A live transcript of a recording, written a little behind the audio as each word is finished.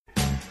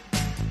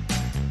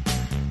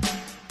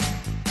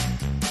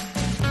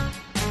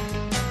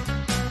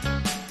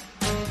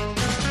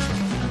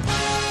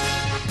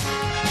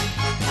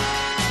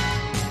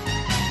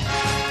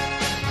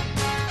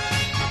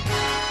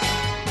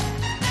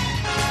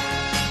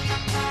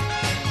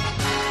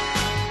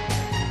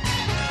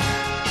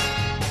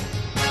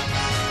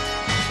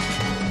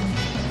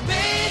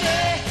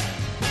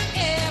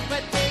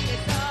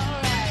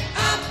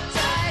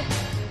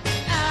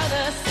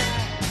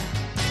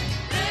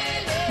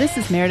This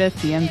is Meredith,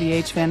 the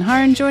MVH Van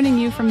Harn, joining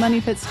you from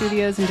Money Pit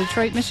Studios in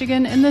Detroit,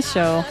 Michigan, and this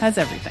show has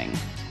everything.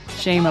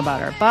 Shame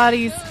about our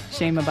bodies,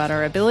 shame about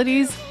our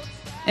abilities,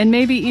 and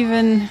maybe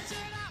even...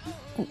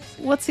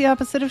 What's the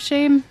opposite of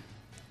shame?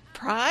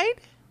 Pride?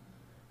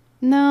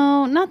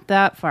 No, not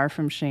that far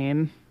from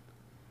shame.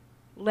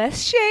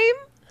 Less shame?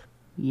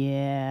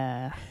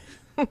 Yeah.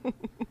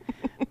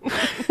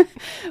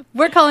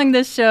 We're calling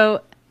this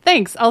show,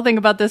 Thanks, I'll Think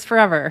About This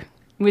Forever,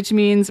 which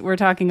means we're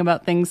talking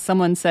about things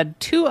someone said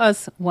to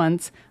us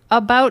once,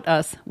 about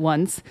us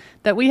once,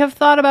 that we have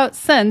thought about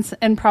since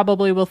and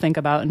probably will think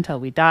about until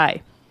we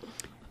die.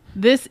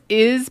 This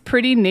is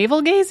pretty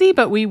navel-gazy,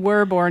 but we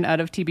were born out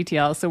of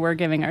TBTL, so we're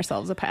giving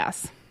ourselves a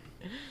pass.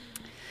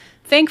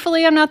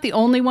 Thankfully, I'm not the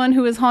only one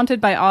who is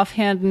haunted by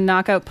offhand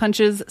knockout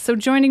punches, so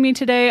joining me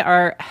today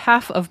are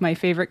half of my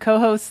favorite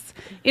co-hosts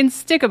in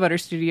Stick of Butter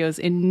Studios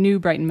in New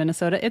Brighton,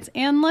 Minnesota. It's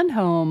Anne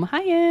Lundholm.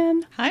 Hi,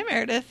 Anne. Hi,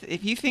 Meredith.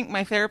 If you think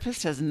my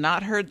therapist has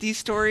not heard these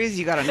stories,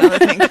 you got another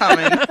thing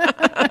coming.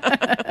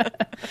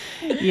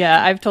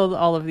 Yeah, I've told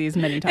all of these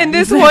many times. And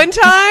this one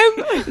time?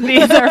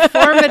 These are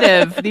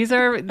formative. These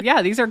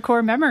are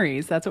core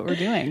memories. That's what we're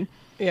doing.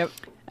 Yep.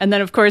 And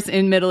then, of course,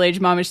 in Middle Age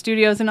Momish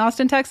Studios in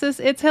Austin,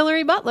 Texas, it's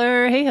Hillary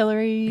Butler. Hey,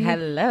 Hillary.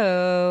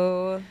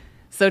 Hello.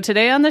 So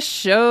today on the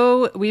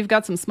show, we've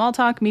got some small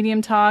talk,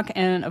 medium talk,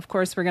 and of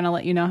course, we're going to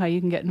let you know how you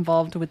can get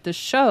involved with the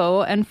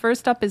show. And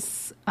first up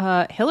is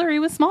Hillary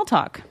with small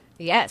talk.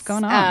 Yes. What's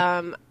going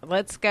on?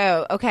 Let's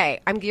go.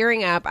 Okay, I'm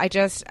gearing up. I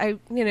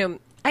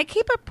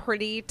keep a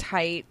pretty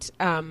tight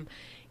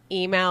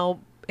email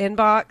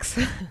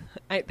inbox.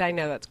 I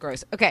know that's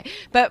gross. Okay,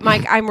 but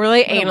Mike, I'm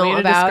really anal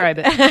about. Describe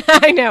it.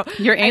 I know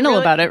You're anal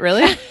about it,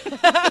 really?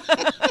 Bobby's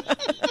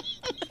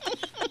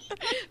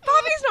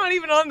not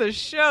even on the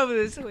show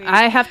this week.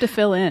 I have to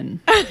fill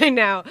in. I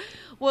know.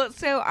 Well,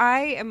 so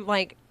I am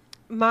like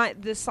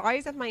the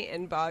size of my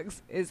inbox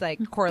is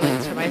like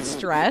correlates to my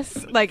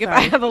stress. Like if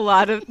I have a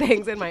lot of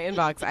things in my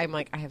inbox, I'm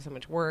like I have so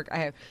much work. I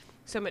have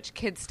so much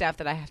kid stuff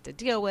that I have to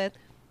deal with.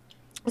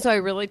 So I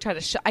really try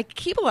to I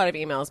keep a lot of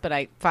emails, but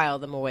I file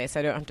them away so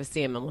I don't have to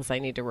see them unless I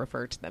need to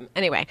refer to them.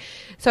 Anyway,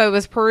 so I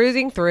was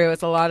perusing through.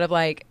 It's a lot of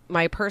like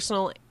my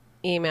personal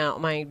email,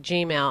 my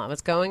Gmail. I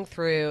was going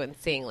through and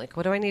seeing like,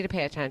 what do I need to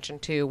pay attention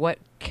to? What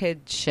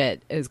kid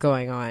shit is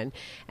going on?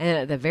 And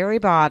at the very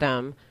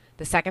bottom,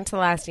 the second to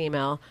last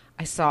email,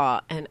 I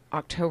saw an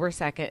October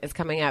 2nd is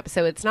coming up.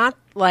 So it's not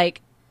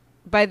like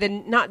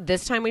not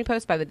this time we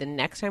post, but the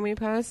next time we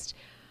post,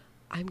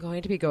 I'm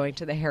going to be going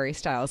to the Harry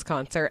Styles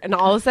concert. And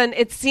all of a sudden,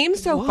 it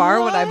seems so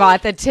far when I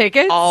bought the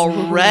tickets.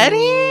 Already?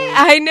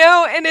 I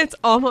know, and it's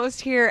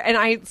almost here. And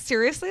I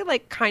seriously,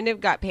 like, kind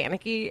of got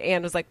panicky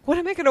and was like, what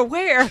am I going to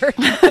wear?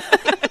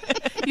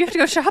 You have to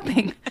go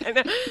shopping.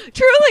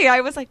 Truly,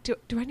 I was like, do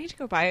I need to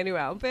go buy a new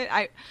outfit?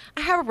 I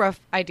have a rough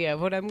idea of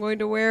what I'm going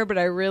to wear, but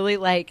I really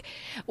like,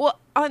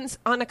 well, on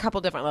a couple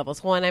different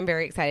levels. One, I'm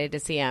very excited to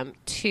see him.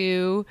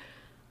 Two,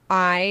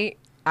 I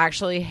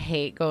actually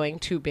hate going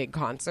to big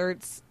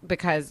concerts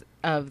because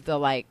of the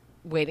like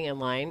waiting in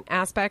line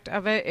aspect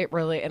of it. It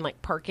really, and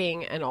like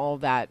parking and all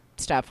that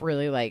stuff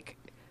really like,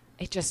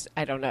 it just,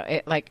 I don't know.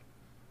 It like,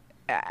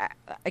 I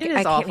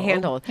can't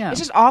handle it. Yeah. It's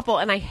just awful.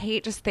 And I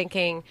hate just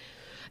thinking,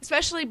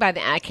 especially by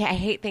the, I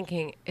hate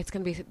thinking it's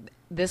going to be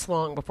this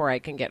long before I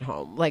can get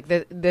home. Like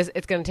this,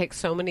 it's going to take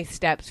so many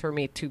steps for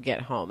me to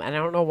get home. And I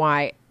don't know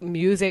why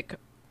music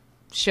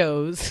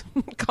shows,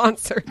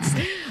 concerts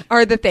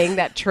are the thing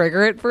that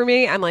trigger it for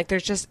me. I'm like,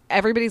 there's just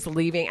everybody's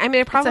leaving. I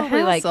mean, it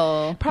probably like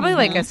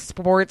like a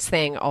sports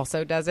thing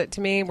also does it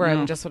to me, where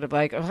I'm just sort of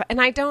like, ugh. And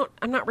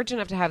I'm not rich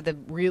enough to have the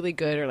really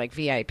good or like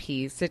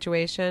VIP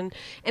situation.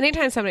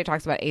 Anytime somebody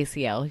talks about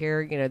ACL here,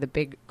 you know, the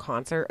big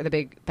concert or the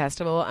big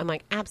festival, I'm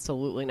like,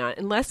 absolutely not.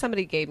 Unless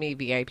somebody gave me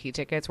VIP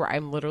tickets where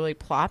I'm literally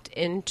plopped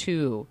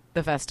into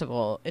the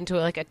festival, into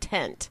like a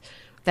tent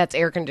that's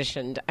air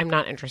conditioned, I'm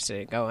not interested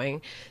in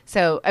going.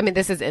 So, I mean,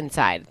 this is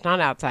inside,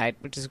 not outside,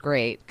 which is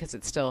great because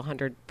it's still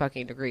 100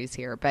 fucking degrees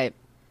here. But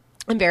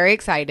I'm very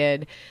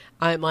excited.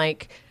 I'm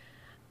like,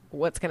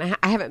 what's going to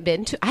I haven't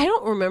been to, I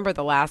don't remember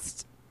the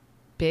last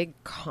big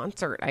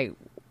concert I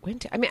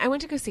went to. I mean, I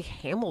went to go see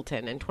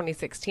Hamilton in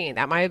 2016.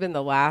 That might have been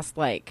the last,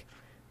 like,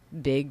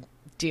 big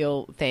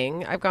deal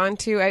thing I've gone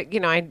to.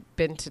 I'd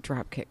been to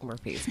Dropkick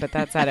Murphys, but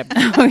that's at a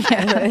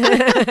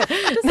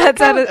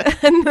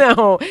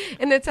no,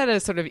 and it's at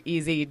a sort of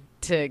easy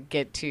to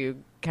get to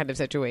kind of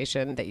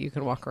situation that you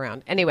can walk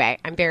around. Anyway,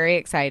 I'm very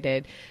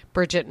excited.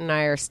 Bridget and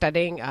I are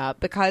studying up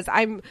because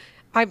I've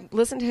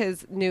listened to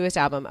his newest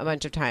album a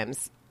bunch of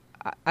times.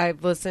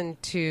 I've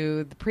listened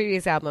to the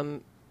previous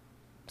album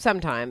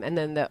sometime, and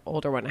then the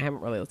older one I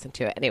haven't really listened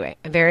to it. Anyway,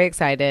 I'm very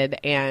excited,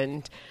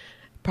 and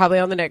probably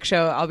on the next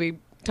show I'll be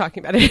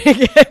talking about it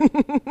again.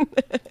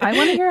 I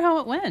want to hear how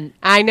it went.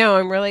 I know.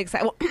 I'm really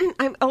excited.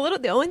 Well,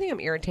 the only thing I'm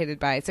irritated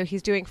by, so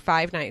he's doing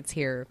 5 nights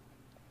here,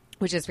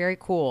 which is very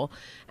cool.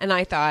 And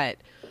I thought,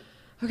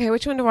 okay,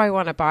 which one do I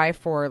want to buy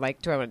for?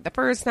 Like, do I want the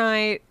first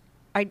night?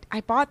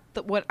 I bought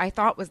what I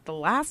thought was the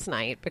last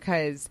night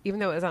because even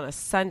though it was on a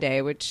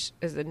Sunday, which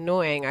is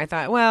annoying, I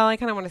thought, well, I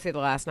kind of want to see the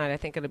last night. I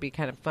think it'll be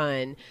kind of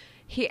fun.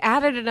 He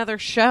added another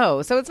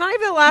show, so it's not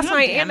even the last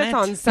night, and it's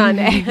on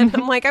Sunday. And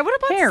I'm like, I would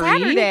have bought Harry.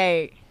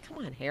 Saturday.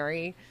 Come on,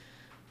 Harry.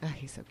 Oh,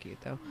 he's so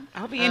cute, though.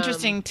 It'll be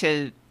interesting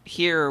to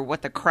hear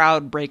what the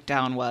crowd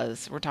breakdown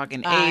was. We're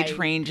talking age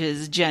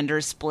ranges,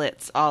 gender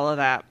splits, all of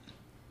that.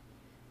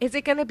 Is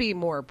it going to be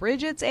more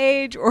Bridget's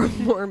age or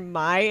more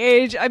my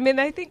age? I mean,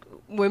 I think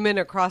women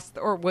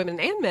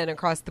and men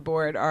across the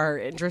board are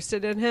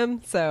interested in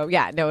him. So,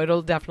 yeah, no,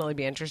 it'll definitely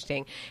be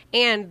interesting.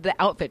 And the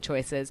outfit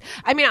choices.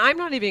 I mean, I'm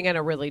not even going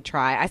to really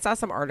try. I saw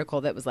some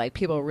article that was like,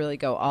 people really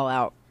go all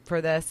out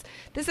for this.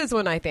 This is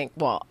when I think,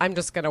 well, I'm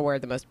just going to wear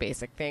the most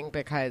basic thing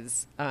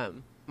because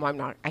I'm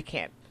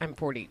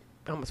 40,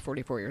 almost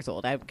 44 years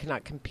old. I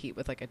cannot compete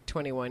with like a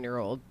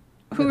 21-year-old.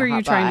 Who are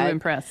you trying to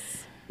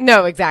impress?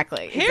 No,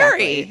 exactly.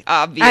 Harry, exactly.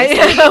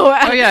 obviously.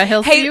 Oh yeah,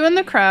 he'll see you in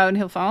the crowd.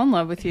 He'll fall in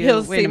love with you.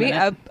 He'll Wait see a me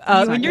minute.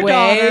 up You and your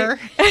way.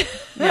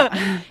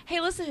 daughter.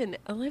 Hey, listen,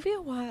 Olivia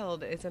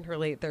Wilde is in her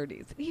late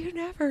 30s. You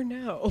never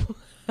know.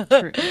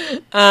 True.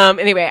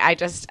 Anyway, I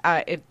just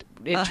it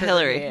triggered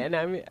Hillary. me, and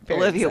I'm very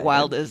Olivia excited.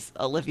 Wilde is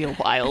Olivia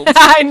Wilde.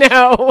 I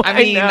know. I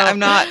mean, know. I'm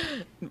not.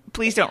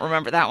 Please don't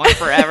remember that one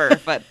forever.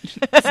 But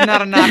it's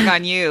not a knock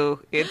on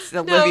you. It's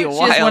Olivia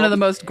Wilde. She's one of the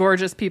most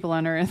gorgeous people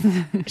on earth.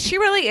 She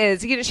really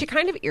is. You know, she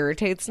kind of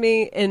irritates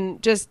me in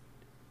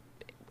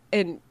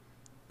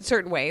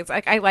certain ways.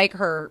 Like I like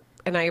her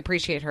and I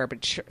appreciate her,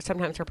 but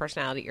sometimes her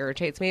personality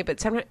irritates me. But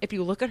sometimes, if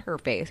you look at her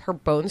face, her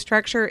bone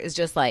structure is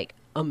just like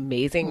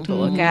amazing to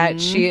look at.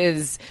 She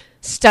is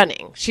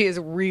stunning. She is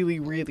really,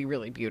 really,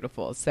 really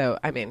beautiful. So,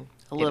 I mean,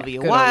 Olivia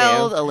good on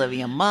Wilde, you.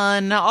 Olivia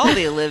Munn, all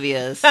the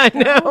Olivias. I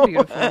know.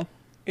 Beautiful.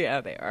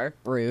 Yeah, they are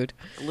rude.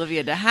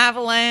 Olivia de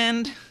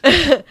Havilland.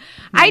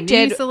 I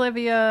did. Niece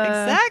Olivia.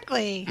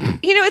 Exactly.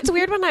 You know, it's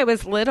weird. When I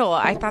was little,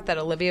 I thought that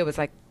Olivia was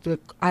like,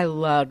 I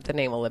loved the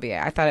name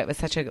Olivia. I thought it was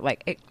such a,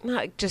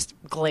 not just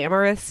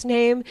glamorous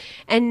name.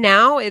 And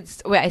now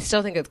I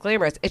still think it's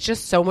glamorous. It's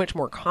just so much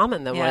more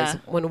common than was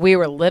when we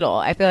were little.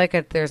 I feel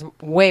like there's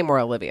way more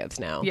Olivias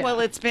now. Yeah, well,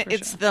 it's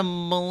the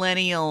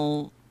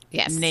millennial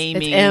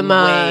naming It's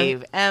Emma.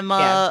 wave.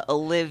 Emma,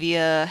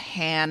 Olivia,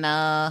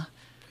 Hannah,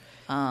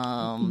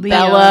 Liam,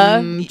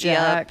 Bella.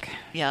 Jack.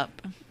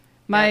 Yep.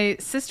 My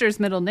sister's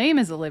middle name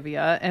is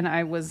Olivia, and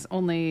I was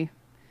only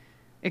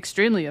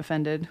extremely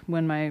offended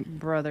when my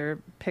brother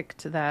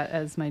picked that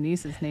as my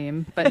niece's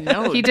name. But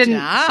No he didn't.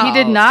 doubt.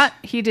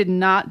 He did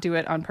not do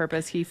it on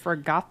purpose. He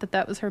forgot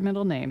that was her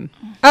middle name.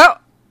 Oh,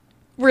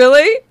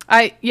 really?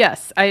 I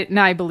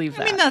believe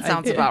that. I mean, that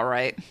sounds about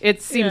right.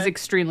 It seems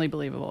extremely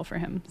believable for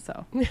him.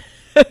 So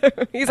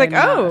He's like,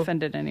 I'm not oh.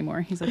 offended anymore.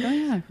 He's like, oh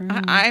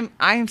yeah.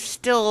 I'm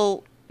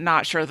still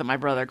not sure that my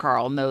brother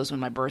Carl knows when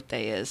my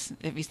birthday is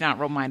if he's not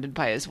reminded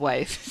by his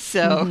wife.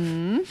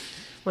 So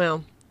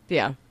Well,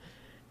 yeah.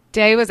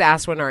 Day was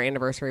asked when our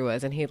anniversary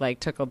was, and he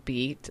took a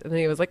beat, and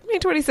he was like, May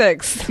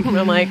 26th. And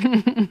I'm like,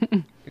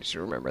 you should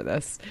remember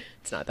this.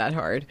 It's not that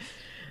hard.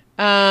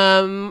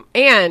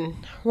 Anne,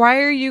 why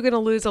are you going to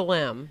lose a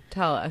limb?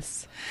 Tell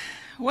us.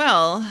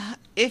 well,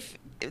 if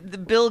the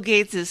Bill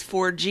Gates'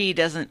 4G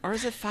doesn't, or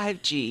is it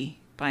 5G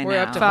by We're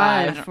now? up to 5.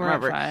 I don't We're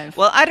at remember. 5.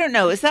 Well, I don't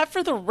know. Is that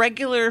for the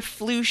regular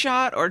flu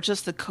shot or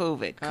just the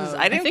COVID? Because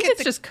I I didn't think get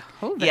it's just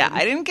COVID. Yeah,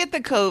 I didn't get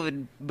the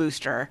COVID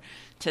booster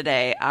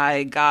today.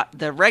 I got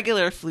the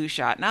regular flu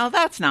shot. Now,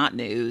 that's not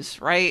news,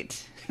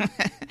 right?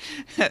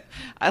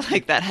 I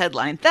like that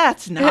headline.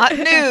 That's not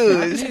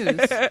news.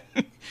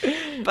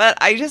 But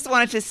I just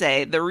wanted to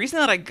say the reason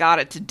that I got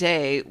it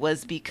today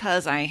was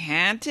because I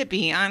had to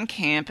be on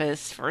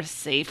campus for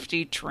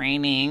safety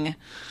training.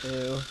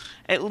 Ew.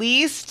 At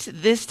least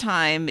this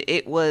time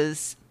it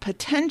was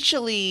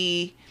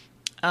potentially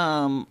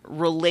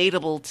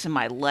relatable to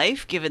my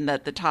life, given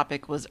that the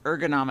topic was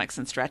ergonomics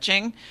and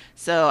stretching.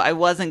 So I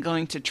wasn't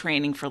going to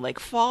training for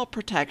fall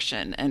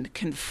protection and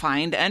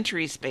confined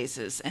entry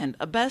spaces and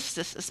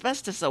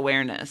asbestos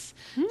awareness.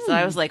 So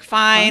I was like,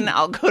 fine,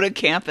 I'll go to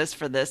campus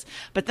for this.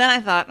 But then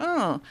I thought,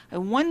 I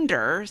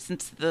wonder,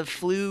 since the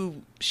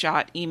flu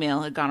shot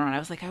email had gone around, I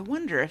was like, I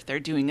wonder if they're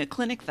doing a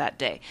clinic that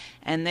day.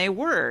 And they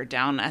were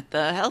down at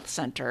the health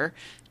center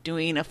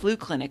doing a flu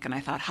clinic, and I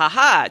thought,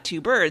 haha,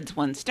 2 birds,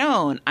 1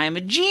 stone. I'm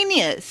a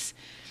genius.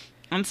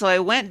 And so I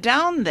went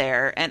down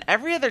there, and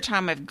every other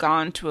time I've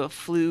gone to a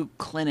flu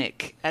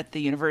clinic at the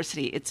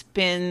university, it's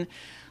been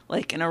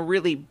in a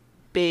really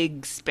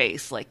big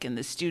space, in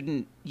the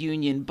student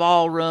union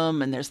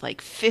ballroom, and there's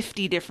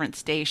 50 different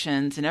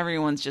stations, and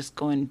everyone's just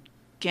going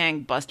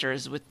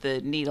gangbusters with the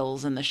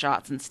needles and the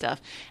shots and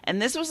stuff.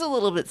 And this was a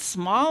little bit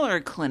smaller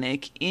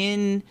clinic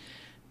in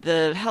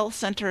the health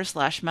center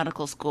 /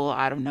 medical school.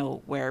 I don't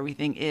know where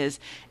everything is.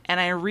 And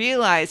I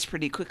realized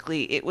pretty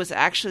quickly it was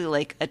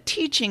actually a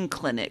teaching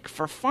clinic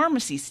for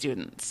pharmacy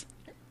students.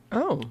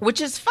 Oh.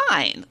 Which is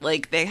fine.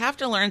 They have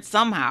to learn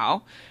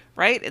somehow,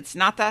 right? It's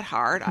not that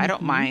hard. I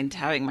don't mind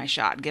having my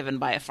shot given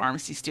by a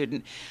pharmacy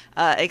student.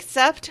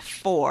 Except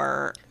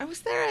for, I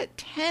was there at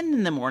 10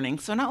 in the morning,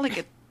 so not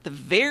the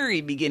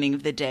very beginning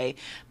of the day,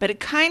 but it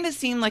kind of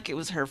seemed like it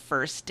was her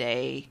first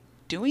day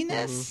doing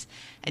this.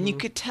 And you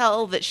could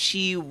tell that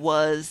she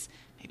was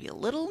maybe a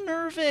little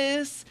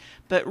nervous,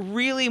 but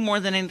really more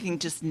than anything,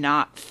 just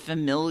not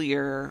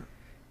familiar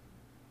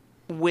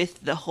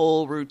with the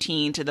whole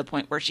routine to the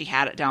point where she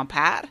had it down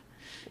pat.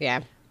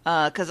 Yeah.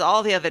 Because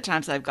all the other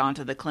times I've gone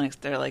to the clinics,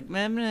 they're like,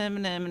 meh, meh,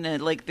 meh, meh,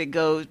 like they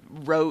go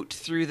rote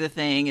through the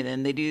thing and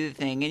then they do the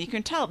thing. And you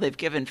can tell they've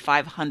given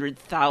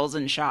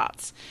 500,000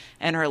 shots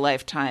in her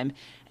lifetime.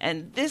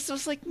 And this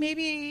was like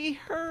maybe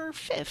her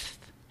 5th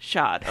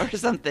shot or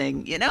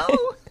something, you know?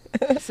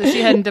 So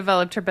she hadn't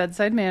developed her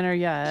bedside manner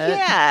yet.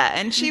 Yeah,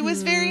 and she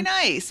was very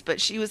nice, but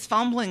she was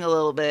fumbling a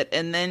little bit,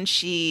 and then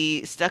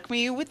she stuck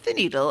me with the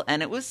needle,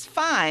 and it was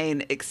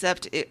fine,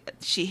 except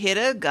she hit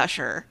a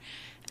gusher,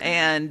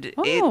 and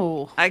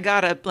I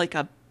got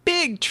a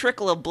big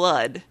trickle of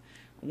blood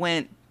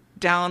went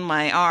down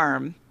my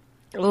arm.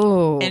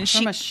 Oh, and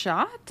from a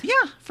shot? Yeah,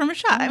 from a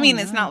shot. I mean,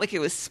 it's not like it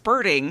was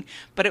spurting,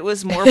 but it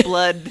was more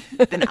blood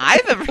than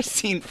I've ever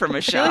seen from a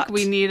I feel shot. like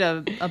we need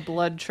a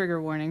blood trigger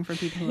warning for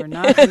people who are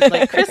not,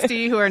 like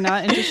Christy, who are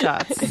not into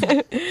shots.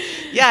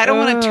 Yeah, I don't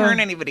want to turn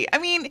anybody. I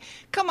mean,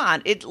 come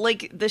on. It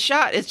like the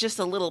shot is just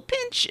a little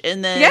pinch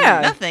and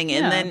then nothing.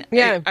 And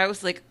then I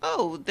was like,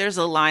 oh, there's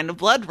a line of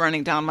blood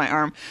running down my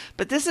arm.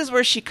 But this is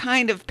where she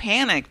kind of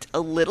panicked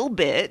a little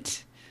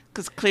bit,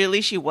 because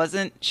clearly she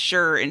wasn't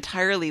sure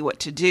entirely what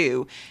to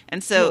do.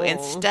 And so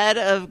instead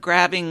of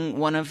grabbing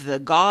one of the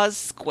gauze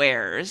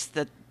squares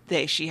that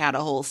she had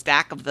a whole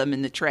stack of them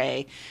in the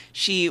tray,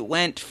 she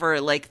went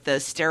for like the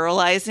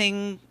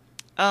sterilizing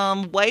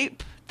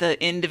wipe, the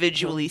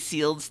individually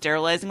sealed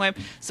sterilizing wipe.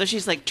 So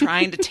she's like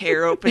trying to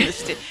tear open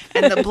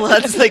and the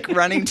blood's like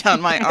running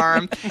down my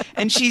arm.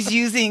 And she's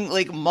using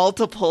like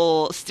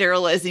multiple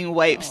sterilizing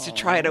wipes to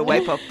try to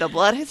wipe up the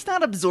blood. It's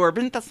not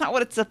absorbent. That's not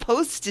what it's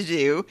supposed to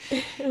do.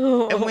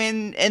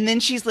 And then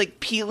she's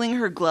like peeling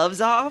her gloves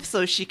off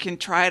so she can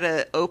try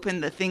to open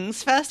the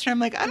things faster. I'm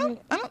like, I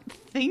don't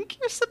think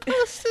you're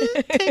supposed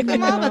to take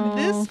them off at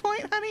this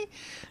point, honey.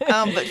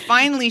 But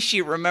finally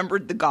she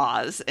remembered the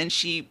gauze and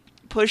she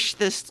pushed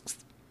this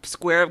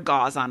square of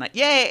gauze on it.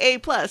 Yay,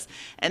 A+.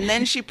 And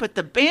then she put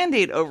the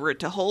Band-Aid over it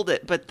to hold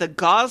it, but the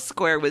gauze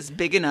square was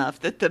big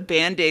enough that the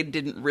Band-Aid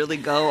didn't really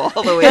go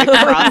all the way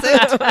across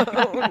it.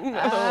 Oh,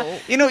 no.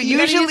 You know, You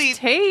usually use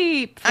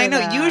tape. I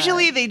know,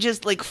 usually they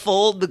just like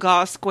fold the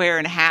gauze square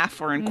in half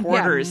or in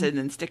quarters and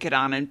then stick it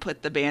on and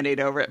put the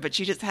Band-Aid over it, but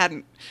she just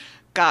hadn't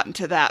gotten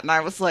to that, and I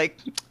was like,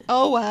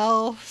 oh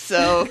well.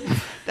 So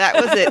that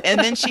was it. And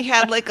then she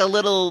had like a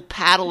little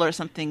paddle or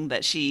something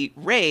that she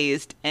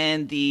raised,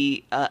 and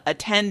the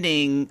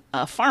attending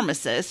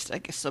pharmacist, I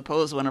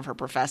suppose one of her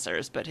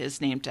professors, but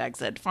his name tag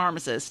said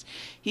pharmacist,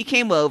 he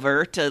came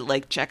over to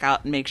like check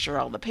out and make sure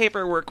all the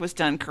paperwork was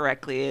done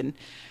correctly and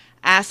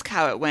ask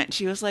how it went.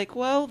 She was like,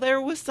 well,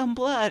 there was some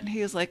blood.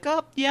 He was like,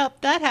 oh,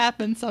 yep, that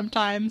happens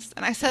sometimes.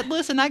 And I said,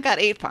 listen, I got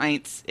 8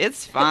 pints.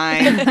 It's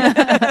fine.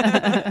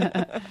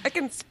 I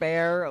can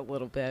spare a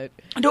little bit.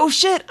 No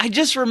shit. I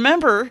just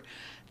remember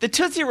the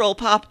Tootsie Roll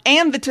Pop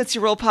and the Tootsie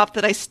Roll Pop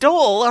that I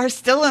stole are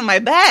still in my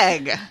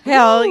bag.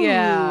 Hell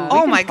yeah.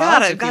 Oh my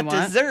God, I've got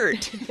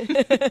dessert.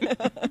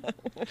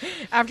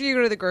 After you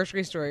go to the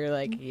grocery store, you're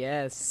like,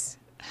 yes.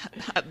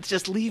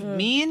 Just leave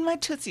me and my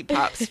Tootsie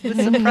Pops with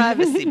some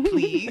privacy,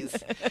 please.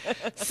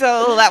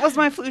 So that was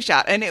my flu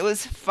shot, and it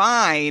was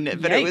fine,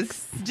 but it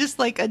was just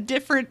like a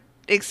different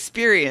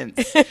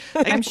experience.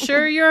 I'm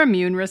sure your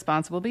immune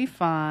response will be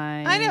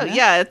fine. I know,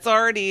 yeah, it's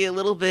already a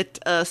little bit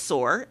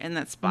sore in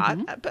that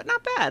spot, but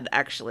not bad,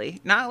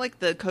 actually. Not like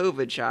the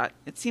COVID shot.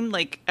 It seemed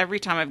like every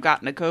time I've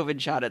gotten a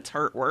COVID shot, it's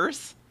hurt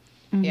worse.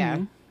 Yeah.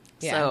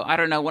 Yeah. So I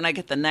don't know. When I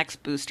get the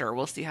next booster,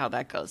 we'll see how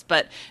that goes.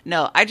 But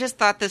no, I just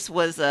thought this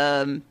was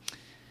an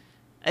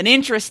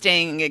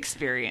interesting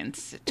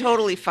experience.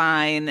 Totally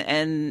fine.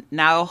 And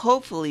now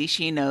hopefully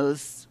she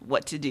knows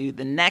what to do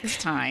the next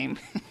time.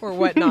 Or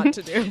what not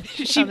to do.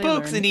 She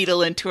pokes a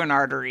needle into an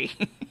artery.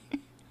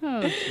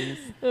 Oh, jeez.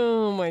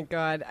 Oh, my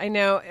God. I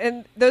know.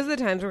 And those are the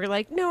times where we're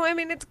like, no, I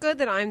mean, it's good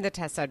that I'm the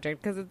test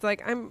subject because it's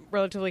like I'm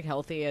relatively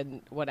healthy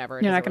and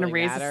whatever. You're not going to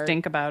really raise a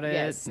stink about it.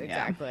 Yes, Yeah.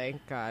 exactly.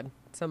 God.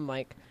 Some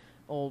like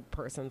old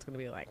person's going to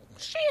be like,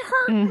 she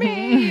hurt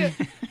me.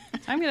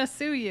 I'm going to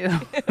sue you.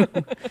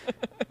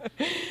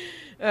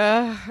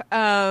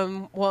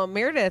 Well,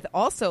 Meredith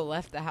also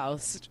left the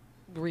house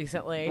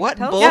recently. What?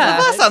 Tell Both Yeah.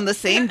 of us on the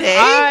same day?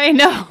 I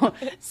know.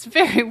 It's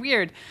very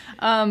weird.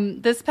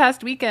 This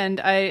past weekend,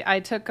 I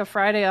took a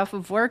Friday off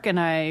of work and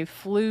I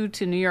flew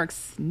to New York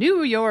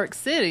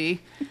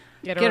City.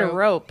 Get a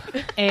rope.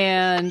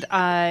 And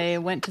I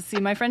went to see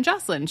my friend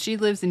Jocelyn. She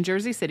lives in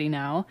Jersey City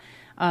now.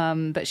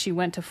 But she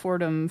went to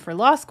Fordham for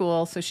law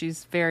school, so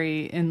she's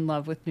very in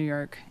love with New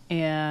York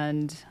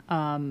and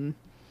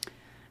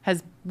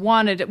has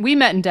wanted. We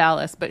met in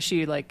Dallas, but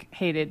she like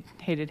hated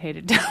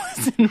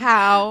Dallas.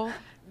 How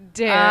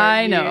dare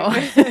I you. know.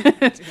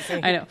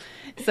 I know.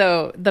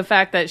 So the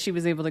fact that she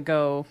was able to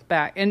go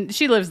back, and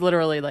she lives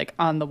literally like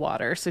on the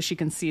water, so she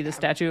can see the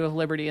Statue of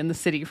Liberty in the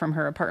city from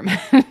her apartment.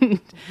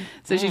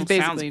 So she's basically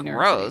sounds New York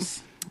gross.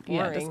 City.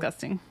 Yeah, Boring.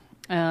 disgusting.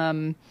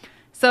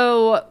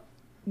 So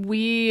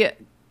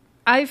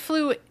I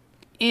flew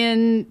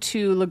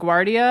into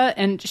LaGuardia,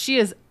 and she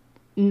is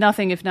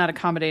nothing if not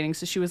accommodating.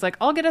 So she was like,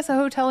 "I'll get us a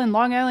hotel in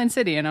Long Island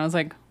City," and I was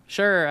like,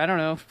 "Sure, I don't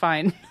know,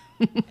 fine,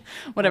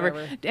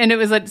 whatever." And it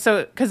was like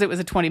because it was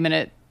a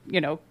 20-minute,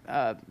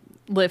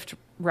 Lyft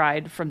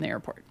ride from the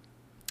airport.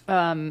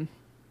 And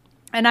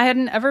I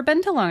hadn't ever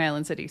been to Long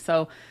Island City,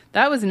 so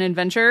that was an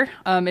adventure.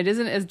 It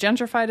isn't as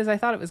gentrified as I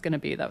thought it was going to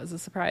be. That was a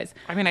surprise.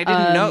 I mean, I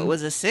didn't know it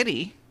was a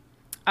city.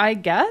 I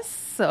guess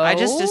so. I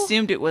just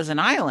assumed it was an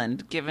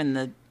island, given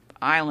the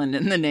island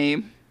in the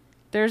name.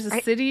 There's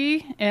a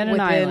city and an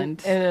Within-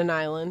 island. And an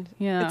island.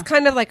 Yeah. It's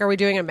kind of like, are we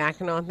doing a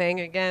Mackinac thing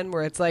again,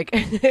 where it's like,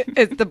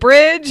 it's the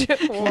bridge?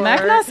 Or...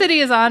 Mackinac City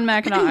is on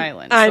Mackinac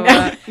Island. I so,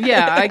 know.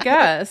 Yeah, I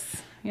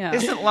guess. Yeah.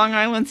 Isn't Long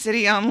Island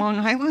City on Long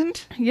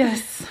Island?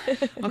 Yes.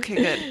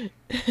 Okay,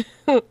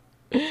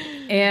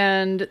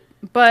 good.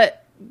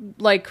 But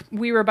like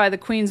we were by the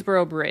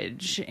Queensboro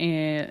Bridge,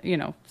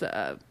 and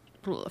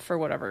for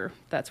whatever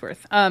that's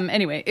worth.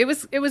 Anyway, it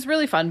was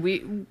really fun.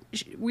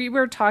 We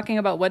were talking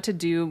about what to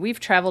do. We've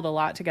traveled a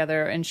lot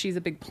together, and she's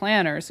a big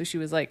planner, so she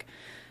was like,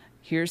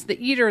 "Here's the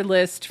eater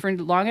list for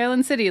Long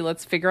Island City.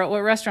 Let's figure out what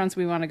restaurants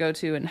we want to go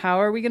to, and how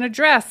are we going to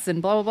dress,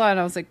 and blah blah blah." And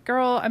I was like,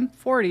 "Girl, I'm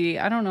 40.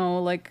 I don't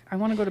know. Like, I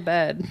want to go to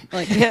bed."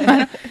 Like,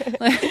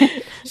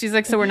 she's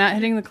like, "So we're not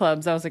hitting the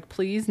clubs." I was like,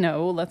 "Please,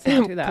 no. Let's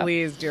not do that."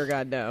 Please, dear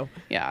God, no.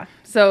 Yeah.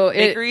 So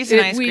Bakeries and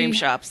ice cream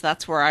shops.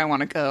 That's where I want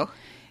to go.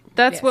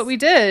 That's Yes. what we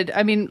did.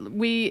 I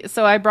mean,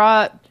 so I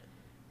brought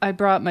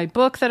my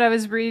book that I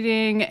was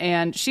reading,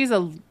 and she's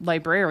a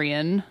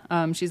librarian.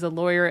 She's a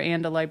lawyer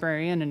and a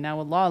librarian, and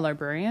now a law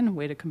librarian.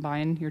 Way to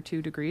combine your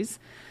two degrees.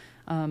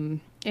 So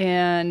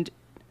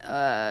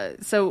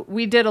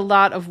we did a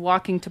lot of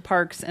walking to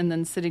parks and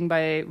then sitting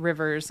by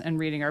rivers and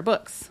reading our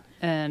books,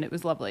 and it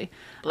was lovely.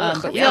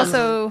 But we Ugh.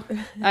 also,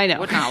 I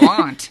know. Would not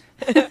want.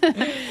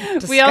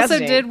 We also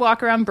Disgusting. did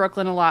walk around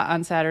Brooklyn a lot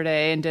on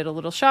Saturday and did a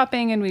little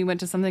shopping, and we went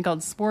to something called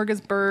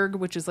Smorgasburg,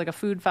 which is like a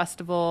food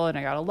festival, and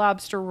I got a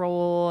lobster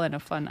roll and a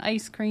fun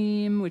ice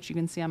cream, which you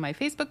can see on my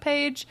Facebook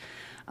page.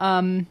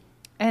 And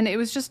it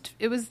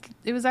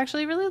was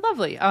actually really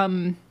lovely.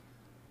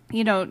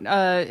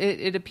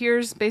 It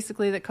appears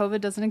basically that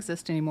COVID doesn't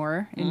exist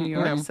anymore in New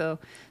York, so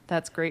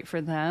that's great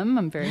for them.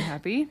 I'm very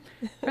happy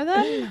for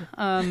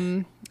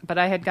them. But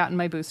I had gotten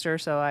my booster,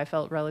 so I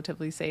felt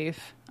relatively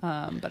safe.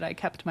 But I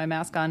kept my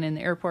mask on in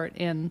the airport,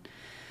 in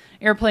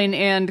airplane,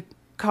 and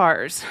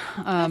cars.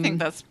 I think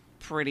that's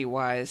pretty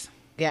wise.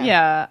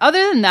 Yeah.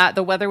 Other than that,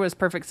 the weather was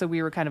perfect, so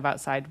we were kind of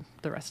outside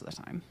the rest of the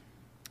time.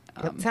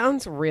 It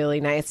sounds really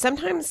nice.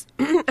 Sometimes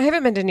I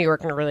haven't been to New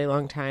York in a really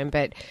long time,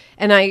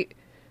 and I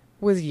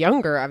was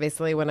younger,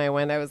 obviously, when I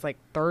went. I was like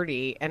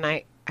 30, and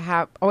I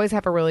always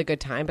have a really good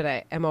time, but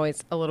I am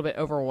always a little bit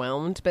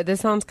overwhelmed. But this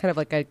sounds kind of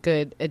like a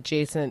good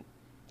adjacent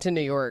to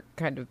New York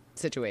kind of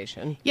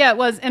situation. Yeah, it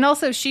was. And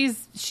also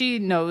she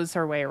knows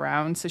her way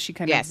around, so she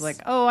kind of Yes. was like,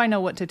 "Oh, I know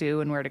what to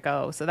do and where to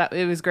go." So that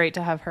it was great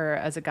to have her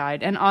as a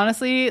guide. And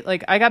honestly,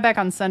 like I got back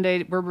on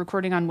Sunday, we're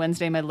recording on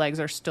Wednesday, my legs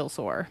are still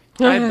sore.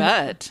 I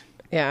bet.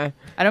 Yeah.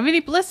 I don't have any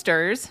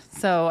blisters,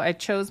 so I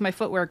chose my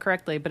footwear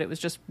correctly, but it was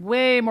just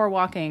way more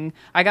walking.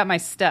 I got my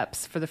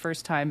steps for the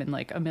first time in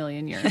like a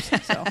million years.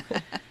 So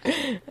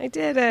I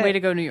did it. way to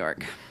go, New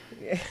York.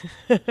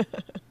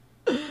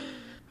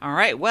 All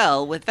right.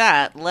 Well, with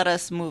that, let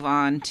us move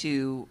on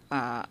to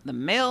the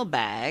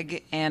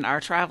mailbag and our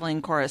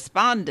traveling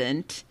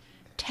correspondent,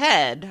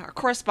 Ted, our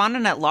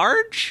correspondent at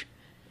large.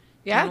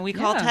 Yeah. Can we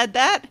call Yeah. Ted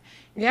that?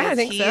 Yeah, I Because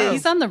think he so. is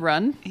He's on the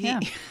run. Yeah.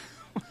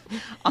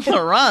 on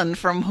the run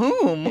from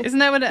whom? Isn't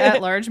that what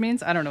at large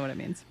means? I don't know what it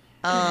means.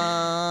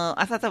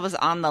 I thought that was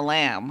on the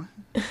lam.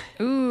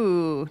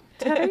 Ooh.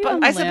 Ted, are you on But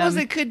the I suppose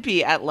lam? it could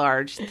be at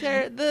large.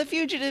 They're the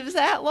fugitives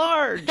at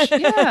large.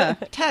 Yeah.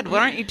 Ted,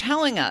 what aren't you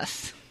telling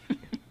us?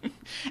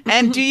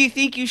 And do you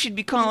think you should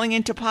be calling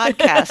into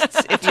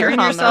podcasts if you're Turn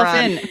on yourself the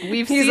run? in.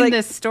 We've He's seen like-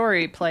 this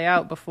story play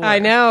out before. I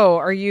know.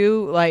 Are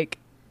you like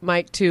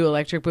Mike 2,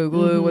 Electric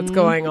Boogaloo? What's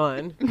going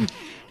on?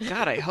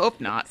 God, I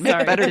hope not. Make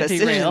Sorry better to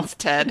derail. decisions,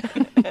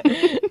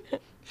 Ted.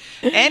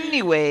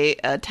 Anyway,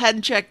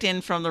 Ted checked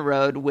in from the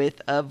road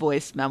with a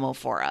voice memo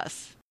for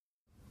us.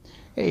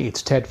 Hey,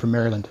 it's Ted from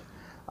Maryland.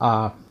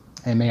 And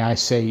may I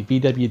say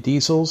VW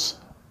diesels?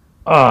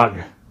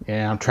 Ugh.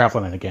 Yeah, I'm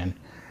traveling again.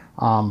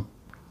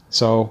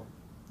 So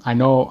I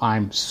know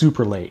I'm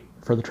super late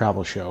for the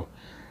travel show,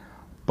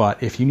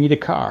 but if you need a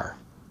car,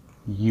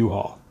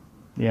 U-Haul.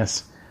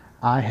 Yes,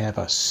 I have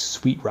a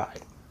sweet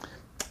ride.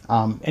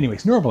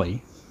 Anyways,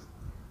 normally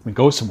we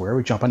go somewhere,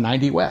 we jump on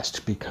 90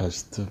 West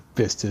because the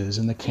vistas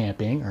and the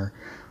camping are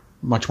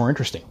much more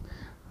interesting.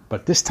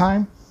 But this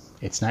time,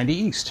 it's 90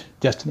 East,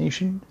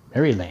 destination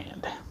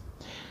Maryland.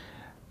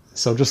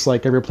 So just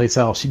like every place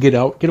else, you get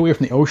away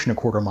from the ocean a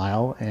quarter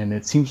mile, and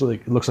it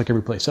looks like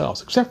every place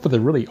else, except for the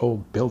really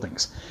old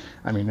buildings.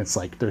 I mean, it's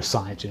like there's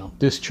signs,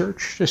 this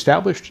church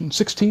established in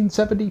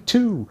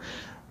 1672,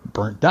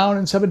 burnt down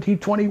in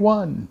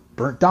 1721,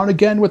 burnt down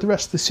again with the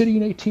rest of the city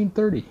in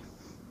 1830.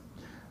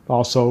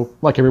 Also,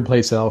 like every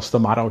place else, the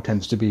motto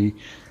tends to be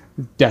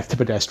death to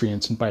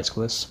pedestrians and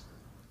bicyclists.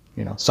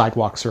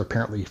 Sidewalks are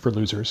apparently for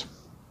losers.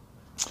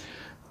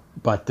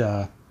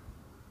 But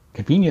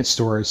convenience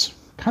stores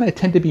kind of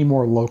tend to be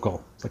more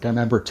local. Like I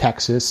remember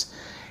Texas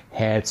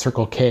had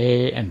Circle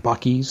K and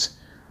Buc-ee's,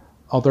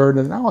 although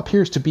there now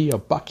appears to be a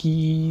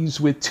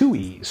Buc-ee's with 2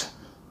 E's.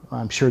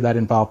 I'm sure that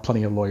involved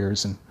plenty of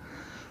lawyers and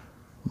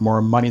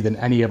more money than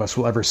any of us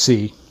will ever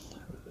see.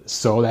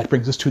 So that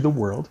brings us to the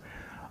world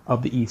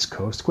of the East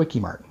Coast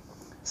Quickie Mart.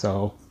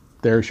 So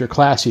there's your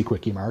classy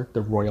Quickie Mart,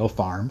 the Royal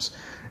Farms.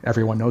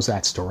 Everyone knows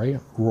that story.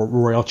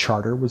 Royal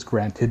Charter was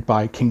granted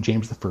by King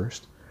James I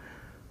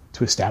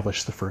to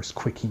establish the first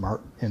Quickie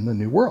Mart in the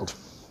New World.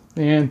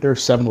 And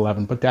there's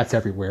 7-Eleven, but that's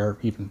everywhere,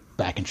 even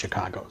back in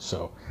Chicago,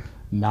 so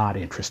not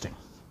interesting.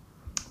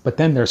 But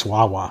then there's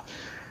Wawa.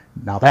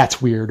 Now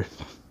that's weird,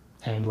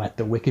 and let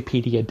the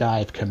Wikipedia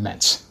dive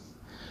commence.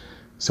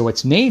 So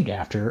it's named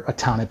after a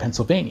town in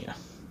Pennsylvania.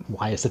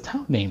 Why is the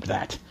town named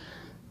that?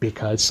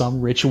 Because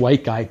some rich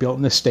white guy built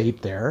an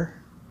estate there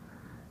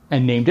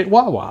and named it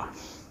Wawa.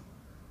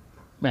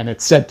 And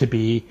it's said to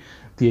be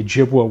the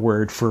Ojibwa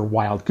word for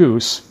wild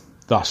goose,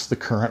 thus the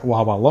current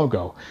Wawa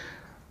logo.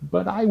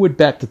 But I would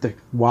bet that the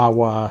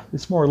Wawa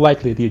is more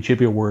likely the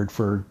Ojibwa word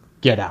for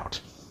get out.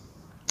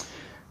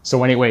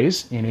 So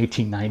anyways, in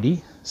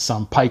 1890,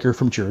 some piker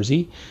from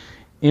Jersey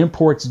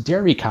imports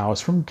dairy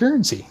cows from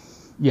Guernsey.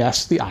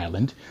 Yes, the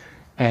island.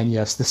 And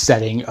yes, the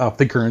setting of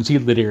the Guernsey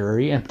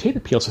Literary and Potato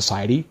Peel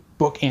Society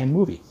book and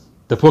movie.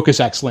 The book is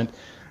excellent.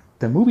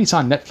 The movie's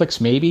on Netflix,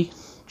 maybe.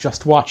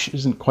 Just Watch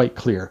isn't quite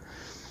clear.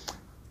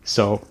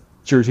 So,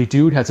 Jersey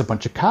dude has a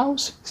bunch of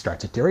cows,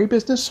 starts a dairy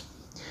business,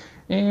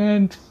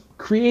 and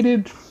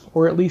created,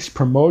 or at least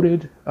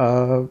promoted,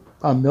 a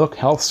milk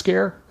health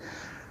scare.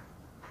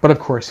 But of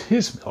course,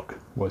 his milk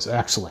was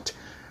excellent.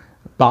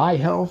 Buy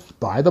health,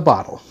 buy the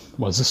bottle,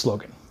 was the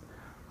slogan.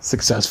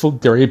 Successful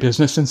dairy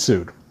business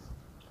ensued.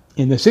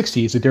 In the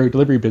 60s, the dairy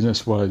delivery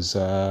business was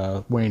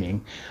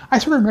waning. I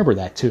sort of remember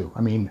that too.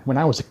 I mean, when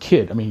I was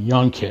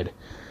young kid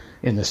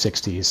in the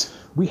 60s,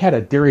 we had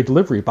a dairy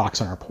delivery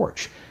box on our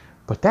porch.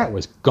 But that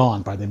was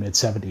gone by the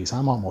mid-70s.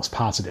 I'm almost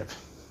positive.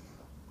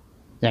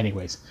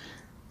 Anyways,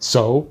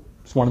 so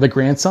one of the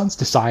grandsons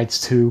decides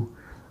to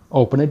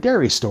open a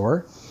dairy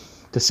store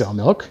to sell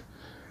milk,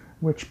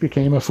 which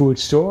became a food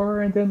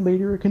store and then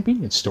later a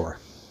convenience store.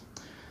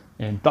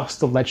 And thus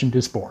the legend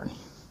is born.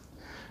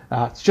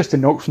 It's just a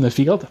note from the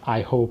field.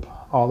 I hope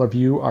all of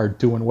you are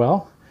doing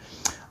well.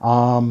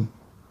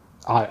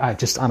 I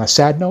just on a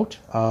sad note,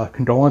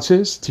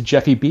 condolences to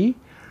Jeffy B,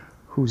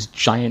 whose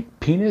giant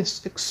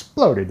penis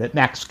exploded at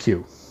Max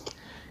Q.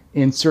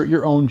 Insert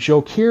your own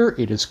joke here.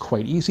 It is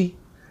quite easy.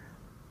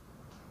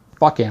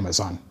 Fuck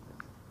Amazon.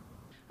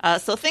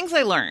 So things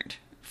I learned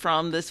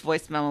from this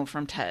voice memo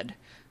from Ted.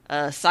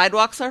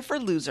 Sidewalks are for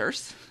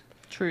losers.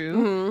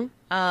 True.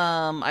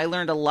 Mm-hmm. I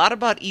learned a lot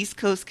about East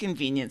Coast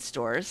convenience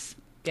stores.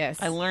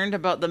 Yes. I learned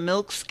about the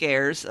milk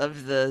scares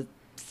of the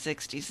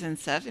 60s and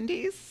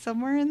 70s,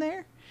 somewhere in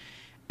there.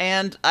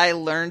 And I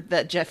learned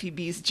that Jeffy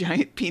B's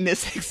giant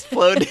penis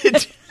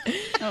exploded.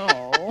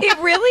 Oh. It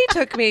really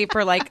took me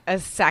for like a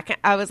second.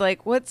 I was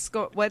like, what's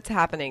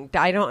happening?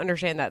 I don't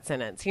understand that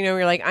sentence.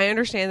 You're like, I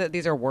understand that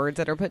these are words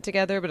that are put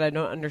together, but I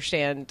don't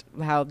understand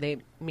how they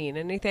mean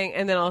anything.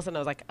 And then all of a sudden I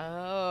was like,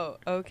 oh,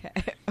 okay.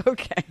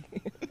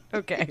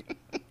 Okay.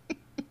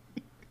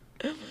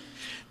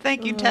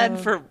 Thank you, Ted,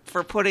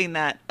 for putting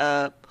that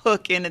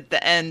hook in at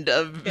the end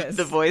of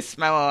the voice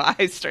memo.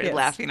 I started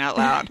laughing out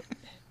loud.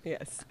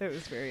 Yes, it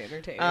was very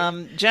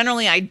entertaining.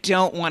 Generally, I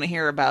don't want to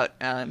hear about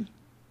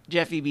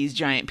Jeffy B's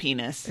giant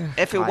penis.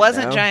 If it God,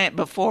 wasn't no. giant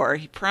before,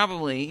 he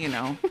probably,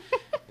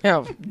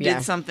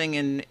 did something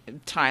in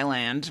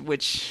Thailand,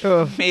 which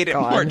made it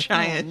more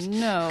giant.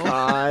 No.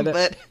 God.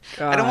 But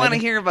I don't want to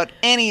hear about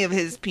any of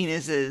his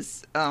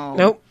penises.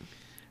 Nope.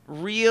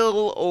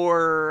 Real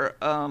or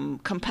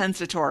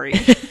compensatory.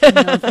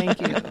 No, thank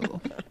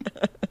you.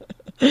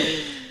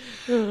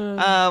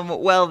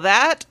 Well,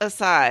 that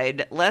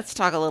aside, let's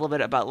talk a little bit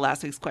about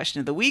last week's question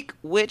of the week,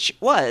 which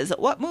was,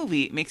 what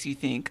movie makes you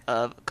think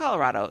of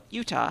Colorado,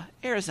 Utah,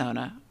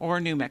 Arizona, or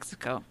New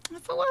Mexico?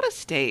 That's a lot of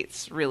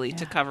states, really,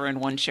 to cover in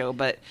one show,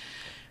 but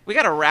we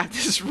got to wrap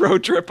this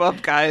road trip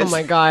up, guys. Oh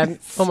my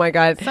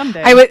god!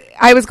 Someday.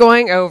 I was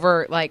going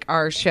over like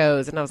our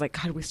shows, and I was like,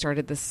 God, we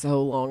started this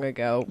so long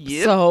ago,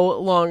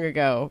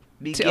 Yep.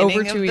 Beginning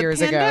over of 2 the years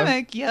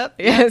pandemic. ago. Yep.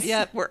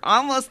 Yes. We're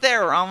almost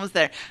there.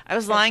 I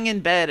was lying in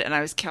bed and I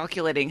was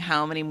calculating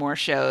how many more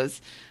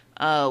shows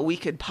we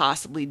could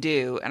possibly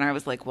do. And I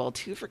was like, well,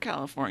 2 for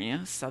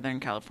California, Southern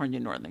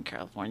California, Northern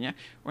California.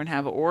 We're going to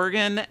have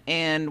Oregon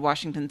and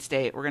Washington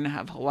State. We're going to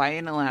have Hawaii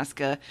and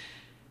Alaska.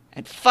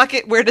 And fuck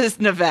it, where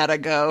does Nevada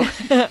go?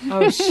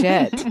 Oh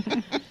shit!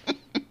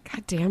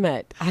 God damn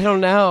it. I don't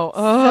know.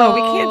 Oh,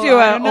 we can't do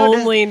I a don't know,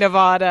 only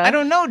Nevada. I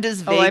don't know.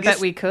 Does Oh, I Vegas bet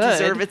we could.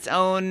 deserve its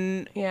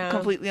own Yeah.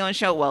 completely own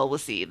show? Well, we'll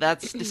see.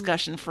 That's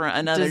discussion for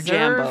another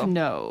Deserve? Jambo.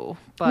 No.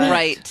 But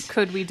Right.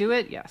 could we do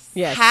it? Yes.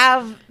 Yes.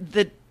 Have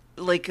the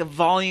like a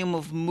volume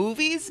of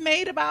movies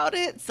made about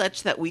it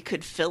such that we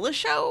could fill a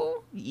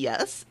show?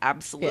 Yes,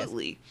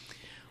 absolutely.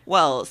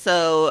 Well,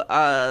 so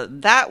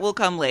that will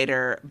come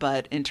later,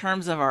 but in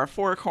terms of our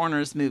Four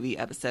Corners movie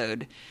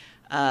episode,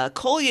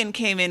 Collian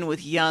came in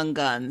with Young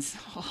Guns.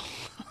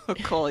 Oh,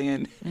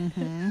 Collian.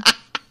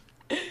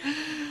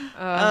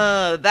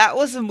 That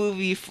was a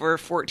movie for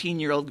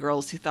 14-year-old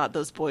girls who thought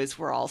those boys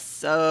were all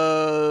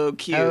so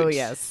cute. Oh,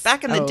 yes.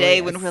 Back in the Oh, day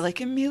yes. when we're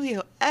like,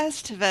 Emilio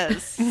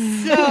Estevez,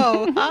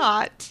 so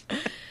hot.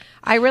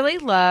 I really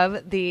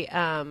love the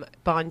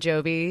Bon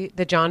Jovi,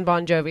 the John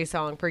Bon Jovi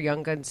song for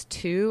Young Guns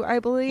 2, I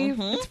believe.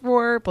 It's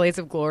for Blaze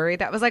of Glory.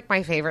 That was like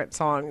my favorite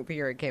song the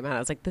year it came out. I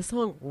was like, this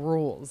song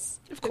rules.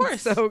 Of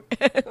course. It's so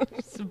good.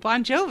 It's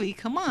Bon Jovi,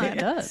 come on. It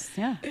does.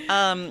 Yeah.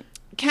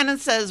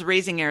 Kenneth says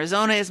Raising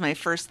Arizona is my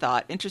first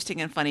thought. Interesting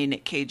and funny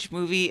Nick Cage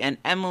movie. And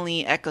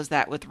Emily echoes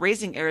that with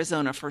Raising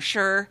Arizona for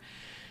sure.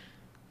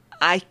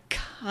 I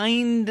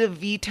kind of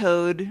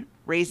vetoed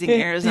Raising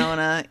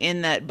Arizona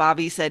in that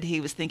Bobby said he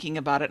was thinking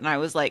about it. And I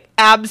was like,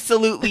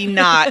 absolutely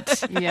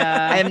not.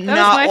 Yeah. I am That was my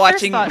not first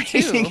watching thought, too.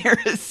 Raising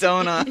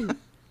Arizona.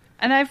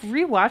 And I've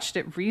rewatched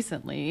it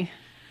recently.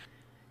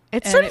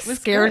 It And sort it of was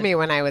scared good. me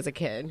when I was a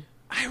kid.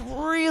 I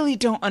really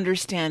don't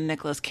understand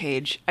Nicolas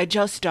Cage. I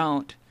just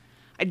don't.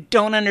 I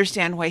don't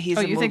understand why he's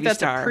Oh, a you movie think that's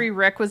star. a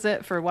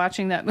prerequisite for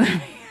watching that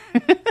movie?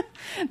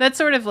 That's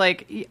sort of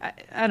like,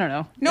 I don't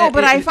know. No,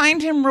 but I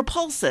find him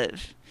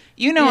repulsive.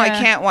 You know I Yeah.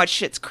 can't watch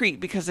Schitt's Creek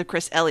because of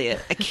Chris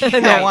Elliott. I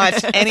can't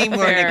watch any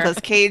more Fair. Nicolas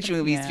Cage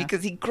movies Yeah.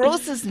 because he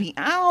grosses me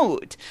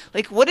out.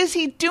 Like, what is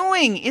he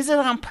doing? Is it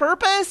on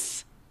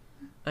purpose?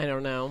 I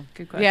don't know.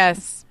 Good question.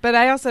 Yes, but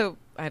I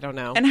don't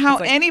know. And how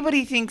It's like,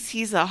 anybody thinks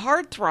he's a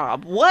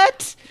heartthrob.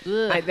 What? Ugh.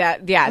 what What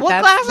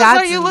that's, glasses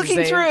that's are you looking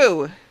insane.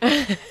 through?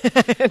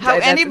 How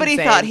That's anybody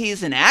insane. thought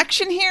he's an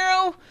action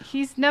hero?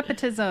 He's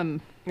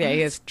nepotism. Yeah,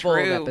 he is full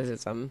true. of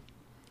nepotism.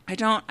 I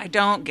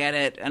don't get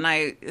it. And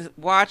I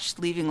watched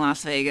Leaving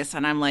Las Vegas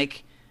and I'm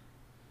like,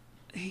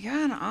 he got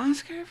an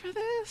Oscar for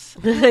this?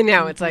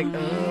 Now it's like,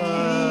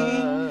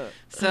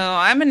 So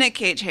I'm a Nick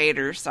Cage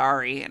hater,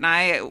 sorry, and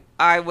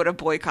I would have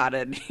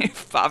boycotted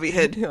if Bobby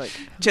had Like-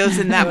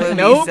 chosen that movie.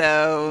 Nope.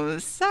 So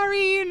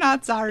sorry,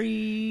 not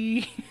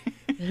sorry.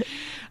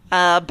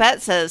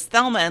 Bet says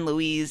Thelma and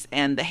Louise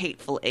and The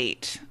Hateful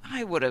Eight.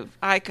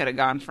 I could have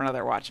gone for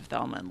another watch of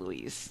Thelma and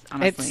Louise.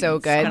 Honestly. it's so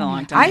good. been a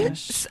long time.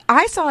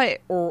 I saw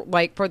it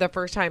like for the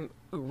first time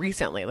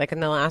recently, like in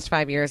the last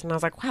 5 years, and I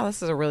was like, wow,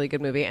 this is a really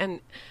good movie. And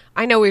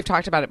I know we've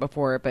talked about it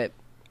before, but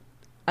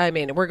I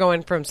mean, we're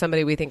going from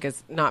somebody we think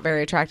is not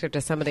very attractive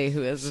to somebody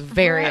who is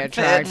very Brad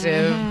Pitt.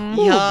 attractive. Young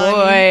Oh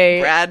boy,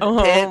 Brad Pitt,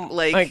 Oh,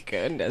 like my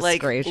goodness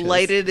like gracious.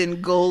 lighted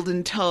in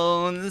golden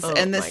tones, Oh,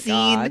 and the my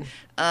scene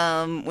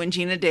God. when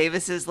Gina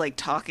Davis is like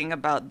talking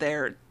about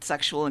their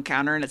sexual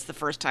encounter, and it's the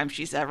first time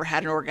she's ever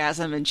had an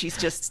orgasm, and she's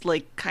just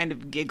like kind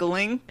of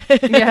giggling.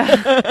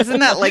 Yeah. Isn't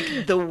that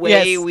like the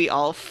way Yes. we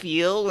all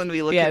feel when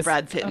we look Yes. at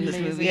Brad Pitt in this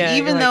Amazing. movie? Yeah,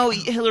 Even you're though like,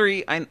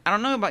 Hillary, I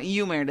don't know about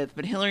you, Meredith,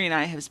 but Hillary and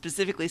I have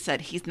specifically said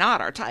he's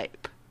not our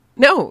type.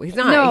 No, he's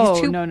not. No,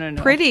 he's too no.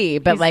 pretty.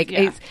 But He's- like,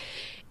 yeah.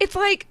 it's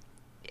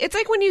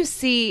like when you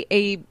see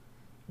a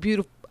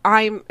beautiful.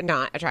 I'm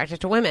not attracted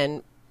to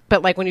women,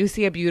 but like when you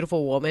see a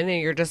beautiful woman and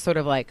you're just sort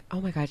of like,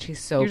 oh my god, she's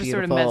so You're just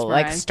sort of beautiful,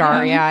 like mesmerized.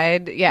 starry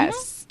eyed.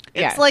 Yes,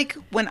 It's like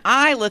when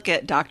I look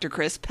at Dr.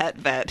 Chris Pet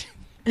Vet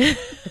on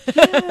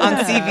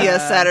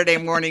CBS Saturday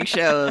morning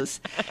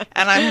shows,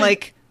 and I'm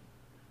like,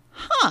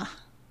 huh.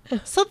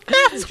 So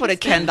that's what a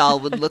Ken doll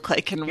would look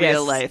like in real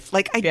Yes. life.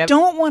 Like, I Yep.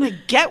 don't want to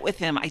get with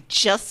him. I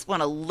just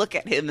want to look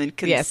at him and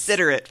Yes.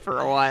 consider it for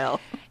a while.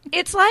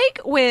 it's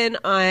like when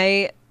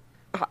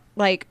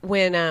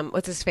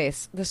what's his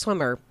face, the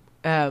swimmer.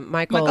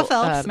 Michael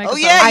Phelps. Michael Oh,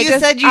 yeah, Phelps. you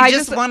said you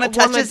just want to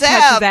touch wanna his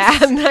abs.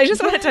 I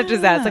just want to touch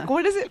his abs. Like,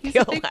 what does it He's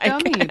feel a big like?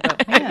 dummy,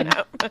 but man. He's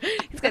got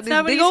That's these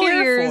not what big he's old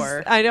here ears.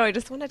 for. I know. I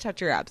just want to touch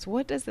your abs.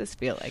 What does this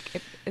feel like?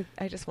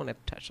 I just want to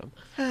touch them.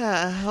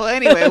 Well,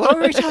 anyway, what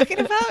were we talking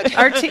about?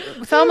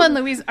 Thelma and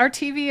Louise, our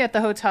TV at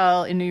the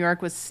hotel in New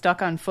York was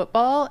stuck on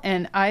football,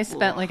 and I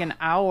spent like an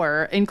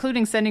hour,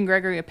 including sending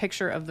Gregory a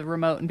picture of the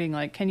remote and being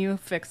like, "Can you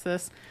fix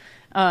this?"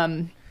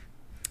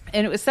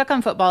 And it was stuck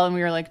on football, and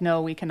we were like,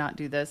 "No, we cannot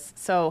do this."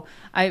 So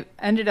I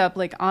ended up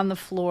like on the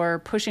floor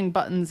pushing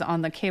buttons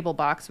on the cable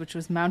box, which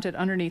was mounted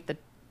underneath the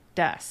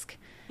desk.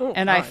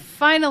 And I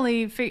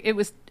finally it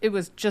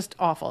was just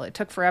awful. It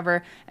took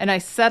forever, and I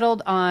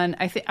settled on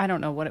I don't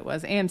know what it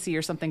was, AMC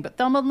or something, but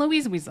Thelma and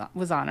Louise was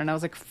on, and I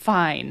was like,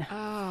 fine.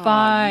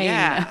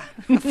 Yeah,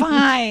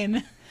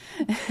 fine.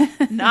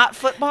 Not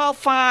football,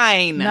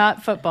 fine.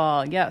 Not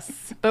football,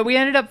 yes. But we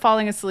ended up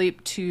falling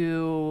asleep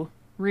to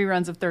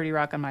reruns of 30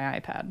 Rock on my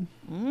iPad.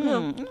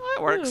 That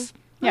works.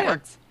 Yeah. That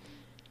works.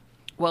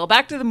 Well,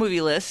 back to the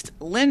movie list.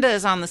 Linda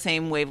is on the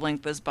same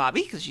wavelength as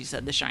Bobby because she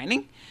said The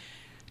Shining.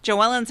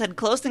 Joellen said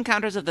Close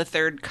Encounters of the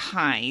Third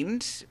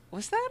Kind.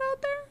 Was that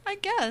out there? I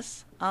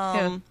guess.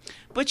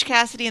 Butch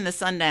Cassidy and the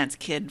Sundance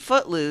Kid,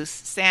 Footloose,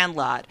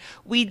 Sandlot.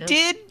 We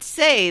did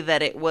say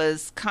that it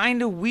was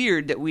kind of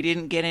weird that we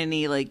didn't get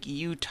any like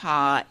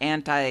Utah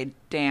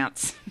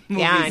anti-dance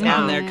movies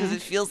on there because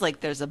it feels like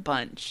there's a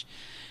bunch.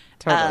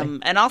 Totally.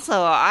 And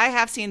also, I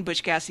have seen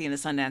Butch Cassidy and the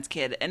Sundance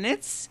Kid, and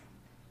it's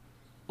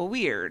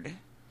weird.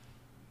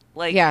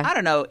 Like, I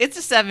don't know. It's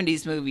a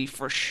 70s movie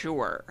for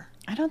sure.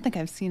 I don't think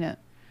I've seen it.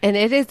 And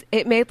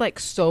it made like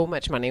so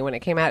much money when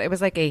it came out. It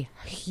was like a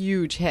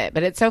huge hit.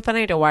 But it's so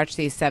funny to watch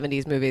these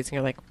 70s movies and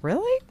you're like,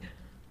 really?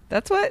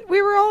 That's what we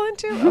were all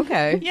into?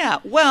 Okay. Yeah.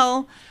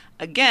 Well,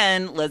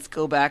 again, let's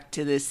go back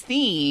to this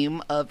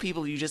theme of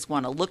people you just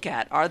want to look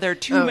at. Are there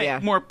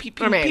more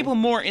people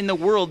more in the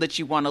world that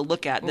you want to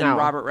look at than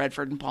Robert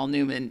Redford and Paul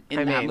Newman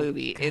in that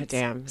movie? It's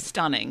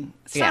stunning.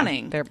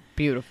 Stunning. Yeah, they're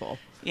beautiful.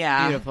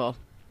 Yeah. Beautiful.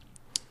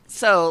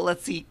 So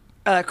let's see.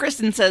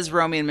 Kristen says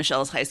Romy and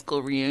Michelle's high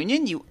school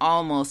reunion. You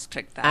almost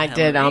picked that. I Hillary.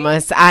 did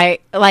almost.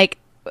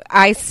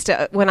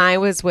 When I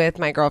was with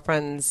my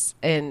girlfriends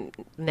in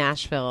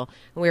Nashville,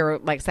 we were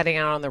like setting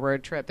out on the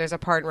road trip. There's a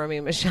part in Romy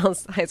and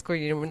Michelle's high school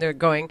reunion when they're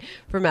going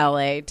from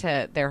LA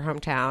to their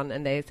hometown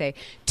and they say,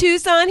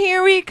 "Tucson,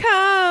 here we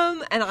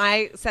come." And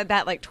I said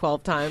that like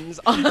 12 times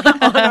on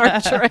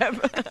our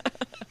trip.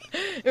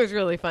 It was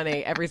really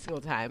funny every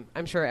single time.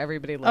 I'm sure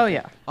everybody loved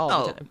it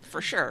all the time.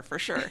 For sure.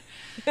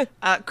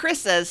 Chris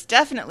says,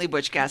 definitely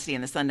Butch Cassidy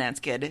and the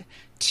Sundance Kid.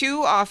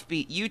 2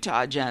 offbeat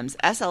Utah gems,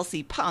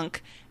 SLC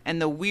Punk,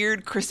 and the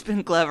weird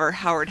Crispin Glover,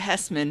 Howard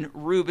Hessman,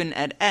 Ruben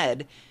and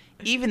Ed.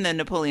 Even though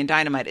Napoleon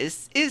Dynamite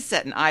is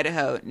set in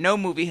Idaho, no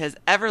movie has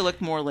ever looked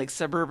more like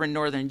suburban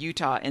northern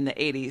Utah in the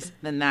 80s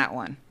than that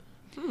one.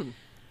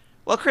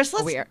 Well, Chris,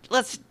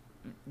 let's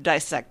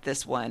dissect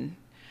this one.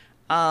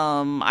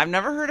 I've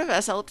never heard of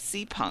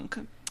SLC Punk.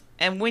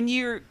 And when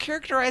you're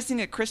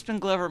characterizing a Crispin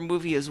Glover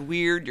movie as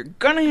weird, you're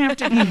going to have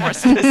to be more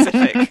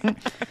specific.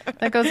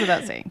 That goes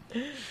without saying.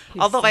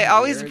 Although I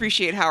always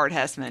appreciate Howard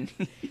Hessman.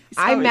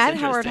 I met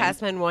Howard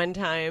Hessman one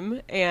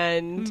time,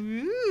 and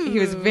he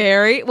was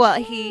very, well,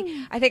 I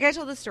think I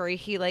told the story.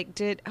 He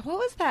did, what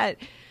was that?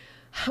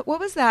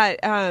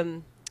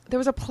 There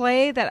was a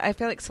play that I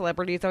feel like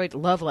celebrities always,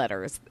 Love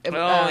Letters.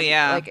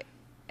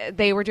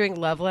 They were doing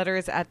love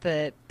letters at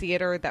the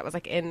theater that was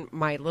like in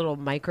my little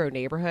micro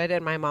neighborhood,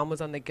 and my mom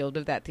was on the guild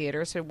of that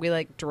theater, so we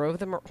drove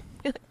them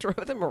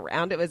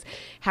around. It was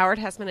Howard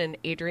Hessman and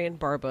Adrienne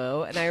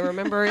Barbeau, and I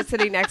remember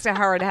sitting next to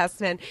Howard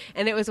Hessman,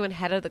 and it was when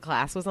Head of the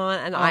Class was on,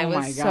 and I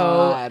wasn't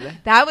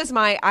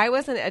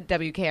a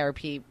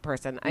WKRP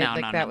person.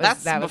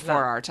 That's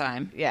before our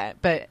time. Yeah,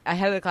 but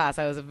Head of the Class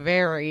I was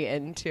very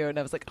into, and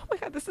I was like, oh my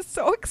God, this is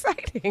so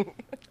exciting.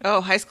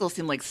 Oh, high school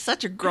seemed like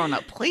such a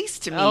grown-up place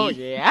to me. Oh,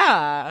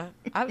 yeah.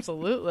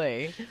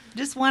 Absolutely.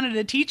 Just wanted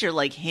a teacher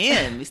like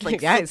him. He's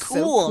like, so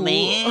cool,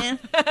 man.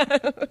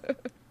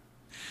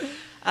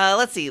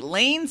 Let's see.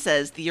 Lane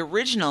says, the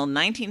original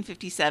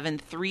 1957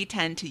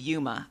 3:10 to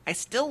Yuma. I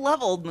still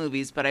love old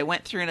movies, but I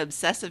went through an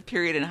obsessive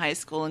period in high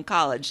school and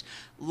college,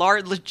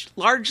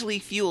 largely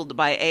fueled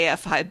by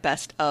AFI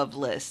best of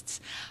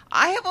lists.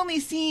 I have only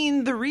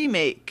seen the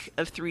remake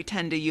of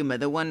 3:10 to Yuma.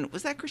 The one,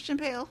 was that Christian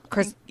Bale?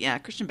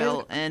 Christian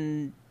Bale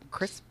and...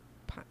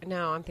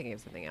 No, I'm thinking of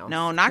something else.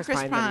 No, not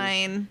Chris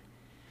Pine.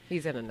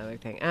 He's in another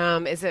thing.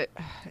 Is it?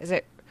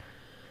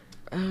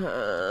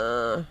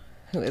 Who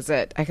is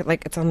it?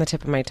 It's on the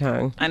tip of my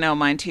tongue. I know,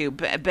 mine too.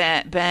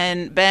 Ben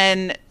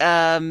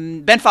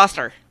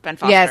Foster. Ben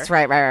Foster. Yes,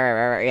 right.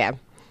 Yeah.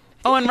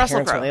 Oh, and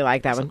Russell Crowe. Really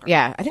like that Russell one. Crowe.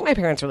 Yeah, I think my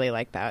parents really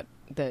liked that,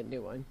 the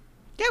new one.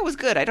 Yeah, it was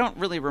good. I don't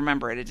really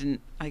remember it. It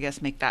didn't, I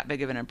guess, make that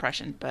big of an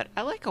impression, but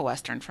I like a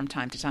Western from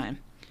time to time.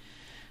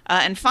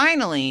 And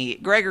finally,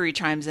 Gregory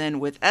chimes in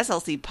with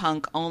SLC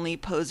Punk, Only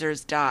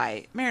Posers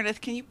Die.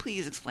 Meredith, can you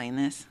please explain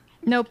this?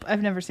 Nope,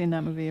 I've never seen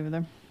that movie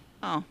either.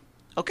 Oh,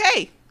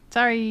 okay.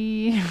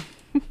 Sorry.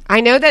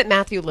 I know that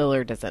Matthew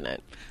Lillard is in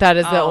it. That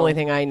is the only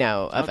thing I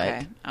know of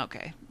it.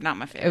 Okay. Not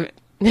my favorite.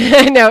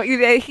 No,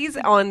 he's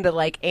on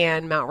the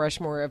Anne Mount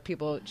Rushmore of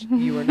people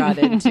you were not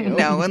into.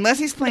 No, unless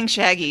he's playing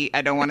Shaggy,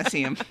 I don't want to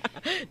see him.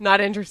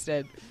 Not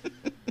interested.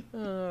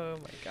 Oh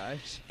my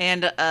gosh.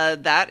 And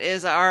that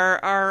is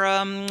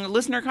our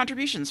listener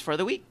contributions for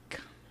the week.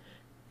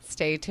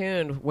 Stay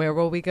tuned. Where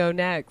will we go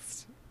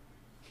next?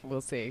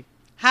 We'll see.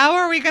 How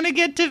are we going to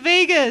get to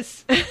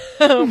Vegas?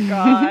 Oh,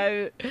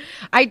 God.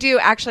 I do.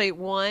 Actually,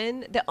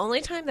 the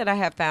only time that I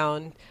have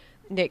found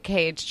Nick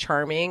Cage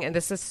charming, and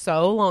this is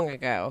so long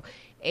ago,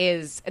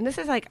 and this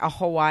is like a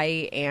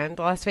Hawaii and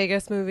Las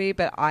Vegas movie,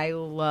 but I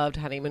loved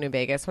Honeymoon in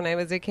Vegas when I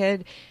was a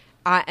kid.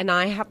 And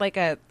I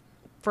had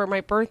for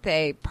my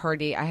birthday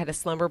party, I had a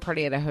slumber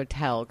party at a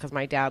hotel because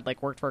my dad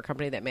like worked for a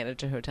company that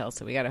managed a hotel.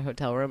 So we got a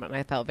hotel room and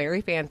I felt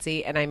very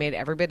fancy. And I made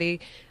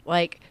everybody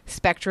like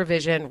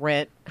SpectraVision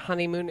rent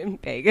honeymoon in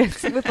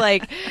Vegas with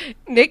like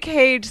Nick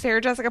Cage,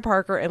 Sarah Jessica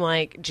Parker, and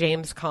like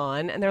James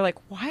Caan. And they're like,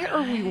 why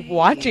are we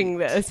watching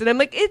this? And I'm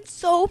like, it's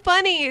so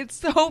funny. It's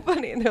so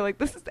funny. And they're like,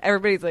 this is,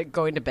 everybody's like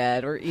going to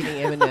bed or eating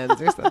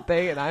M&Ms or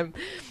something. And I'm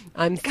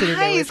sitting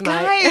there with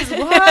my... Guys,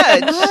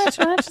 watch.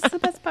 Watch. This is the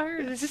best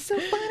part. This is so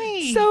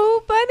funny.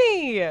 So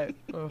funny.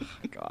 Oh,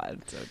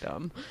 God. So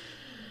dumb.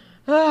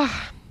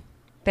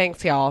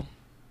 Thanks, y'all.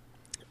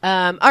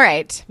 All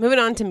right. Moving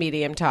on to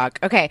medium talk.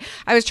 Okay.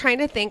 I was trying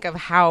to think of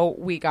how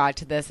we got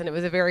to this, and it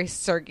was a very,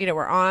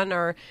 we're on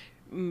our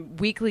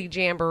weekly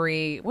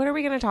jamboree. What are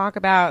we going to talk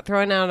about?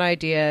 Throwing out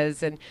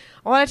ideas. And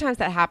a lot of times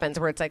that happens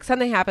where it's like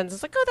something happens.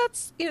 It's like, oh,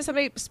 that's,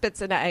 somebody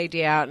spits an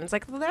idea out and it's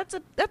like, well, that's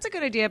a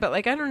good idea, but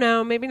like, I don't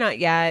know, maybe not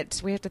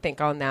yet. We have to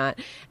think on that.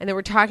 And then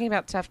we're talking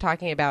about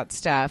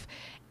stuff.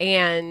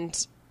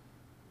 And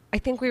I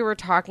think we were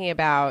talking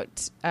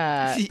about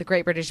the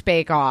Great British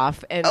Bake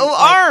Off. And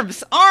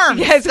arms.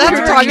 Yes, That's we were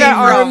where talking it came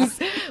about from. arms.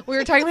 We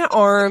were talking about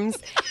arms.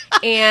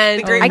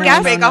 And The Great I British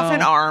guess Bake Off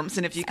and arms.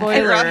 And if you can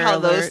figure out how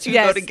Spoiler those alert. two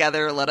Yes. go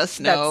together, let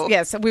us know.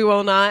 yes, we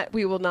will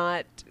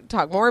not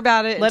talk more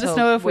about it. Let us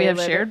until know if we way have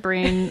later. shared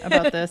brain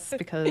about this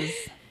because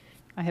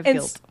I have And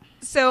guilt.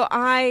 So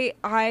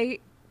I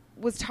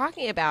was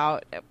talking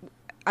about,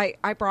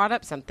 I brought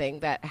up something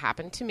that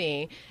happened to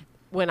me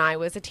when I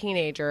was a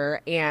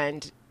teenager,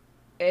 and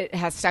it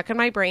has stuck in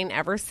my brain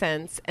ever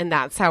since. And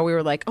that's how we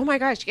were like, oh my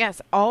gosh,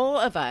 yes, all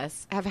of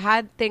us have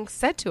had things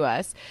said to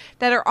us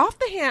that are off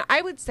the hand.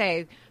 I would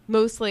say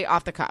mostly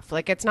off the cuff.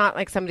 Like, it's not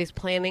like somebody's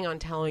planning on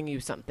telling you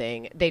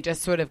something. They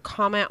just sort of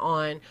comment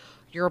on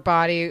your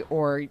body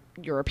or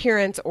your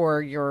appearance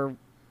or your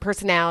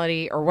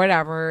personality or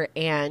whatever,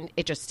 and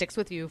it just sticks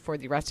with you for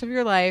the rest of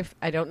your life.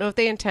 I don't know if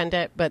they intend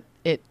it, but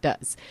it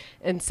does.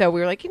 And so we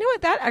were like, you know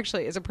what, that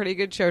actually is a pretty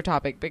good show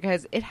topic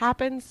because it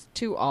happens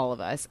to all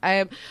of us.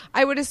 I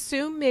would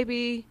assume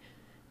maybe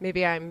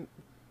I'm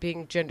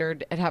being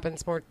gendered. It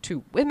happens more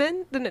to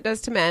women than it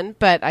does to men,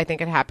 but I think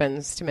it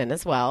happens to men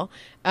as well.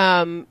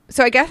 So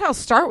I guess I'll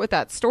start with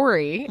that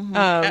story.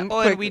 And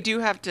quick- we do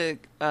have to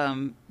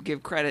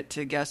give credit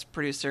to guest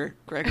producer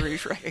Gregory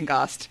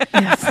Schreckengost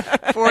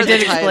for I the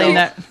did title. explain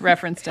that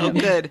reference to Oh, him.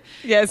 good.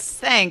 Yes.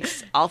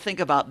 Thanks. I'll think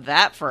about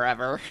that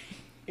forever.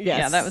 Yes.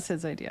 Yeah, that was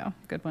his idea.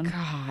 Good one.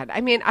 God, I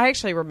mean, I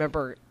actually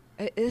remember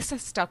this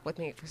has stuck with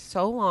me for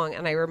so long,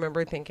 and I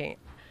remember thinking,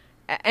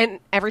 and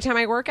every time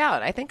I work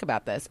out, I think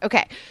about this.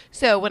 Okay,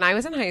 so when I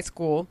was in high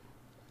school,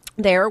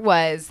 there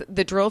was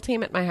the drill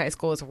team at my high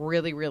school was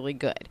really, really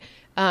good,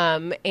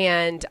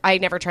 and I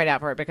never tried out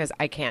for it because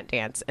I can't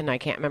dance and I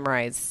can't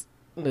memorize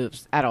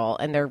moves at all,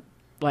 and they're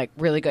like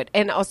really good.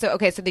 And also,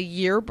 okay, so the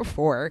year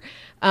before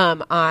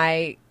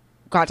I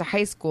got to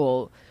high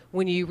school,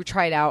 when you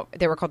tried out,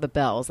 they were called the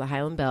Bells, the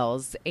Highland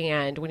Bells.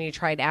 And when you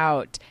tried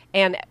out,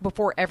 and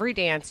before every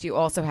dance, you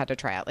also had to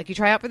try out. Like, you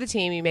try out for the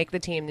team, you make the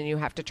team, then you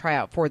have to try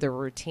out for the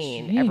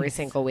routine every Jeez.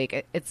 single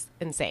week. It's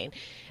insane.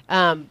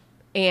 And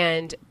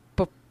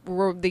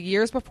the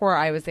years before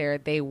I was there,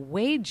 they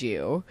weighed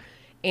you.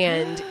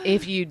 And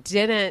if you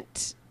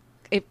didn't,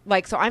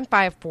 so I'm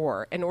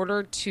 5'4". In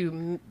order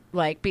to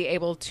be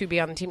able to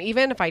be on the team,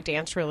 even if I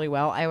danced really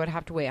well, I would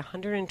have to weigh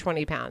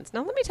 120 pounds.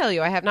 Now, let me tell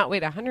you, I have not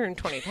weighed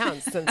 120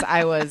 pounds since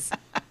I was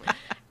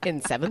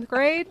in 7th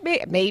grade.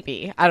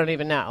 Maybe. I don't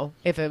even know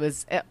if it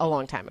was a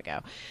long time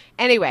ago.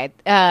 Anyway,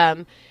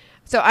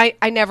 so I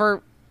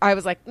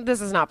was like,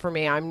 this is not for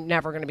me. I'm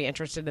never going to be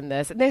interested in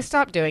this. And they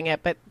stopped doing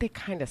it, but they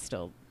kind of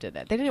still did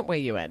it. They didn't weigh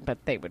you in, but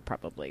they would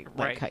probably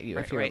cut you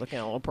if you were looking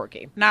a little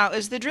porky. Now,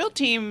 is the drill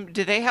team,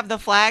 do they have the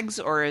flags,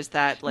 or is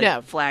that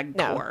like flag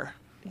corps?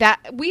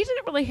 That we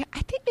didn't really. I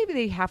think maybe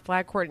they have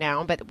flag corps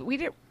now, but we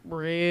didn't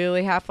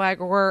really have flag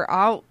corps.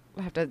 I'll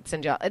have to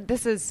send you.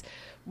 This is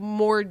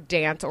more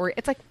dance, or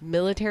it's like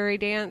military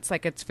dance.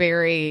 Like, it's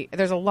very.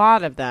 There's a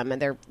lot of them,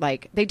 and they're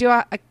like they do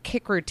a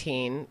kick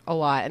routine a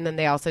lot, and then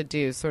they also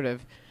do sort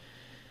of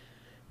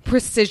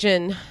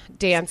precision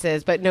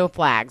dances, but no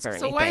flags or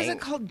anything. So why is it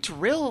called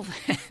drill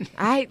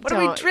then? What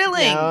are we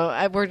drilling?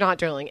 No, we're not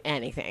drilling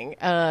anything.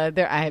 I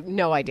have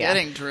no idea.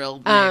 Getting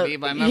drilled maybe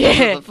by members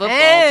of the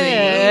football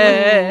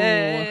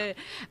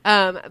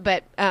team.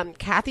 But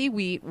Kathy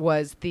Wheat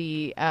was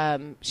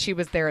she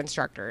was their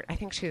instructor. I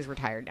think she is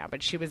retired now,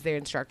 but she was their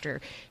instructor.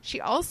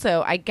 She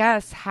also, I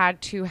guess,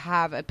 had to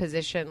have a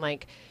position,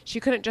 like, she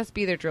couldn't just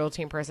be their drill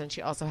team person.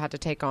 She also had to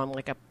take on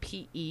like a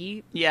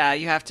PE. Yeah,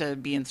 you have to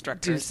be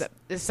instructors.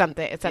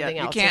 Something else.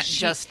 You can't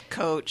just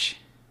coach.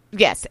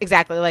 Yes,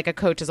 exactly. Like, a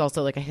coach is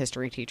also like a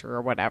history teacher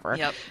or whatever.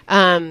 Yep.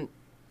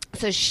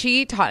 So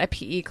she taught a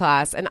PE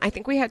class, and I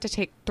think we had to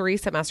take 3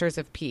 semesters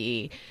of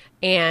PE.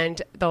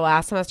 And the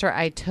last semester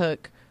I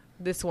took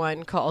this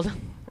one called,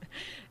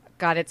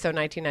 God, it's so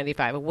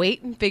 1995,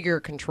 Weight and Figure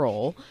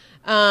Control,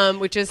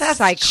 which is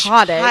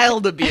psychotic.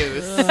 Child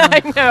abuse.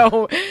 I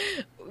know.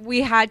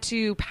 We had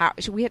to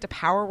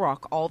power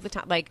walk all the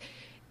time. Like,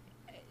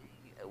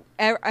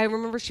 I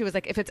remember she was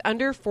like, if it's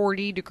under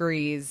 40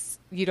 degrees,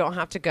 you don't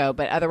have to go,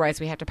 but otherwise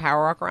we have to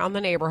power walk around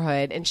the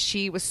neighborhood. And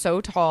she was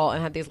so tall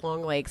and had these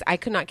long legs. I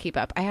could not keep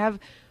up. I have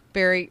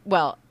very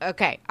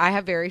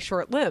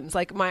short limbs.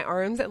 Like my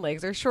arms and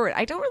legs are short.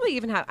 I don't really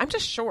even I'm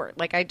just short.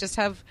 Like I just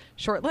have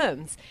short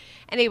limbs.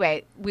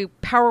 Anyway, we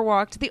power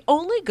walked. The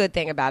only good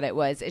thing about it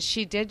is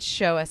she did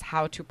show us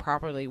how to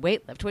properly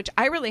weightlift, which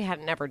I really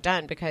had never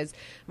done because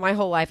my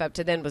whole life up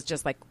to then was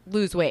just like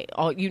lose weight.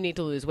 You need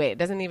to lose weight. It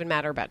doesn't even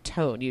matter about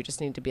tone. You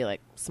just need to be like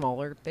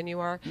smaller than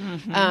you are.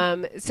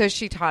 Mm-hmm. So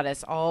she taught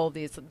us all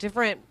these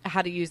different,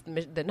 how to use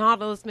the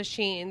Nautilus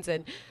machines,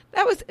 and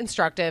that was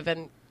instructive,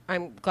 and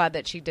I'm glad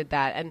that she did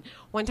that. And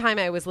one time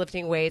I was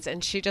lifting weights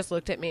and she just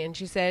looked at me and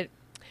she said,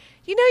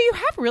 you know, you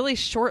have really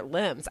short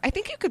limbs. I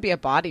think you could be a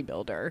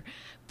bodybuilder.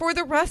 For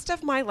the rest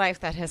of my life,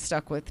 that has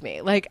stuck with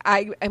me. Like,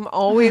 I am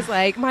always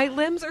like, my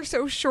limbs are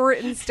so short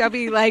and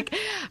stubby. Like,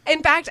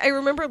 in fact, I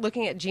remember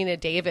looking at Gina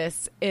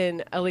Davis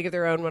in A League of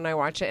Their Own when I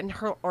watched it, and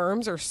her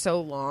arms are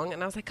so long.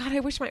 And I was like, God, I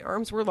wish my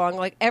arms were long.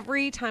 Like,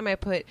 every time I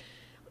put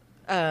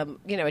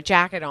a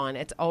jacket on,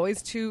 it's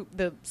always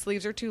the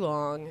sleeves are too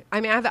long.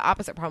 I mean, I have the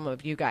opposite problem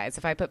of you guys.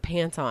 If I put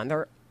pants on,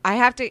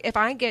 if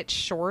I get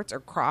shorts or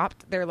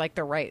cropped, they're like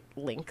the right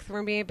length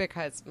for me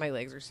because my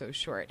legs are so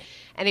short.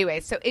 Anyway,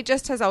 so it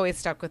just has always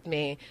stuck with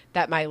me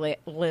that my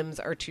limbs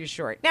are too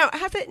short. Now,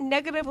 has it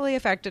negatively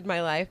affected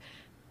my life?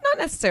 Not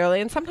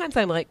necessarily. And sometimes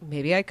I'm like,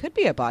 maybe I could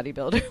be a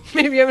bodybuilder.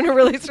 Maybe I'm going to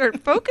really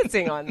start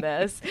focusing on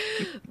this.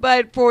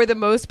 But for the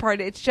most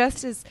part, it's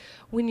just as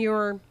when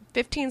you're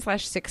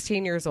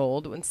 15/16 years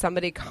old, when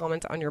somebody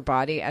comments on your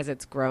body as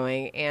it's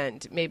growing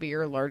and maybe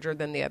you're larger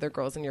than the other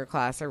girls in your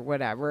class or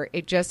whatever,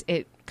 it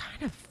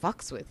kind of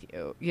fucks with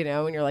you, you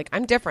know, and you're like,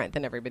 I'm different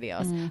than everybody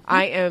else. Mm-hmm.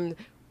 I am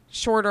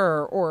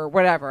shorter or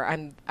whatever.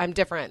 I'm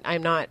different.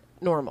 I'm not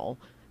normal.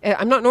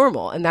 I'm not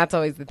normal. And that's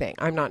always the thing.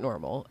 I'm not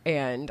normal.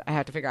 And I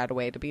have to figure out a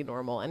way to be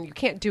normal. And you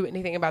can't do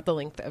anything about the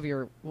length of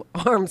your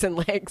arms and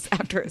legs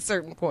after a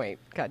certain point.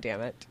 God damn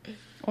it.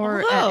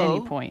 Or at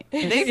any point.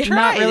 They've it's tried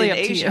not really in up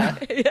Asia.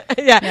 to you.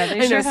 Yeah,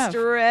 they sure have.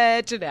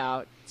 Stretch it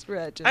out.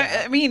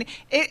 I mean,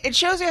 it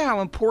shows you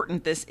how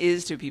important this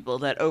is to people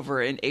that over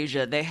in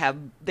Asia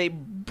they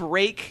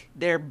break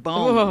their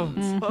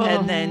bones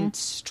and then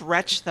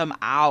stretch them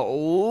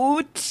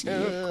out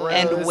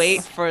and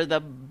wait for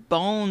the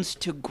bones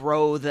to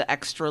grow the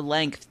extra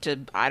length to,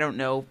 I don't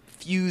know,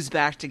 fuse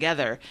back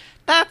together.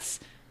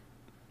 That's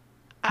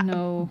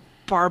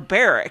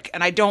barbaric.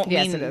 And I don't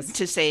mean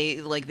to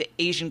say like the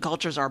Asian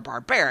cultures are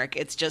barbaric.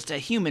 It's just a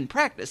human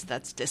practice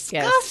that's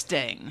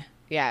disgusting. Yes.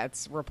 Yeah,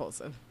 it's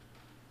repulsive.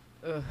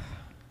 Ugh,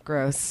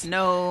 gross.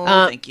 No,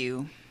 thank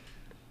you.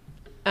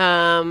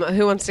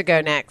 Who wants to go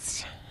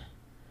next?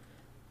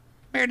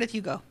 Meredith,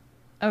 you go.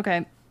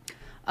 Okay.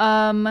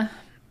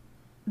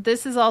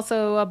 This is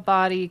also a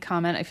body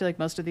comment. I feel like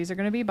most of these are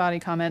going to be body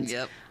comments.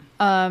 Yep.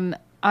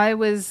 I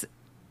was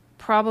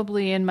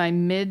probably in my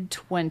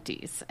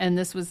mid-20s, and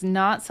this was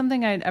not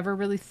something I'd ever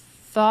really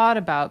thought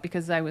about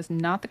because I was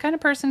not the kind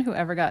of person who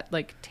ever got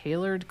like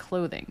tailored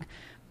clothing.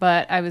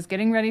 But I was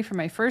getting ready for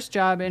my first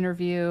job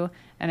interview,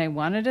 and I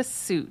wanted a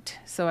suit.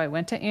 So I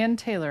went to Ann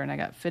Taylor, and I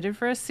got fitted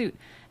for a suit.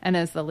 And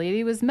as the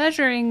lady was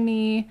measuring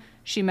me,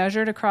 she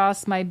measured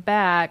across my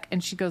back,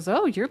 and she goes,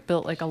 "Oh, you're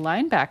built like a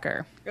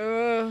linebacker."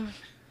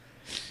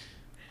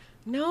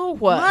 No.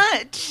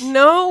 What?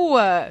 No.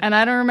 And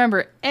I don't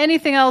remember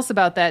anything else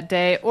about that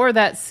day or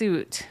that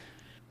suit.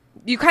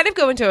 You kind of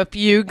go into a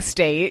fugue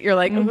state. You're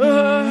like,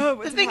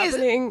 the thing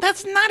happening? Is,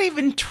 that's not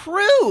even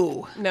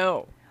true.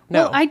 No.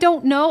 Well, I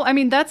don't know. I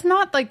mean, that's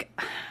not like,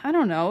 I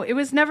don't know. It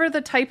was never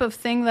the type of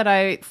thing that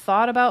I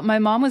thought about. My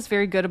mom was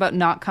very good about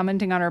not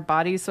commenting on our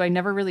bodies, so I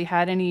never really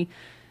had any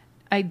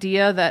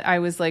idea that I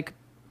was like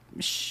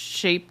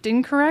shaped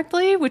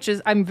incorrectly, which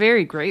is I'm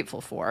very grateful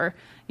for.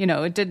 You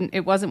know,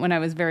 it wasn't when I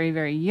was very,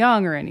 very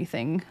young or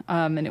anything,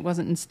 and it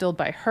wasn't instilled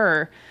by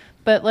her.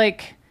 But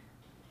like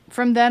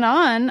from then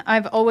on,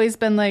 I've always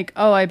been like,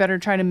 oh, I better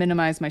try to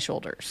minimize my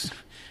shoulders.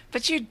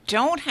 But you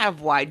don't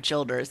have wide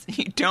shoulders.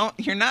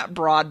 You're not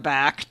broad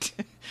backed.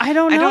 I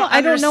don't know.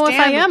 I don't know if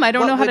I am. I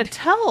don't know how to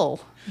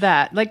tell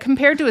that. Like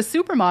compared to a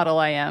supermodel,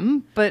 I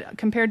am, but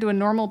compared to a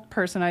normal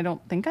person, I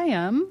don't think I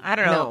am. I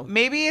don't know.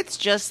 Maybe it's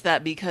just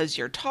that because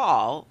you're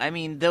tall. I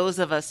mean, those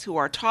of us who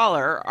are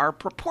taller, our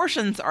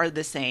proportions are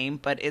the same,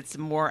 but it's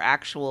more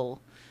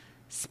actual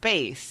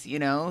space, you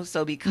know?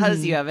 So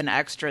because you have an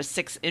extra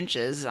 6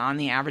 inches on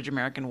the average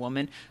American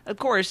woman, of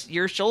course,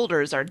 your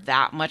shoulders are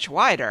that much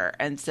wider.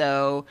 And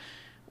so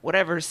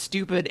whatever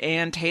stupid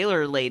Ann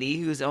Taylor lady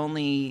who's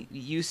only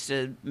used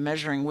to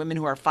measuring women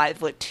who are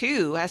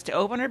 5'2" has to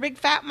open her big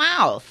fat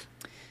mouth.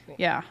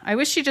 Yeah. I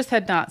wish she just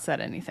had not said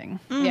anything.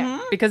 Mm-hmm.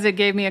 Yeah. Because it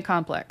gave me a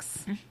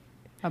complex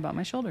about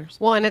my shoulders.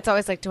 Well, and it's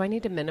always like, do I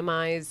need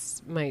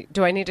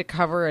to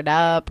cover it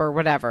up or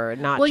whatever?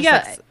 Not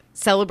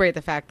celebrate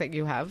the fact that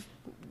you have,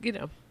 you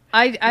know.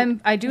 I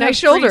do nice have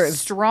shoulders. pretty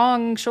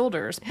strong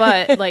shoulders,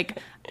 but like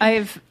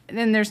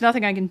and there's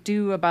nothing I can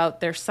do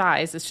about their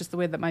size. It's just the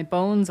way that my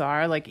bones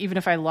are. Like, even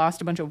if I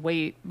lost a bunch of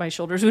weight, my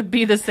shoulders would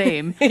be the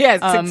same.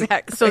 Yes,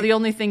 exactly. So the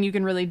only thing you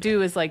can really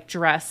do is like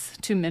dress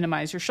to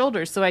minimize your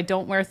shoulders. So I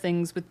don't wear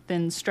things with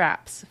thin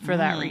straps for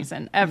that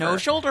reason, ever. No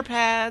shoulder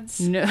pads.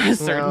 No,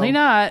 certainly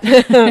not.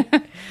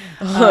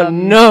 Oh,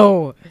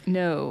 no.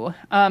 No.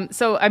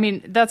 So, I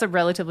mean, that's a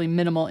relatively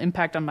minimal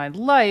impact on my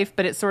life,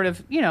 but it's sort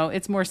of,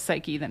 it's more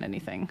psyche than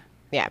anything.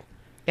 Yeah.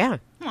 Yeah,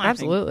 Well, I think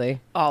absolutely.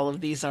 all of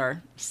these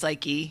are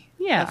psyche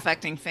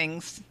affecting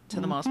things to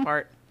the most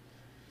part.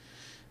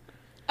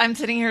 I'm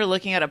sitting here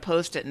looking at a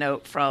Post-it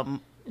note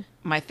from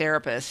my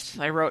therapist.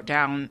 I wrote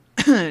down,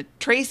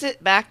 trace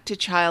it back to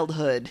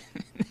childhood.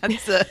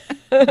 That's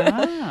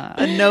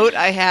a note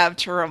I have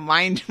to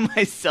remind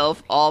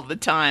myself all the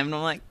time. And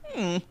I'm like,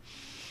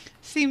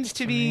 seems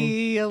to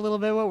be a little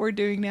bit what we're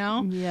doing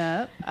now.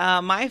 Yeah.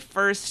 My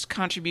first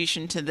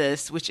contribution to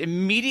this, which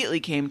immediately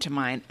came to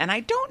mind, and I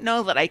don't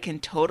know that I can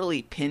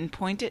totally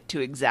pinpoint it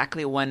to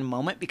exactly one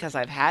moment because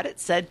I've had it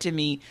said to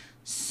me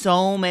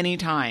so many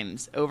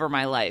times over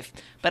my life,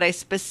 but I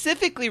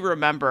specifically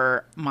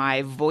remember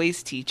my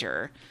voice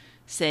teacher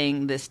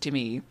saying this to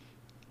me,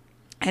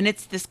 and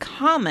it's this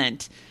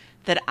comment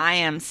that I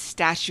am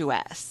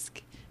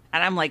statuesque.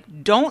 And I'm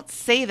like, don't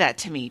say that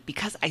to me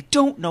because I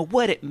don't know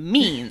what it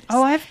means.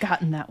 Oh, I've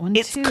gotten that one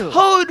It's too.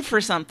 code for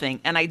something,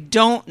 and I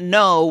don't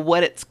know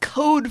what it's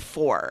code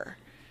for.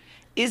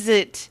 Is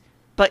it,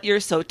 but you're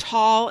so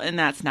tall and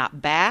that's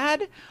not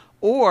bad?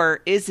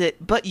 Or is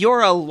it, but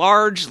you're a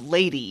large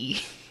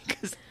lady?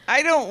 Because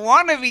I don't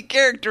want to be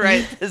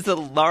characterized as a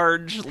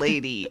large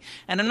lady.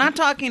 And I'm not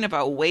talking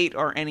about weight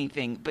or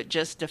anything, but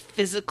just a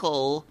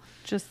physical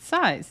Just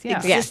size, yeah.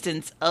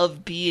 existence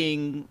of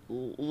being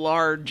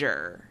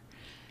larger.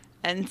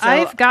 And so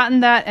I've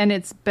gotten that,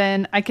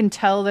 and I can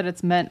tell that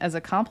it's meant as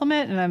a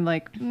compliment, and I'm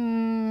like,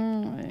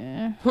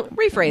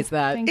 Rephrase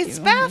that. Thank it's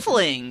you.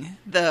 baffling,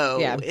 though,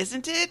 Yeah.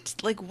 isn't it?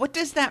 Like, what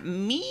does that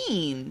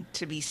mean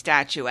to be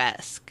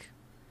statuesque?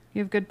 You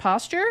have good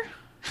posture?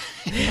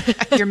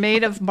 You're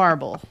made of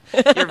marble.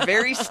 You're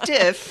very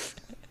stiff.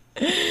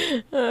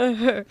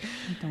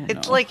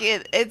 It's like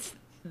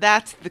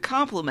that's the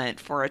compliment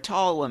for a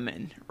tall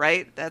woman,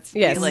 right? That's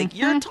Yes. like,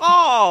 you're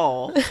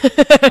tall.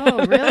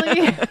 Oh,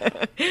 really?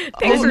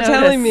 Thanks for notice.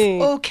 telling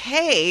me.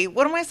 Okay,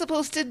 what am I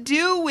supposed to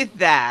do with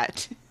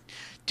that?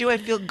 Do I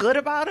feel good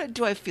about it?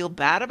 Do I feel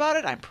bad about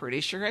it? I'm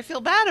pretty sure I feel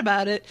bad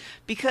about it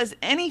because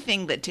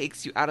anything that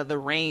takes you out of the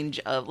range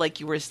of, like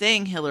you were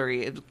saying,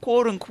 Hillary,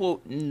 quote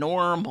unquote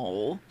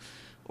normal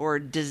or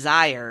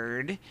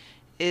desired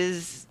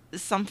is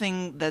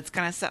something that's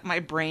going to set my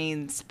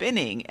brain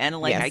spinning, and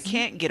like Yes. I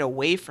can't get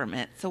away from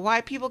it. So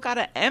why people got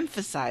to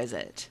emphasize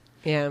it?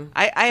 Yeah.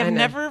 I have know.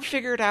 never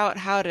figured out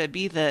how to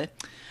be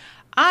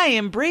I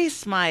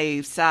embrace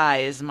my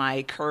size,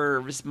 my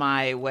curves,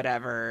 my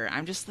whatever.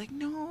 I'm just like,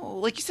 no,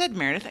 like you said,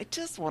 Meredith, I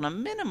just want to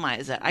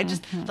minimize it. I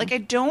just like, I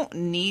don't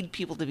need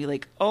people to be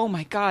like, oh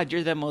my God,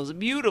 you're the most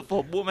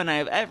beautiful woman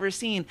I've ever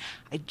seen.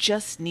 I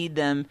just need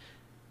them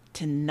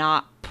to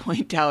not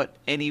point out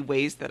any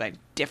ways that I'm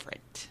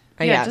different.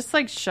 Yeah, just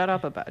like shut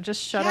up about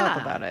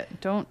Yeah.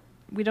 it.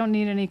 We don't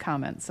need any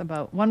comments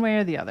about one way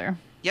or the other.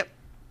 Yep.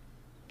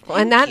 Well,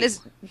 and that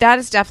is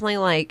definitely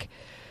like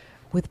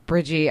with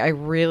Bridgie. I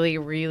really,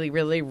 really,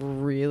 really,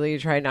 really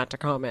try not to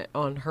comment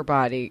on her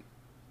body.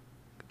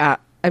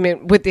 I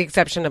mean, with the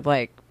exception of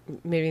like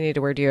maybe you need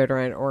to wear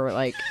deodorant or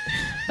like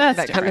That's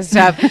that kind of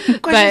different. stuff.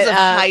 Questions of But,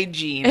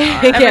 hygiene.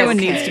 yes. Everyone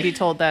Okay. needs to be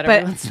told that But-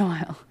 every once in a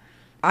while.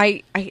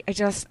 I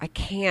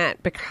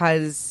can't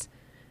because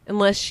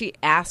unless she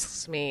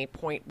asks me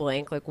point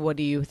blank, like, what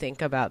do you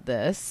think about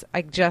this?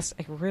 I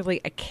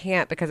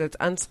can't because it's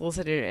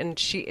unsolicited and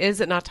she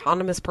is an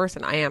autonomous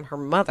person. I am her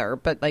mother,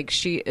 but like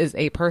she is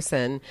a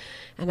person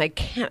and I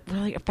can't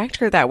really affect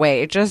her that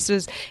way. It just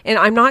is. And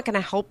I'm not going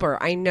to help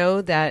her. I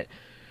know that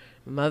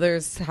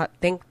mothers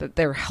think that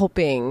they're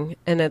helping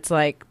and it's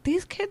like,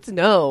 these kids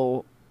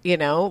know,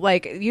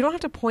 like you don't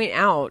have to point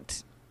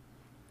out,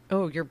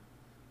 oh,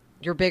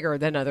 you're bigger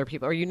than other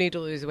people or you need to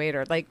lose weight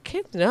or like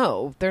kids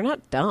know they're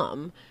not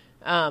dumb.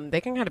 They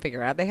can kind of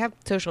figure out. They have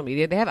social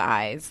media. They have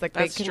eyes. Like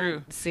That's they can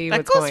true. see that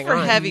what's goes going for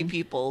on. heavy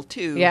people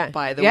too. Yeah.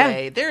 By the Yeah.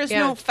 way, there is Yeah.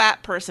 no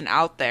fat person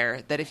out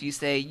there that if you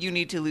say you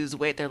need to lose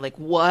weight, they're like,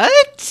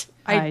 "What?"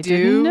 I do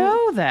didn't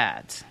know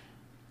that.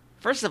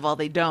 First of all,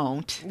 they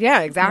don't,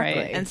 Yeah,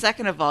 exactly. Right. and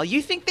second of all,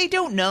 you think they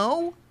don't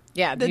know?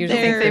 yeah, that you I don't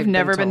think They're- they've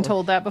never been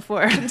told that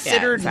before.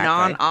 Considered exactly.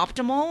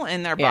 non-optimal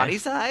in their Yeah. body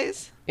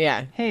size.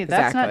 Yeah. Hey,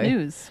 that's not exactly.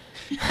 news.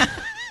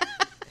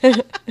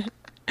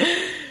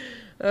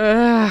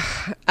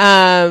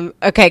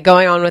 Okay,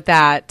 going on with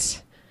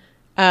that.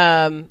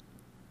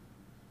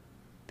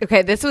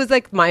 Okay, this was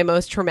like my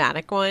most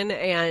traumatic one,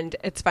 and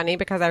it's funny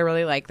because I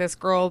really like this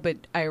girl, but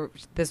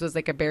this was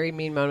like a very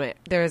mean moment.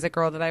 There was a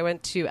girl that I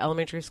went to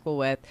elementary school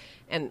with,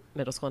 and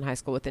middle school and high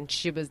school with, and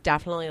she was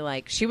definitely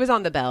like she was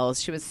on the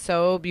bells. She was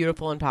so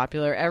beautiful and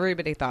popular.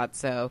 Everybody thought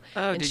so.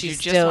 Oh, and did she you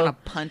just still-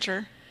 want to punch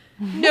her?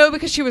 No,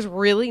 because she was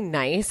really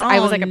nice. I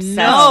was like obsessed.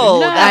 No,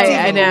 that's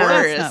I even know.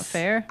 worse. That's not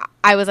fair.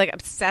 I was like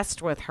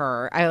obsessed with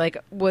her. I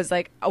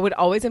would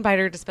always invite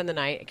her to spend the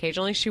night.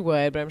 Occasionally she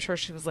would, but I'm sure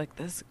she was like,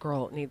 this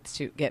girl needs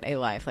to get a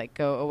life. Like,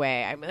 go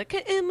away. I'm like,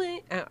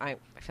 Emily. I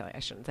feel like I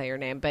shouldn't say her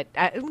name, but do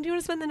you want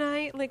to spend the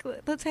night? Like,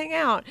 let's hang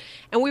out.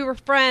 And we were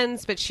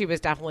friends, but she was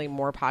definitely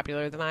more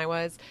popular than I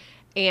was.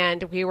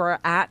 And we were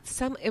at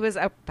it was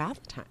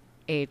about the time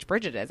age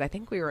Bridget is. I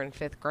think we were in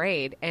 5th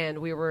grade, and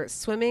we were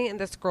swimming in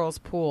this girl's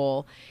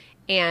pool,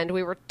 and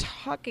we were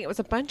talking. It was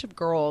a bunch of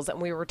girls, and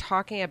we were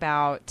talking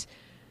about,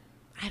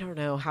 I don't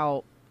know,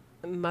 how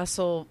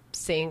muscle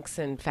sinks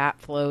and fat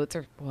floats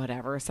or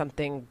whatever,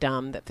 something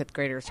dumb that 5th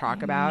graders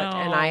talk about. No.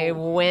 And I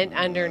went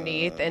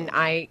underneath, and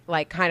I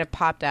like kind of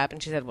popped up,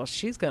 and she said, well,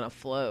 she's going to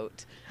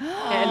float.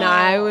 And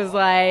I was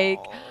like,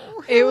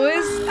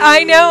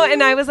 I know.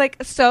 And I was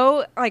like,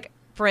 so like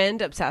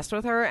friend obsessed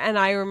with her. And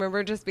I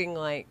remember just being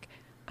like,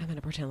 I'm going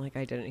to pretend like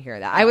I didn't hear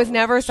that. I was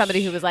never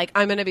somebody who was like,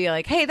 I'm going to be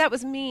like, hey, that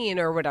was mean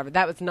or whatever.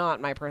 That was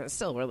not my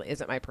still really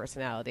isn't my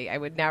personality. I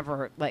would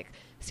never like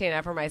stand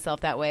up for myself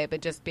that way,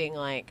 but just being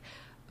like,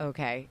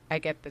 okay, I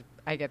get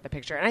the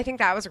picture. And I think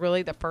that was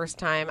really the first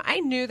time.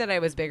 I knew that I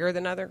was bigger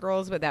than other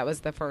girls, but that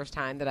was the first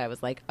time that I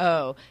was like,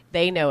 oh,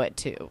 they know it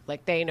too.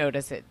 Like they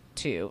notice it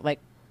too. Like,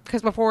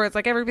 because before it's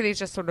like everybody's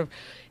just sort of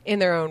in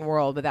their own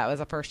world, but that was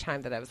the first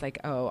time that I was like,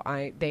 oh,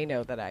 they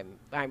know that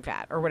I'm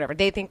fat or whatever.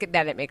 They think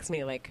that it makes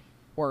me like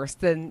worse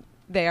than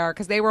they are,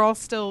 because they were all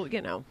still,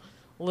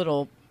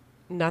 little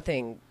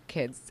nothing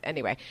kids.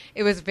 Anyway,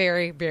 it was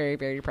very, very,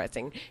 very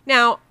depressing.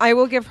 Now, I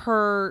will give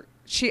her,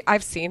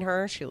 I've seen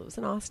her. She lives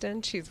in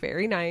Austin. She's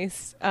very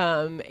nice.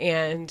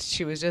 And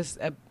she was just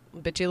a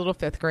bitchy little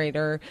 5th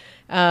grader.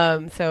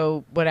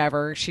 So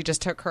whatever, she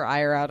just took her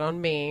ire out on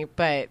me,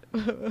 but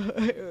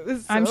it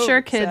was I'm so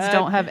sure kids sad.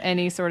 don't have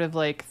any sort of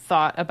like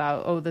thought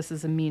about, oh, this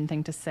is a mean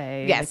thing to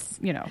say. Yes.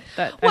 Like,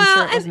 that Well, I'm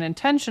sure it and- wasn't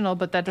intentional,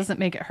 but that doesn't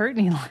make it hurt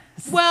any less.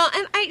 Well,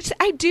 and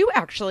I do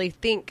actually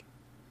think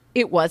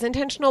it was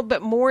intentional,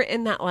 but more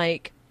in that,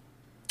 like,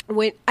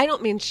 when I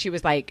don't mean she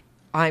was like,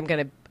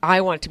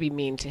 I want to be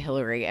mean to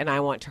Hillary and I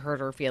want to hurt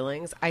her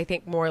feelings. I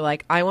think more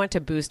like I want to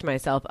boost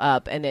myself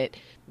up, and it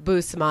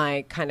boosts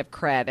my kind of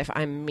cred if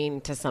I'm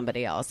mean to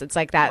somebody else. It's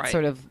like that Right.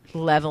 sort of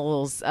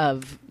levels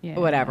of Yeah.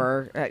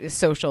 whatever,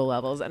 social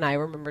levels. And I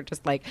remember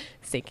just like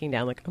sinking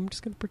down, like, I'm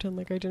just going to pretend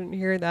like I didn't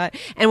hear that.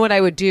 And what I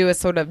would do is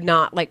sort of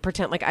not like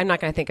pretend like I'm not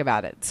going to think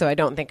about it. So I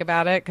don't think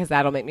about it, because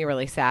that'll make me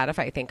really sad if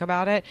I think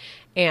about it.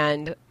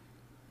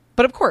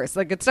 But of course,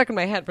 like, it's stuck in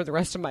my head for the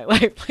rest of my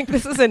life. Like,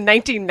 this is in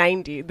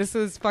 1990. This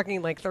was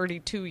fucking like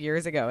 32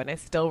 years ago, and I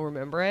still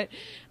remember it.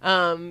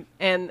 And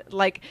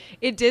like,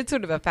 it did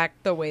sort of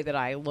affect the way that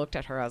I looked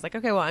at her. I was like,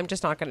 okay, well, I'm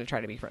just not going to try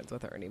to be friends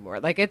with her anymore.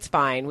 Like, it's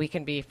fine, we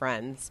can be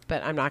friends,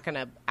 but I'm not going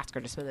to ask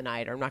her to spend the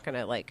night, or I'm not going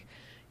to like,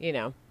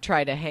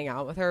 try to hang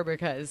out with her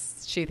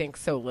because she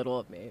thinks so little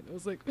of me. And it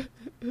was like.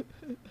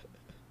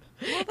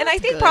 And I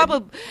think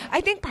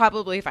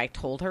probably if I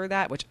told her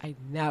that, which I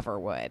never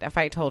would, if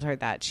I told her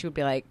that, she would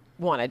be like,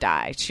 want to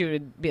die. She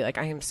would be like,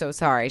 I am so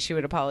sorry. She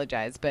would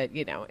apologize. But,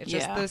 it's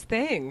just Yeah. those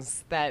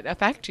things that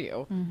affect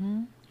you.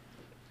 Mm-hmm.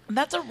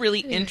 That's a really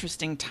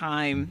interesting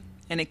time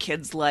in a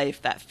kid's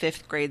life, that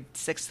 5th grade,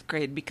 6th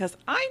grade, because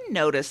I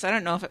noticed, I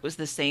don't know if it was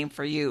the same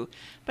for you,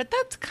 but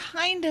that's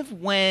kind of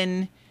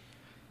when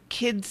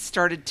kids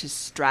started to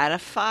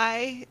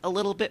stratify a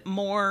little bit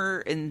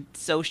more in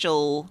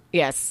social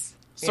Yes.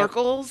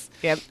 circles.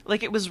 Yep.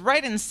 Like, it was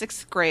right in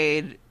 6th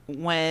grade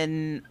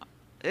when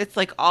it's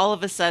like all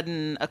of a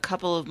sudden a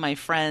couple of my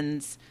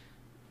friends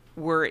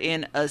were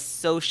in a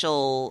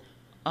social,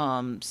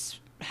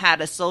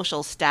 had a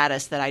social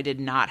status that I did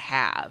not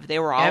have. They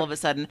were all Yep. of a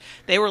sudden,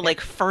 they were like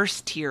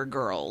 1st tier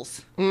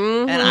girls.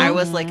 And I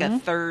was like a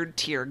 3rd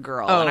tier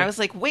girl. Oh. And I was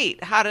like,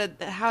 wait, how did,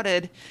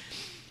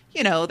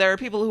 there are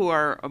people who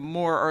are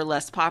more or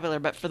less popular,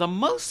 but for the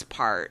most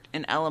part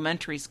in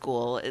elementary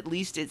school, at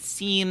least it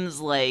seems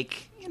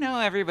like,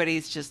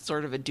 everybody's just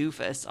sort of a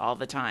doofus all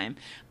the time.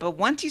 But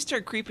once you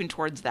start creeping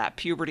towards that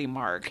puberty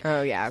mark,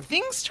 Oh, yeah.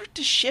 things start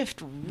to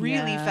shift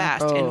really Yeah.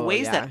 fast in Oh,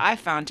 ways yeah. that I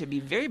found to be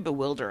very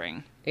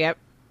bewildering. Yep.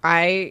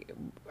 I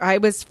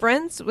was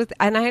friends with,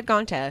 and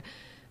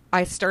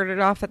I started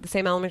off at the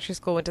same elementary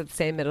school, went to the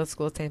same middle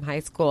school, same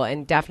high school,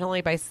 and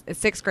definitely by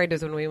 6th grade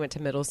is when we went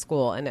to middle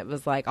school, and it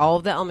was like all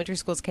of the elementary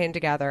schools came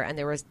together, and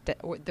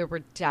there were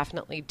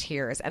definitely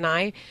tiers, and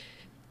I,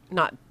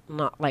 not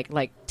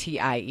like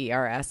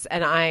TIERS,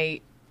 and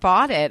I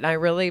fought it, and I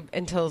really,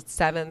 until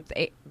 7th,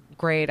 8th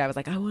grade, I was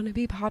like, I want to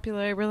be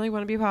popular, I really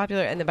want to be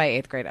popular, and then by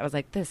 8th grade, I was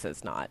like, this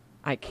is not.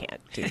 I can't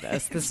do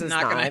this. This is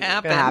not not gonna going to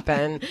happen.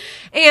 happen.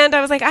 And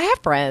I was like, I have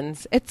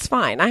friends. It's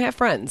fine. I have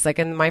friends. Like,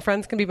 and my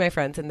friends can be my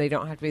friends, and they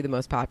don't have to be the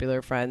most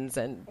popular friends.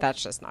 And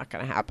that's just not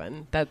going to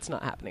happen. That's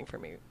not happening for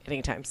me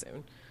anytime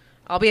soon.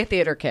 I'll be a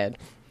theater kid.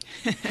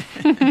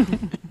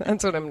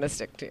 That's what I'm going to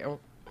stick to.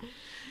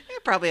 You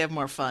probably have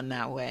more fun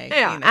that way.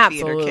 Yeah, being a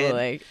theater kid.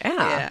 absolutely.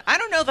 Yeah. I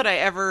don't know that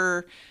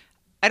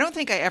I don't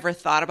think I ever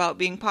thought about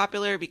being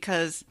popular,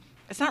 because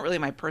it's not really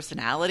my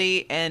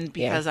personality, and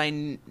because I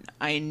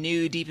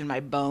knew deep in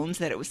my bones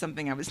that it was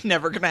something I was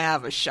never going to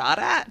have a shot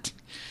at.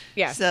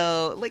 Yeah.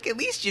 So, like, at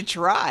least you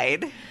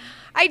tried.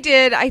 I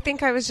did. I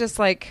think I was just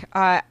like,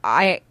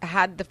 I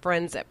had the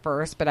friends at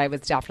first, but I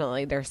was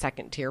definitely their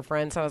second tier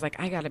friend. So I was like,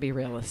 I got to be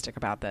realistic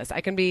about this.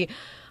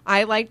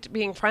 I liked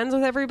being friends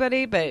with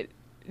everybody, but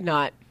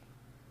not.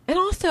 And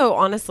also,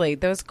 honestly,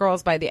 those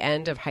girls by the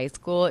end of high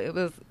school, it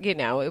was,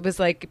 it was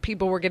like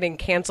people were getting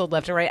canceled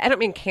left and right. I don't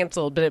mean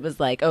canceled, but it was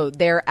like, oh,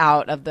 they're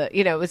out of the,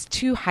 it was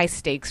too high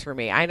stakes for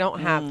me. I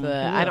don't have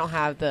I don't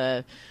have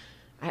the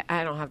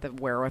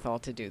wherewithal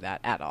to do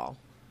that at all.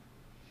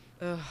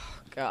 Oh,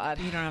 God.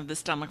 You don't have the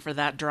stomach for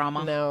that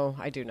drama? No,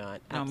 I do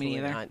not. No, me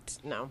Absolutely neither.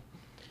 not.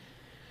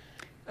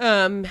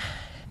 No.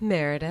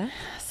 Meredith.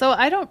 So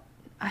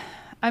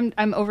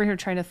I'm over here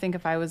trying to think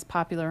if I was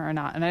popular or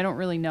not, and I don't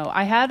really know.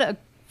 I had a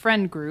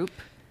friend group.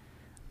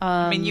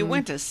 I mean, you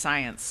went to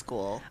science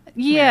school.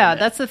 Yeah, Meredith.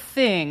 that's a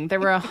thing. There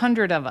were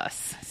 100 of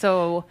us,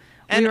 so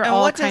And we were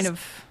all what kind does-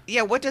 of.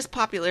 Yeah, what does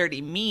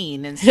popularity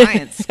mean in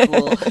science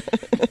school?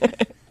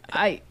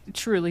 I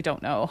truly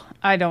don't know.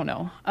 I don't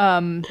know.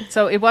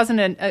 So it wasn't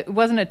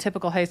a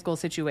typical high school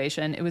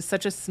situation. It was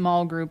such a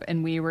small group,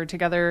 and we were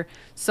together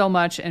so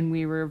much, and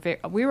we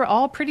were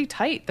all pretty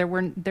tight. There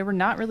were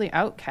not really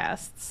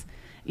outcasts.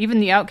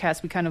 Even the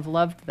outcasts, we kind of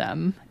loved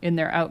them in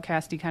their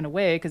outcasty kind of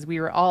way because we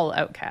were all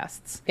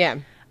outcasts. Yeah.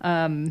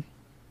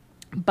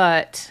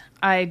 But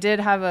I did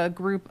have a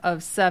group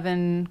of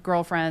 7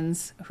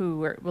 girlfriends who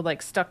were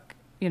like stuck,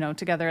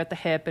 together at the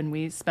hip, and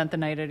we spent the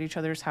night at each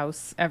other's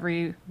house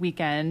every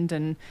weekend,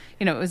 and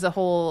it was a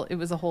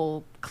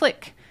whole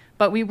clique.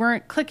 But we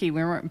weren't cliquey.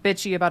 We weren't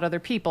bitchy about other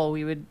people.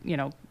 We would,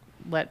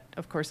 let,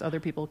 of course, other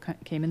people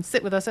came and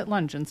sit with us at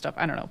lunch and stuff.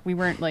 I don't know. We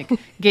weren't like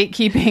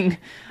gatekeeping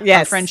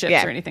our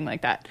friendships or anything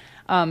like that.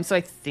 So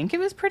I think it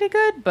was pretty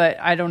good, but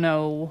I don't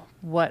know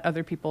what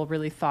other people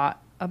really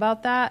thought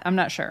about that. I'm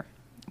not sure.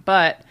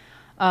 But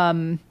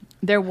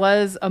there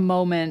was a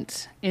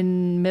moment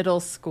in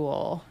middle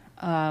school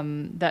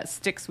that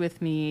sticks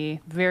with me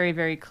very,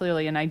 very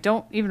clearly, and I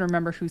don't even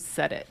remember who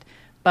said it.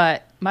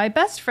 But my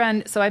best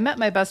friend, so I met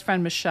my best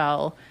friend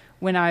Michelle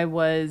when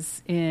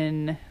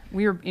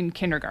we were in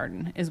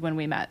kindergarten is when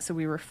we met. So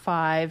we were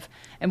 5,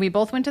 and we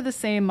both went to the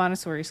same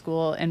Montessori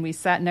school, and we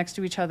sat next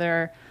to each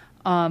other.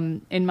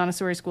 In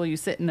Montessori school, you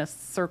sit in a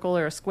circle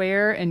or a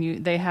square,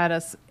 and they had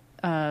us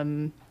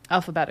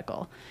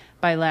alphabetical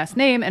by last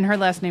name, and her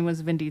last name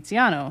was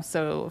Vendiziano.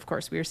 So, of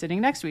course, we were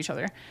sitting next to each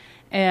other.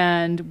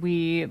 And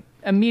we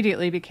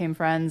immediately became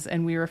friends,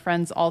 and we were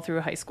friends all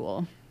through high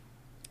school.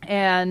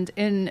 And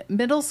in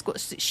middle school,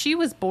 she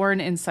was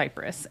born in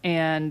Cyprus,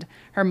 and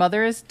her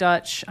mother is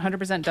Dutch,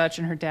 100% Dutch,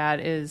 and her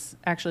dad is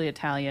actually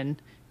Italian.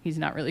 He's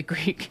not really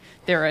Greek.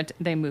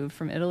 They moved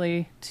from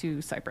Italy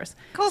to Cyprus.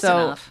 Close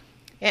enough.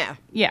 Yeah.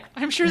 Yeah.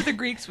 I'm sure the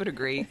Greeks would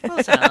agree.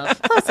 Close enough.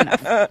 Close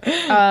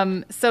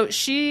enough. So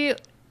she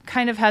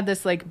kind of had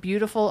this like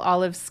beautiful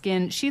olive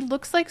skin. She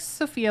looks like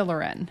Sophia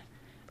Loren.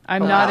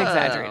 I'm not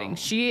exaggerating.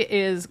 She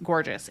is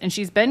gorgeous, and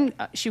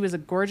she was a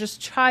gorgeous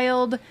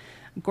child,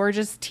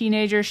 gorgeous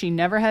teenager. She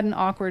never had an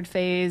awkward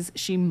phase.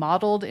 She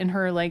modeled in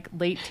her like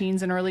late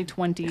teens and early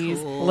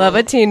 20s. Cool. Love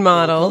a teen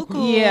model.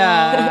 Cool.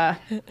 Yeah.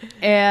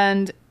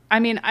 And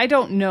I mean, I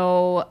don't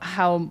know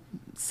how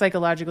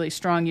psychologically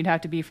strong you'd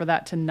have to be for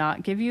that to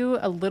not give you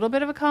a little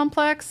bit of a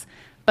complex.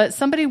 But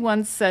somebody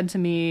once said to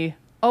me,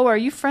 "Oh, are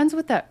you friends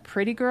with that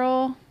pretty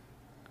girl?"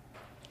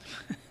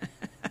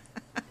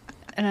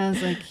 And I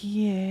was like,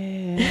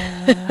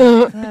 yeah,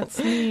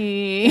 that's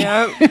me.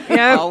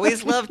 Yep.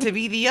 Always love to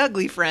be the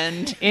ugly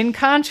friend. In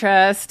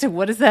contrast,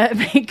 what does that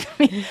make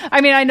me? I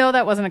mean, I know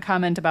that wasn't a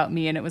comment about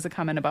me, and it was a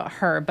comment about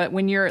her. But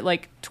when you're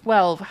like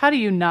 12, how do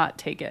you not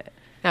take it?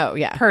 Oh,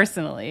 yeah.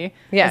 Personally.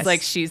 Yes. It's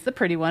like, she's the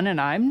pretty one, and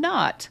I'm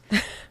not.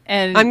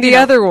 And I'm the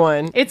other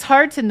one. It's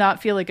hard to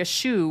not feel like a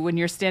shoe when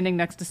you're standing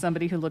next to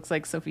somebody who looks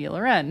like Sophia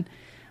Loren.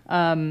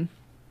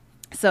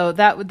 So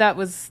that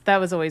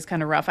was always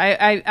kind of rough.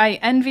 I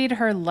envied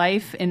her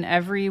life in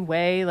every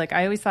way. Like,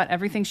 I always thought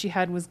everything she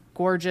had was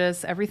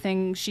gorgeous.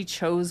 Everything she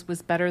chose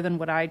was better than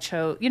what I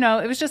chose.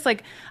 It was just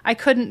like I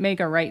couldn't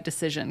make a right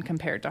decision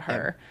compared to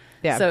her.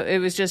 Yeah. So it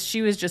was just,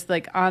 she was just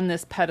like on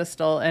this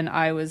pedestal, and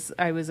I was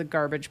a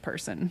garbage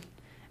person,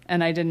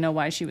 and I didn't know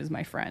why she was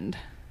my friend.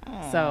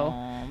 So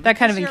that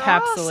kind of You're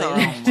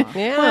encapsulated. awesome.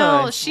 Yeah.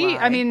 Well,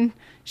 Why?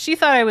 she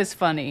thought I was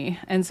funny,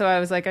 and so I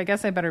was like, I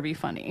guess I better be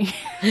funny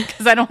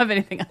because I don't have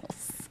anything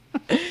else.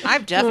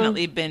 I've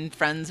definitely been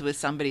friends with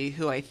somebody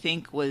who I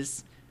think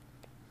was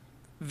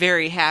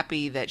very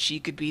happy that she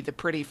could be the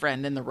pretty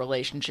friend in the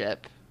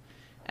relationship.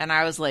 And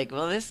I was like,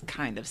 well, this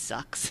kind of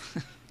sucks.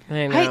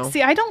 I know.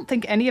 I don't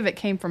think any of it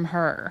came from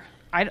her.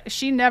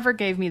 She never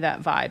gave me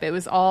that vibe. It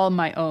was all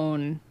my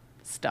own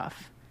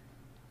stuff.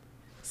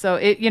 So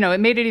it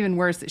made it even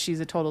worse that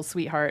she's a total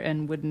sweetheart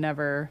and would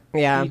never be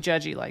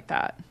judgy like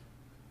that.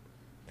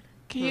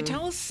 Can you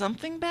tell us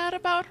something bad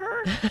about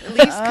her? At least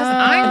because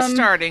I'm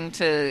starting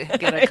to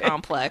get a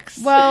complex.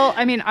 Well,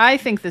 I mean, I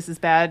think this is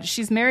bad.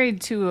 She's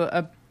married to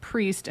a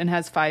priest and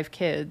has 5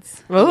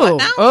 kids. Oh,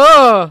 now?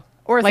 oh,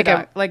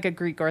 Like a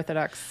Greek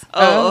Orthodox.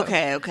 Oh,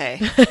 okay.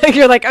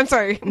 You're like, I'm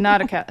sorry.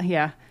 Not a cat.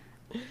 Yeah.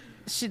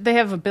 They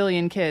have 1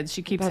 billion kids.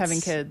 She keeps That's-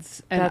 having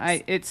kids.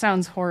 And it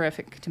sounds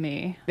horrific to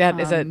me. That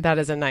is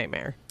a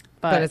nightmare.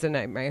 but That is a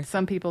nightmare.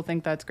 some people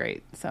think that's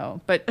great. So,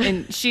 but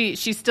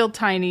she's still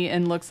tiny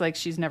and looks like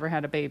she's never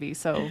had a baby.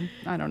 So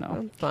I don't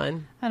know.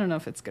 Fun. I don't know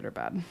if it's good or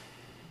bad.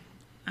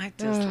 I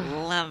just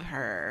love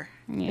her.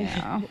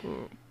 Yeah.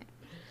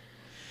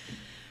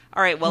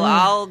 All right, well,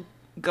 I'll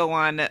go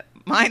on.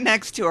 My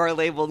next two are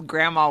labeled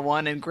Grandma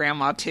 1 and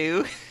Grandma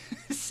 2.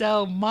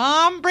 So,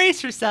 Mom,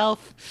 brace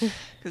yourself,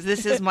 because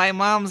this is my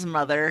mom's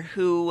mother,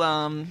 who,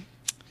 I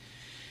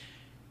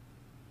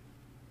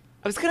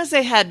was going to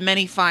say had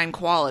many fine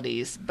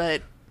qualities,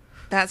 but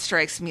that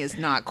strikes me as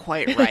not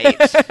quite right.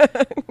 Let's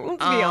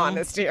be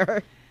honest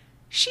here.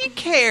 She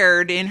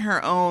cared in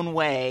her own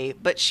way,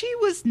 but she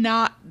was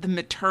not the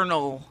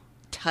maternal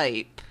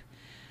type.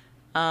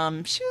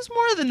 She was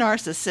more the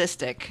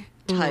narcissistic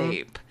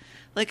type.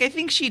 Like, I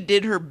think she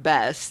did her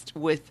best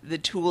with the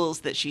tools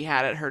that she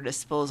had at her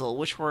disposal,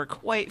 which were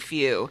quite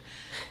few.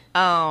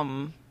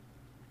 But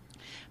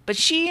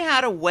she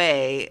had a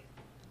way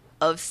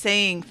of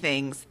saying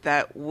things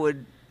that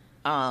would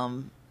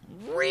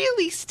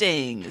really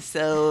sting.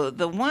 So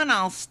the one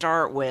I'll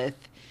start with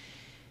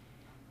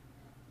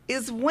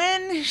is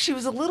when she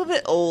was a little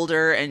bit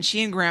older and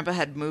she and Grandpa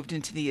had moved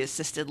into the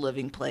assisted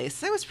living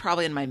place. I was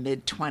probably in my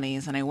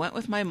mid-20s, and I went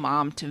with my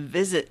mom to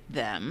visit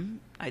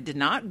them. I did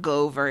not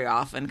go very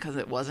often because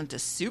it wasn't a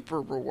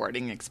super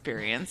rewarding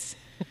experience.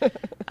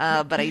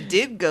 But I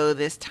did go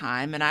this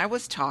time, and I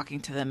was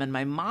talking to them, and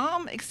my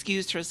mom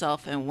excused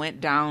herself and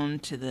went down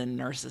to the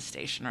nurse's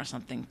station or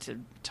something to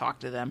talk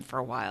to them for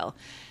a while.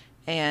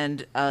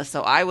 And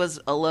so I was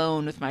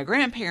alone with my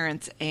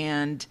grandparents,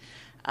 and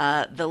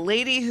the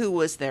lady who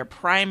was their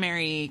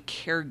primary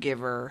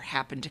caregiver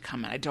happened to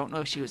come in. I don't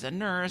know if she was a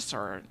nurse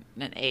or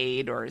an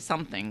aide or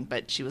something,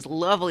 but she was a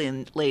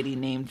lovely lady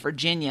named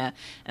Virginia,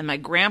 and my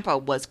grandpa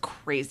was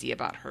crazy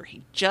about her.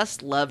 He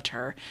just loved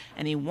her,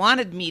 and he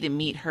wanted me to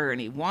meet her,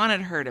 and he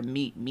wanted her to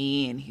meet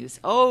me, and he was,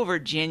 "Oh,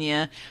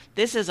 Virginia,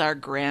 this is our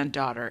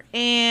granddaughter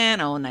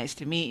Anne. Oh, nice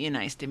to meet you,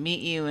 nice to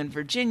meet you." And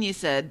Virginia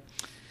said,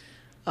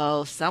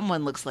 "Oh,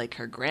 someone looks like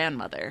her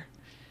grandmother."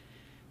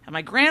 And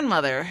my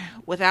grandmother,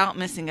 without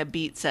missing a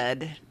beat,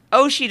 said,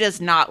 "Oh, she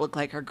does not look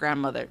like her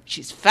grandmother.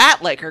 She's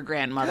fat like her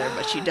grandmother,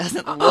 but she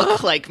doesn't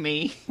look like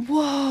me."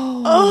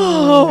 Whoa.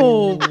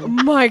 Oh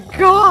my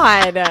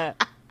God.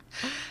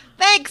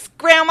 Thanks,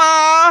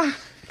 Grandma.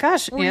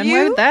 Gosh, Were Anne, you-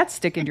 where did that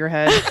stick in your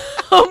head?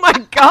 Oh my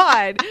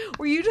God.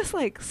 Were you just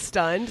like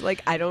stunned?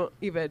 Like, I don't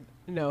even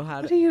know how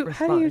What to do you,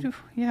 respond. how do you do?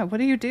 Yeah, what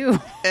do you do?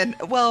 And,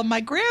 well, my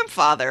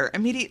grandfather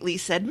immediately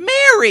said,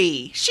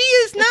 "Mary, she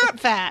is not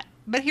fat."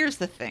 But here's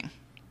the thing.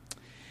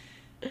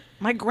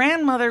 My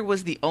grandmother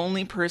was the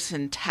only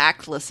person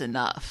tactless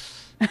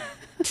enough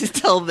to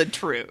tell the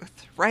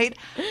truth, right?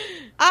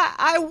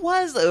 I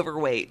was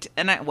overweight,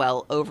 and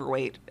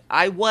overweight.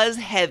 I was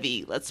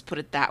heavy, let's put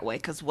it that way,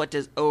 because what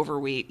does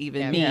overweight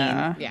even mean,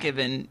 Yeah. Yeah.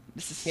 given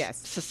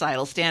Yes.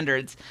 societal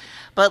standards?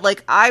 But,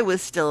 like, I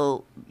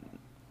still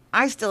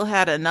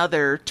had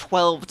another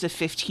 12 to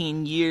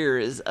 15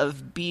 years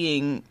of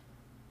buying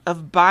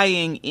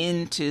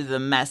into the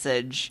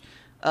message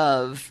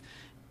of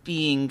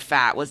being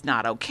fat was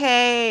not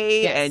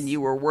okay, Yes. and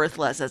you were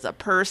worthless as a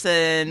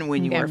person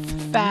when you were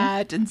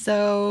fat. And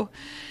so,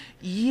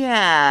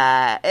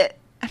 yeah,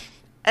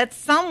 at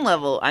some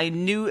level, I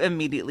knew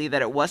immediately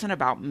that it wasn't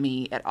about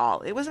me at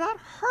all. It was about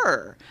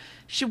her.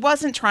 She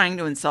wasn't trying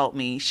to insult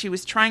me. She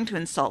was trying to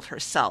insult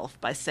herself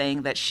by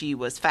saying that she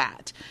was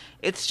fat.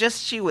 It's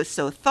just she was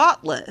so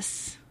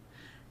thoughtless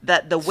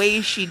that the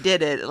way she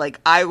did it, like,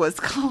 I was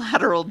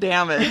collateral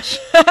damage.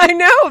 I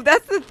know.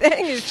 That's the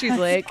thing. Is she's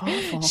like,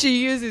 awful.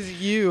 she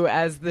uses you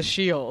as the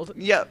shield.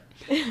 Yep.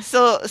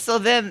 So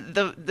then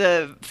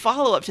the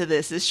follow up to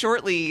this is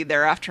shortly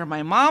thereafter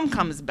my mom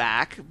comes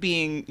back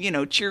being,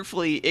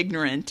 cheerfully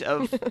ignorant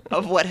of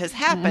what has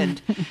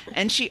happened.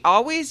 And she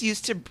always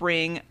used to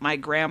bring my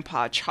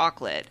grandpa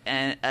chocolate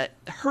and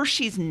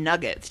Hershey's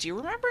Nuggets. Do you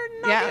remember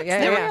Nuggets? Yeah,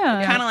 They were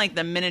yeah. kind of like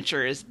the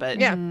miniatures, but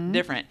Yeah.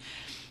 different.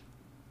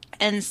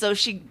 And so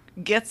she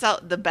gets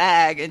out the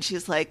bag and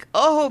she's like,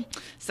 "Oh,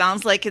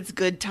 sounds like it's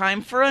good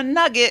time for a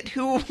nugget.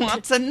 Who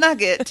wants a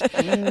nugget?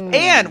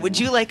 And would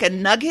you like a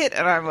nugget?"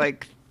 And I'm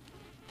like,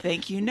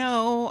 "Thank you,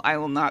 no. I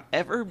will not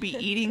ever be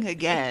eating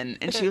again."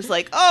 And she was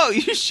like, "Oh,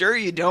 you sure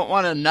you don't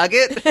want a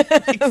nugget?"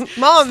 Like,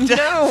 Mom,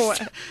 no.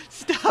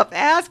 Stop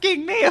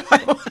asking me if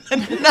I want a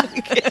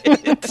nugget.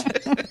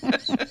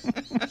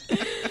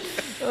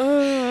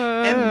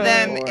 And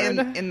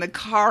then in the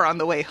car on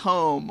the way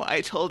home,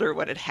 I told her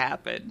what had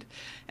happened.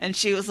 And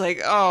she was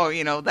like,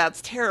 "Oh,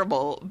 that's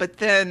terrible." But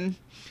then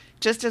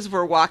just as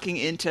we're walking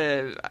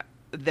into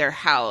their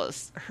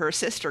house, her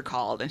sister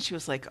called and she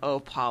was like, "Oh,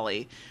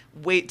 Polly,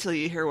 wait till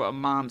you hear what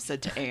Mom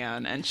said to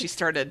Anne." And she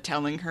started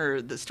telling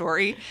her the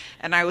story.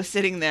 And I was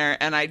sitting there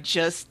and I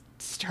just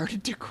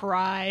started to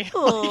cry.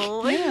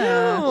 Oh, I Yeah.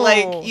 know.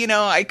 Like, you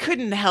know, I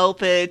couldn't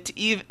help it.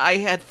 I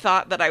had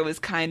thought that I was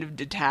kind of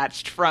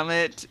detached from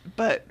it,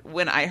 but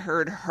when I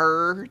heard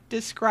her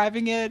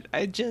describing it,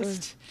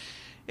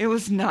 it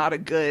was not a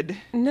good,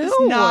 No,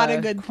 it's not a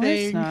good Of course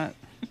thing. not.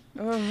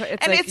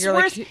 It's And like it's you're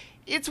worse. like,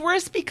 It's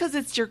worse because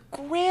it's your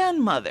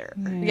grandmother.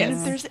 Yes.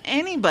 If there's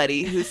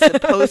anybody who's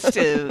supposed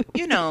to,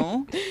 you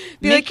know,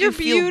 Be make like, you "You're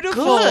feel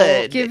beautiful."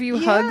 good, Give you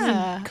hugs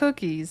Yeah. and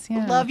cookies.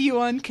 Yeah. love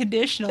you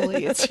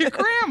unconditionally. It's your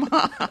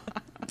grandma.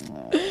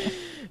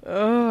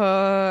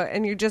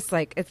 and you're just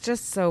like, it's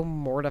just so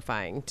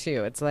mortifying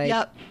too. It's like,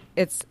 Yep.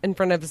 it's in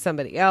front of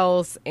somebody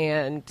else,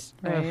 and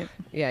Right.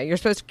 yeah, you're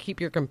supposed to keep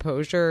your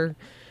composure.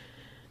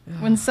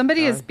 When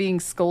somebody is being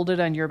scolded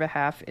on your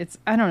behalf,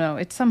 I don't know.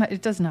 It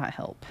does not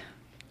help.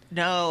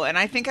 No, and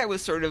I think I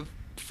was sort of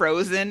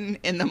frozen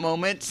in the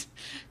moment,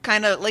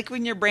 kind of like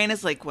when your brain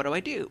is like, "What do I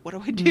do? What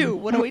do I do?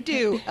 What do I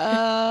do?"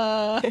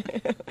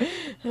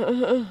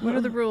 What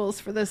are the rules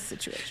for this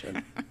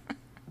situation?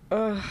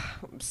 I'm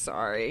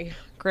sorry,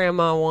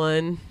 Grandma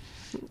won.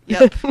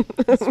 Yep.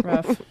 It's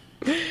rough.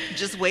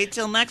 Just wait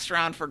till next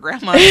round for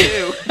Grandma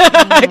too.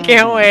 I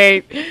can't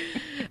wait.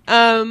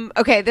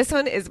 Okay, this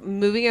one is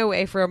moving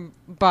away from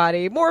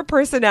body, more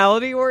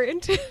personality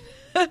oriented.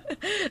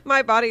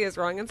 My body is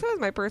wrong, and so is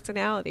my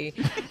personality.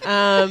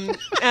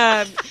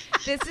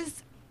 This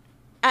is,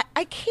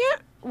 I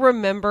can't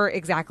remember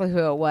exactly who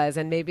it was,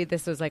 and maybe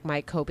this was like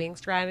my coping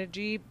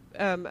strategy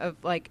of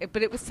like,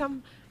 but it was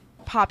some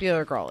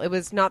popular girl. It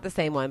was not the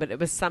same one, but it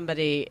was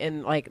somebody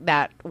in like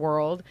that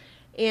world.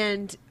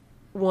 And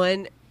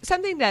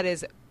something that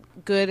is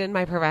good in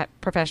my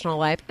professional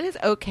life and is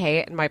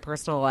okay in my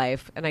personal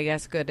life, and I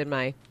guess good in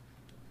my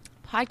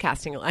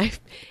podcasting life,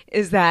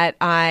 is that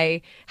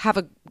I have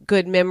a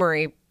good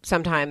memory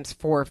sometimes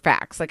for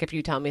facts. Like if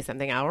you tell me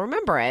something, I'll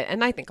remember it.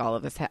 And I think all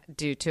of us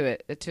do to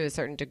it to a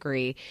certain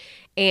degree.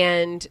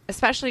 And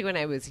especially when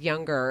I was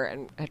younger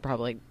and had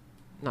probably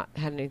not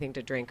had anything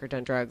to drink or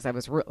done drugs, I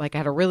was I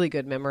had a really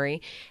good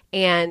memory.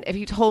 And if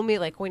you told me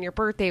like when your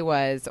birthday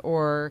was,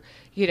 or,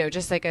 you know,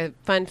 just like a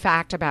fun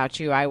fact about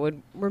you, I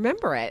would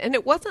remember it. And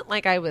it wasn't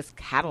like I was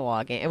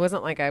cataloging. It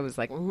wasn't like I was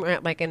like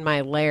in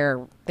my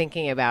lair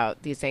thinking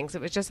about these things.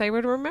 It was just, I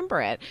would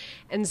remember it.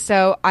 And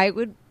so I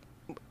would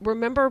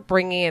remember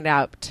bringing it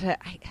up to,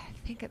 I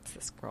think it's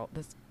this girl,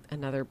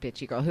 another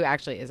bitchy girl who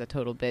actually is a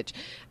total bitch,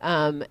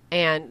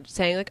 and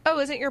saying like, "Oh,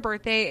 isn't your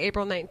birthday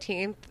April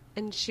 19th?"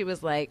 And she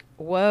was like,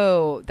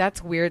 "Whoa,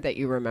 that's weird that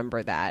you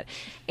remember that."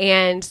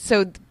 And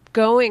so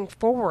going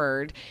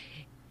forward,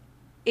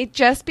 it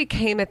just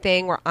became a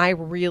thing where I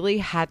really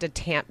had to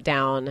tamp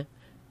down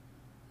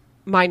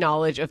my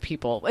knowledge of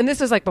people. And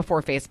this was like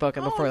before Facebook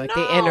and before like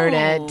the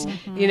internet,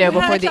 you know, You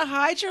before had the to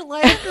hide your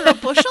life under a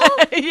bushel.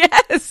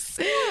 yes.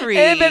 Sorry.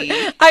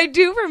 But I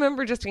do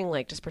remember just being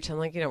like, just pretend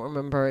like you don't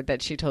remember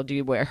that she told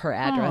you where her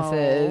address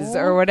is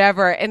or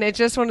whatever. And it's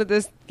just one of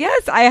those,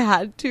 yes, I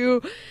had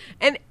to.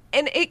 And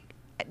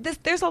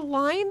there's a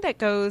line that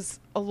goes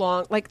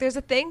along, like there's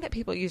a thing that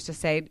people used to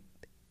say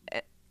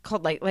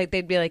called like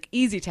they'd be like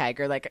easy tag,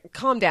 or like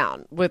calm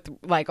down with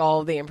like all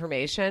of the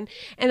information.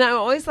 And I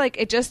always like,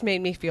 it just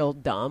made me feel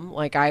dumb.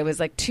 Like I was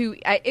like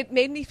it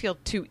made me feel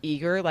too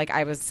eager. Like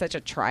I was such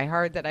a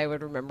tryhard that I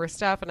would remember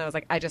stuff. And I was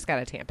like, I just got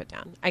to tamp it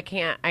down. I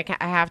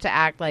have to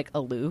act like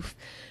aloof.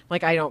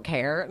 Like I don't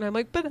care. And I'm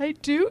like, but I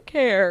do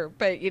care.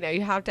 But you know, you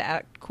have to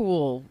act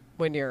cool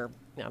when you're,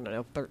 I don't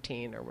know,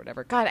 13 or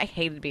whatever. God, I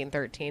hated being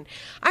 13.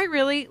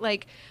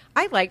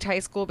 I liked high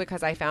school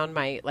because I found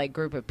my like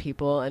group of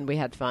people and we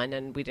had fun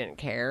and we didn't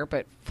care.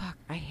 But fuck,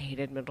 I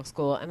hated middle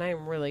school, and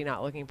I'm really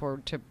not looking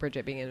forward to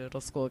Bridget being in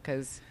middle school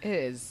because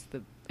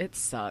it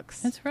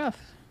sucks. It's rough.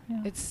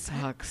 Yeah. It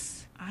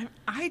sucks.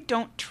 I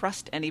don't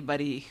trust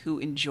anybody who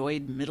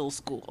enjoyed middle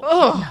school.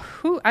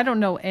 I don't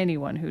know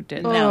anyone who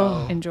didn't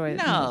No. enjoy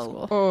No. middle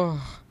school.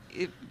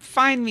 Oh,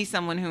 Find me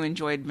someone who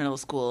enjoyed middle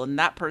school, and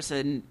that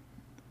person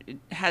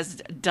has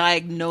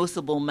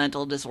diagnosable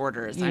mental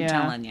disorders. I'm Yeah.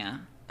 telling you.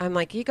 I'm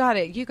like, you got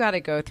to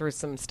go through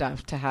some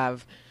stuff to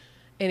have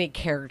any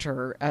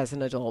character as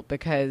an adult,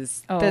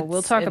 because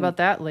We'll talk about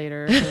that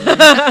later.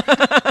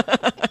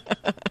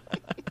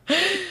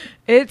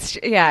 it's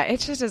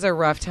just is a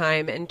rough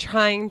time, and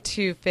trying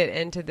to fit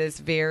into this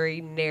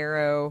very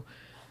narrow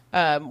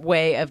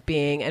way of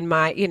being. And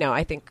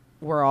I think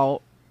we're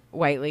all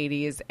white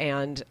ladies,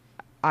 and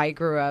I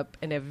grew up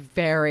in a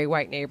very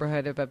white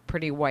neighborhood of a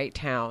pretty white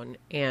town,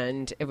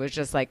 and it was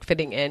just like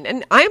fitting in.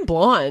 And I'm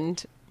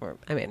blonde, I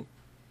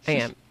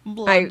am.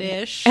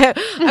 Blondish.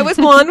 I was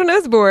blonde when I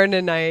was born,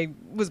 and I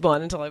was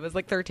blonde until I was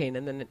like 13,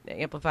 and then it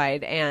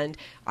amplified. And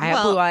I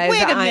have blue eyes.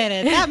 Wait a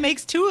minute. That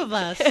makes two of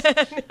us.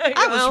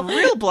 I was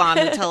real blonde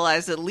until I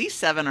was at least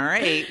 7 or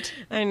 8.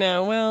 I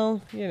know.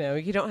 Well,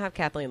 you don't have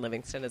Kathleen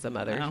Livingston as a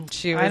mother. No.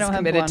 She I was don't have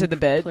committed to the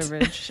bit.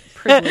 privilege.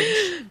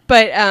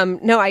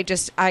 But no,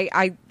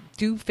 I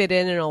do fit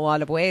in a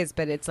lot of ways,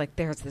 but it's like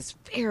there's this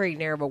very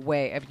narrow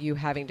way of you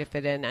having to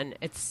fit in, and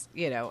it's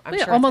I'm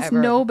sure almost it's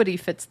ever, nobody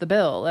fits the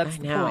bill. That's I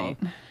the know. point.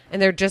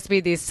 And there'd just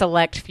be these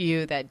select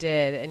few that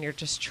did, and you're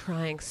just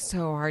trying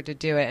so hard to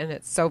do it, and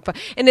it's so fun.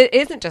 And it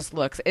isn't just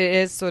looks; it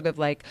is sort of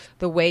like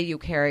the way you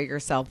carry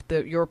yourself,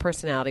 your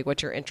personality,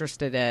 what you're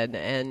interested in,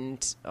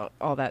 and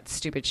all that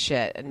stupid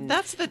shit. And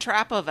that's the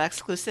trap of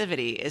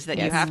exclusivity: is that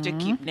you have to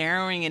keep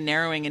narrowing and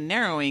narrowing and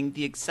narrowing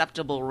the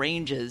acceptable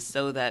ranges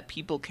so that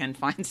people can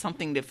find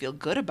something to feel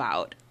good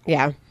about.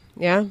 Yeah,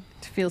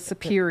 to feel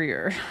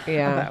superior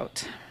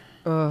about.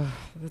 Oh,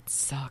 that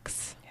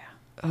sucks.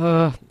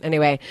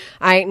 Anyway,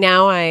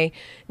 I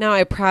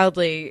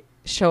proudly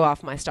show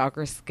off my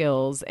stalker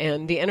skills,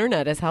 and the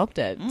internet has helped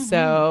it. Mm-hmm.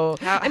 So,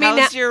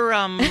 how's your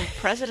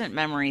president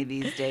memory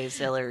these days,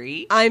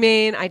 Hillary? I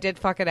mean, I did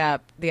fuck it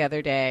up the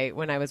other day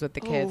when I was with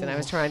the kids, and I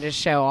was trying to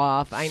show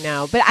off. I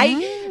know, but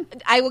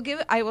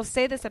I will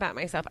say this about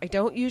myself: I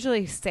don't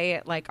usually say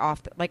it like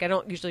I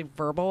don't usually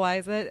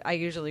verbalize it. I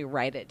usually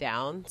write it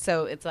down.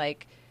 So it's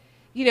like,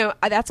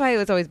 that's why I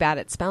was always bad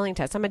at spelling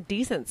tests. I'm a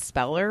decent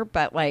speller,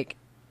 but like,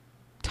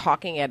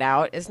 talking it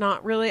out is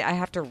not really. I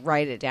have to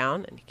write it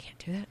down, and you can't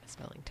do that in a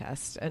spelling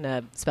test and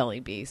a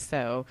spelling bee.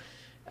 So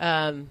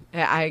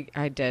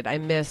I did. I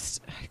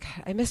missed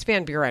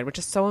Van Buren, which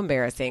is so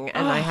embarrassing,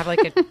 and I have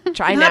like a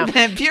try now.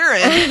 Van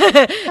Buren,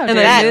 and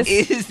that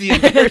is the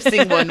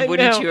embarrassing one.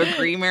 Wouldn't you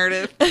agree,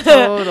 Meredith?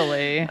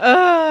 Totally.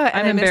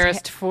 I'm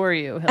embarrassed for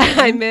you, Hillary.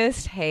 I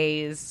missed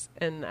Hayes,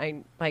 and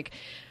I like.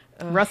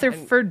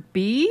 Rutherford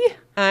B?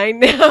 I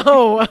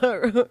know.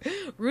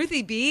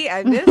 Ruthie B.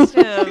 I missed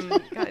him.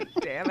 God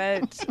damn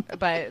it.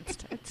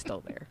 But it's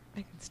still there.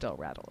 I can still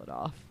rattle it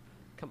off.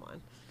 Come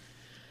on.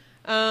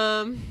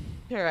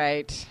 All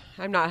right.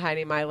 I'm not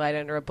hiding my light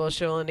under a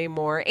bushel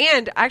anymore.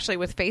 And actually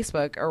with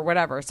Facebook or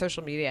whatever,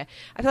 social media,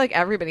 I feel like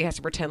everybody has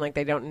to pretend like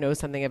they don't know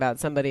something about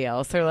somebody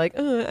else. They're like,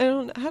 how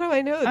do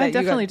I know that? I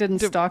definitely didn't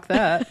stalk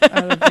that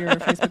out of your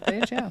Facebook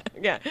page. Yeah.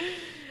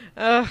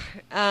 Yeah.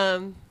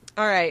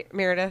 All right,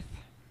 Meredith,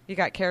 you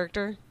got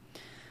character?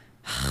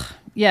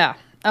 Yeah.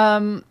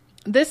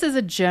 This is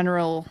a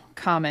general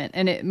comment,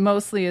 and it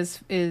mostly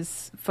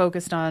is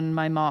focused on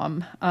my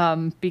mom,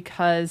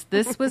 because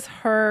this was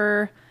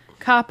her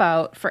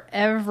cop-out for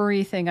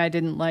everything I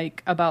didn't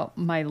like about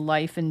my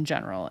life in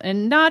general.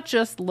 And not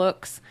just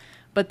looks,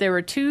 but there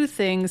were two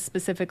things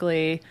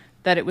specifically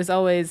that it was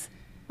always,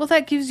 well,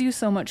 that gives you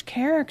so much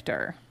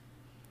character.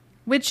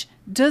 Which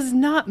does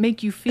not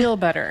make you feel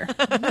better.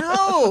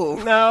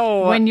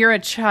 No. When you're a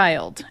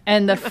child.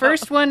 And the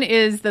first one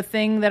is the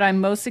thing that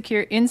I'm most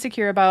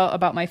insecure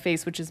about my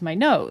face, which is my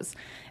nose.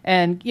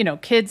 And,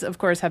 kids, of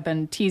course, have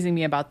been teasing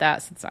me about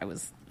that since I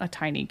was a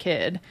tiny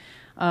kid.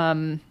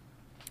 And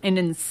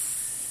in,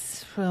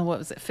 what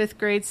was it, 5th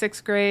grade,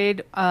 6th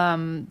grade,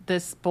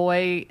 this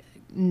boy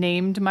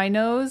named my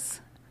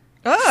nose.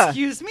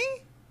 Excuse me?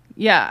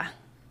 Yeah.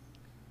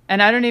 And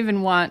I don't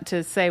even want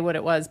to say what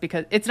it was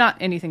because it's not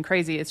anything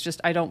crazy. It's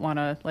just I don't want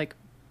to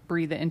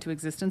breathe it into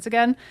existence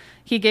again.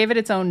 He gave it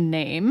its own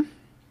name.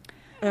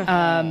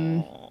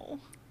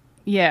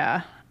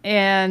 Yeah.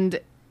 And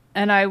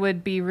I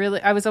would be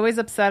I was always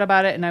upset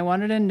about it, and I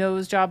wanted a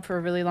nose job for a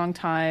really long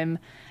time.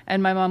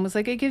 And my mom was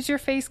like, it gives your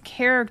face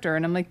character.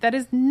 And I'm like, that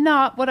is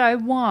not what I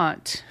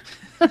want.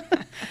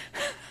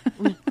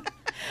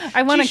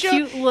 I want a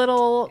cute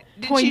little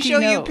pointy nose. Did she show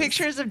you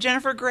pictures of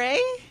Jennifer Grey?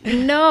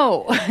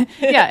 No.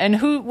 Yeah,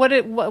 and what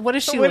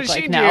does she look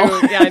like now?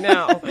 Yeah, I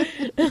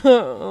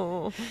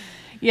know.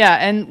 Yeah,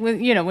 and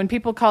when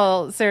people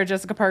call Sarah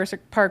Jessica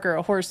Parker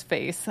a horse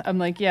face, I'm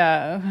like,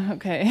 yeah,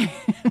 okay.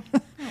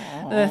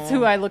 That's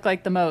who I look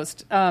like the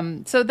most.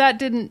 So that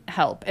didn't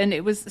help. And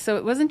it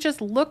wasn't just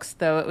looks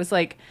though. It was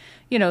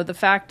the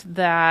fact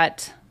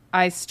that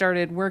I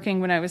started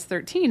working when I was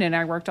 13 and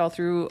I worked all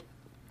through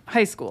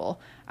high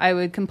school. I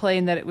would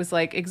complain that it was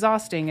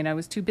exhausting and I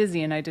was too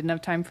busy and I didn't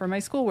have time for my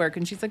schoolwork.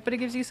 And she's like, but it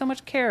gives you so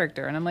much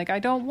character. And I'm like, I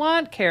don't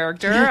want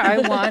character. I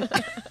want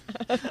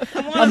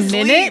a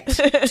minute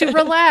to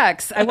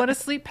relax. I want to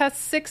sleep past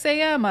 6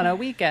 a.m. on a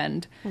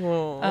weekend.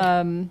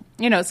 So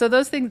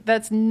those things,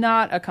 that's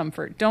not a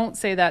comfort. Don't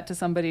say that to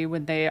somebody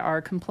when they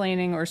are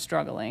complaining or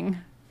struggling.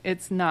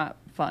 It's not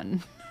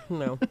fun.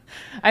 No.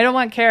 I don't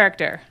want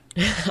character.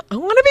 I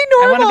want to be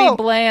normal. I want to be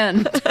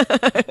bland.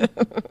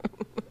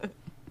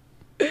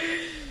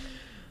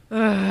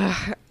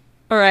 All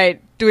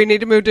right. Do we need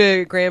to move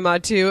to Grandma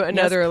 2?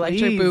 Another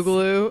electric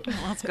boogaloo?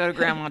 Let's go to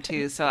Grandma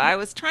 2. So I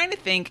was trying to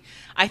think.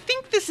 I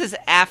think this is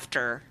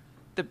after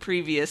the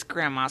previous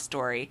Grandma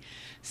story.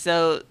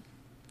 So,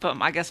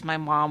 but I guess my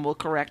mom will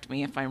correct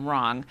me if I'm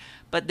wrong.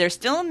 But they're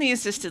still in the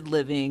assisted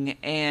living,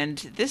 and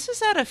this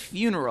is at a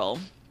funeral.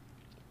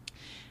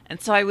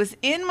 And so I was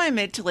in my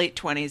mid to late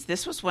 20s.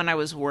 This was when I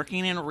was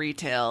working in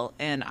retail,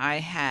 and I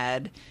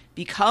had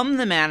become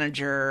the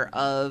manager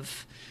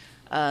of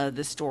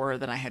the store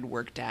that I had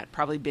worked at.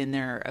 Probably been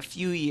there a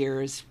few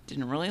years.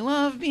 Didn't really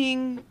love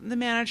being the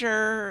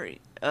manager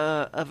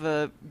of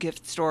a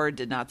gift store.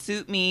 Did not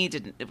suit me.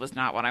 It was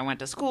not what I went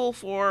to school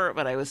for,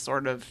 but I was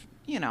sort of,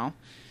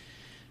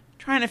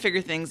 trying to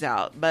figure things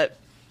out. But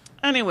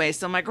Anyway,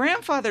 so my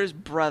grandfather's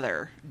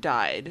brother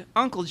died,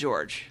 Uncle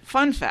George.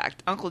 Fun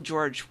fact, Uncle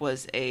George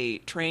was a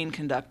train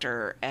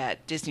conductor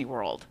at Disney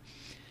World.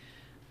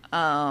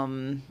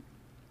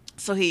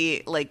 So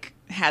he, like,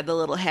 had the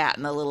little hat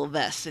and the little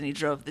vest, and he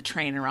drove the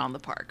train around the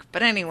park.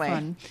 But anyway,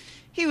 Fun.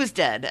 he was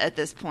dead at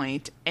this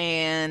point,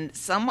 and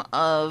some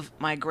of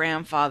my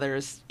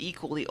grandfather's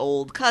equally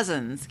old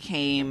cousins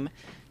came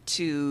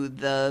to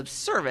the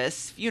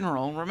service,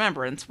 funeral,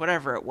 remembrance,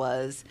 whatever it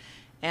was.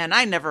 And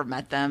I never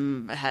met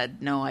them,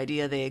 had no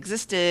idea they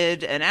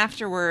existed. And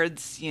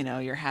afterwards, you know,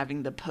 you're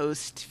having the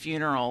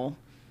post-funeral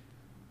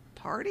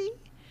party.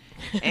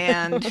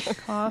 And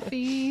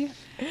Coffee.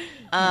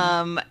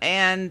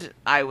 and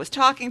I was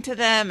talking to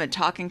them and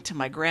talking to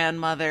my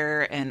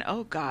grandmother. And,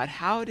 oh, God,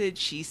 how did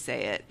she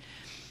say it?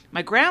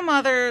 My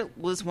grandmother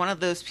was one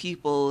of those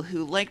people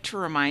who liked to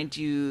remind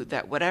you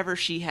that whatever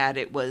she had,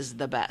 it was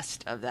the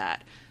best of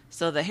that.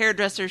 So the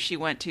hairdresser she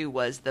went to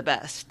was the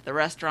best. The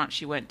restaurant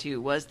she went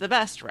to was the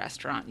best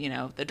restaurant. You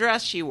know, the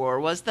dress she wore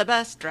was the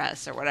best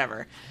dress or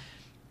whatever.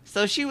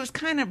 So she was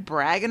kind of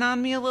bragging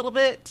on me a little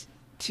bit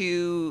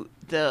to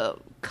the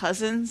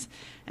cousins.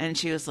 And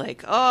she was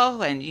like,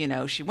 oh, and, you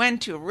know, she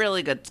went to a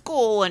really good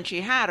school and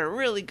she had a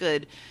really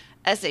good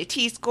SAT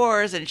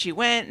scores, and she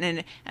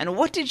went and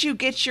what did you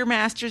get your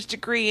master's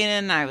degree in?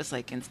 And I was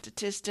like, in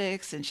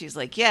statistics. And she's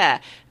like, yeah,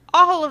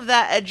 all of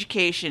that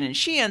education, and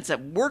she ends up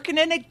working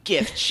in a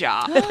gift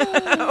shop.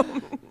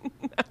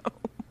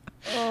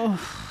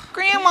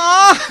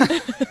 Grandma!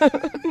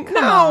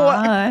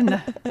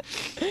 On.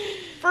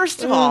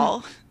 First of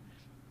all,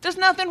 there's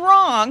nothing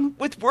wrong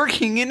with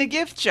working in a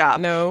gift shop.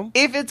 No.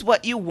 If it's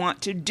what you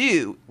want to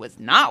do. It was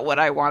not what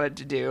I wanted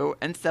to do,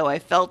 and so I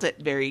felt it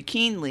very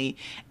keenly.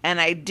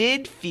 And I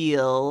did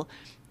feel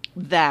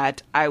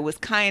that I was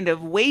kind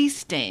of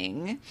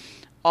wasting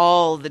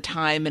all the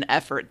time and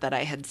effort that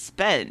I had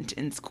spent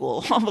in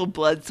school, all the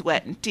blood,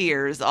 sweat, and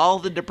tears, all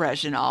the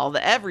depression, all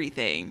the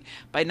everything,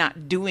 by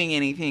not doing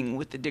anything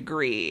with the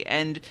degree.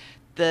 And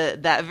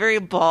that very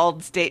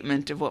bald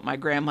statement of what my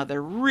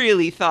grandmother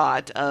really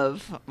thought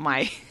of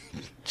my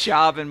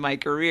job and my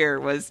career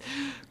was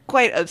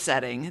quite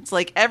upsetting. It's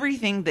like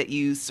everything that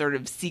you sort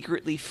of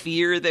secretly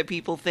fear that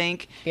people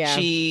think, Yeah.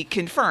 she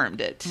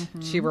confirmed it.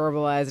 She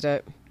verbalized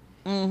it.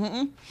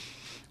 Mm-hmm.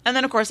 And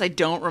then, of course, I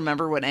don't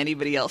remember what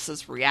anybody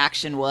else's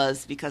reaction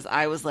was because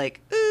I was like,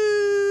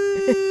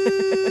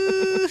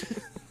 ooh.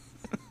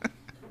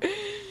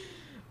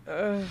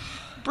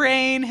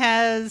 Brain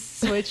has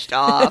switched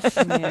off.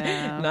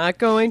 Yeah. Not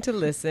going to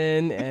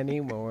listen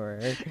anymore.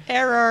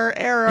 Error,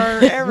 error,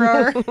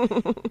 error.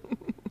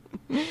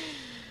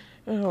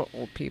 Oh,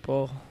 old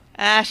people.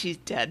 Ah, she's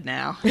dead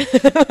now.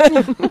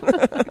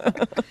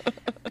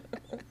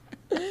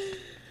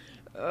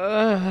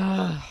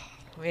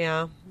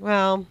 Yeah.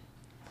 Well,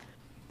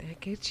 that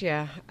gets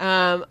you.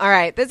 All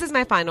right. This is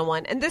my final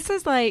one. And this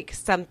is like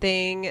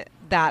something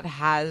that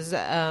has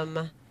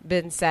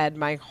been said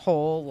my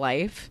whole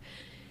life.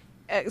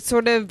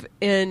 Sort of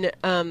in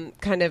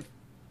kind of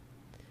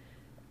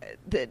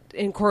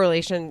in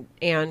correlation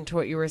and to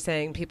what you were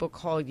saying, people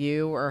call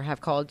you or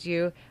have called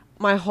you.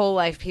 My whole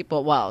life,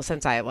 people, well,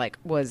 since I like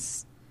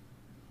was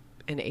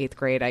in 8th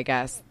grade, I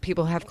guess,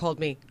 people have called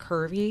me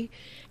curvy.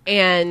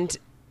 And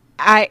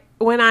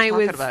when I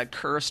was Talking about a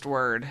cursed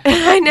word.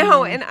 I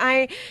know. And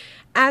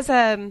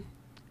and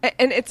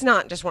it's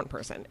not just one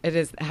person. It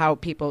is how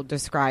people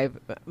describe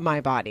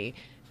my body.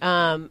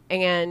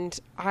 And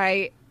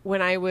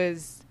when I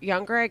was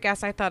younger, I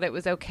guess I thought it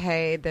was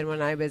okay. Then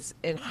when I was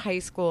in high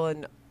school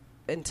and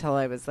until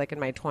I was like in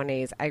my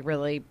 20s, I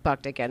really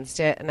bucked against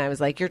it. And I was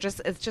like,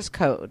 it's just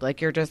code.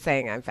 Like, you're just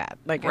saying I'm fat.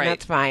 Like, Right. and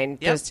that's fine.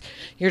 Yep.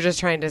 You're just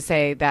trying to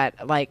say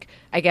that, like,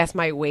 I guess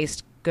my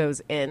waist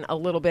goes in a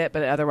little bit,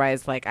 but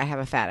otherwise, like, I have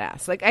a fat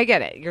ass. Like, I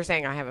get it. You're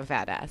saying I have a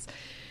fat ass.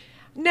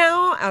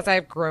 Now, as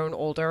I've grown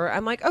older,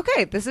 I'm like,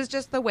 okay, this is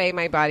just the way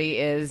my body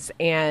is,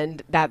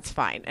 and that's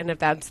fine. And if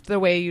that's the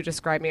way you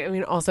describe me, I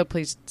mean, also,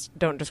 please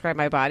don't describe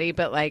my body,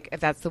 but, like,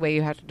 if that's the way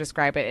you have to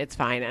describe it, it's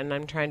fine. And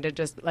I'm trying to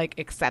just, like,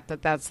 accept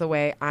that that's the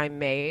way I'm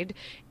made,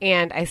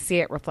 and I see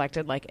it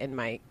reflected, like, in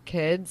my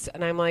kids,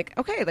 and I'm like,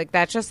 okay, like,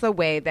 that's just the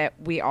way that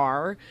we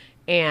are,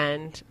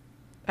 and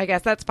I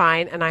guess that's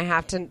fine. And I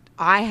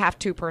have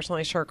to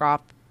personally shirk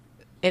off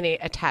any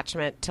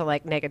attachment to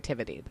like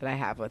negativity that I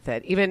have with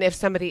it. Even if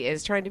somebody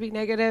is trying to be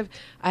negative,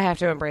 I have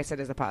to embrace it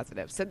as a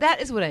positive. So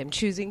that is what I'm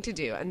choosing to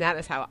do. And that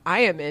is how I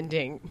am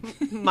ending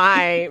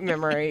my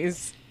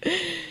memories.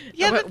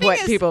 Yeah, the thing what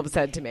is, people have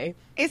said to me.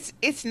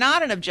 It's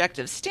not an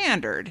objective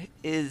standard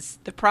is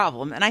the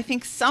problem. And I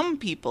think some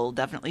people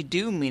definitely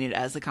do mean it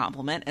as a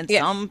compliment. And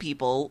Yes. some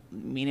people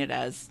mean it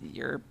as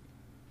you're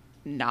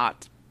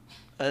not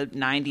a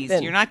 90s.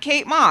 Then- You're not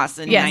Kate Moss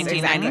in Yes,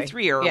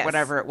 1993 exactly. or Yes.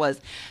 whatever it was.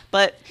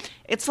 But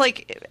it's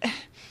like,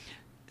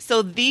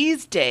 so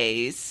these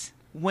days,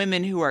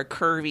 women who are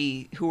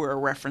curvy, who are a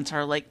reference,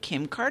 are like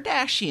Kim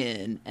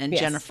Kardashian and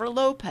Yes. Jennifer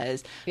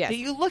Lopez. Yes. But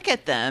you look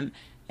at them,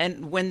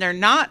 and when they're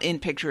not in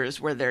pictures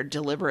where they're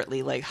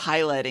deliberately like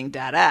highlighting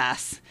that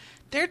ass,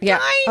 They're Yeah.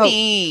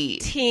 tiny.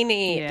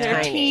 Teeny, Yeah. They're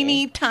tiny.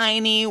 teeny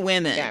tiny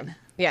women. Yeah.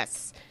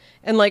 Yes.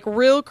 And like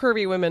real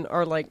curvy women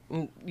are like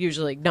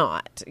usually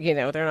not,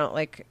 they're not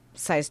like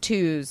size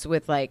 2s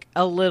with like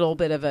a little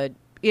bit of a,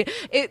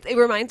 it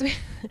reminds me,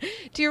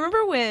 do you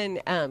remember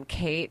when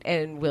Kate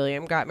and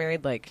William got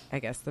married, like I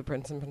guess the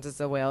Prince and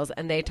Princess of Wales,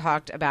 and they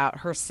talked about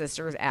her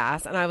sister's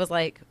ass, and I was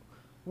like,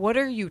 what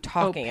are you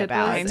talking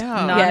about? I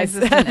know.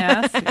 Non-existent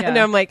ass. Yeah. And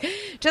I'm like,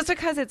 just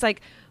because it's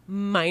like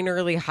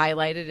minorly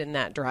highlighted in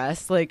that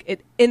dress, like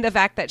it in the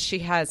fact that she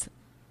has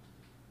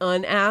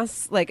an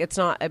ass, like it's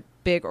not a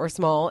big or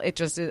small, it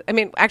just is. I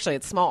mean, actually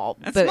it's small,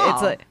 It's but small.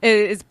 it's like,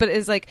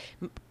 it's like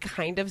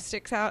kind of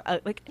sticks out,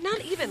 like not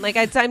even like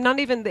I'm not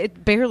even,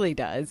 it barely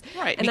does,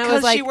 Right. And Because I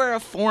was like, she wear a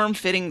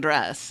form-fitting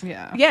dress.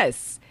 Yeah.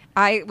 yes,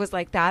 I was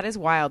like, that is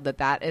wild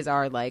that is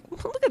our like,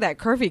 look at that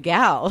curvy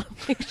gal.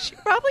 She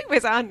probably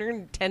weighs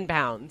 110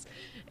 pounds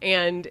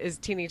and is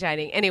teeny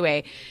tiny.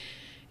 Anyway,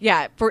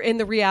 yeah, for in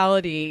the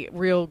reality,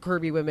 real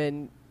curvy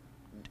women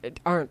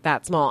aren't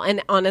that small.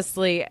 And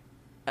honestly,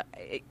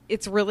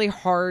 it's really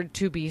hard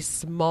to be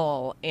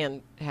small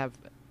and have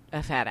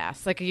a fat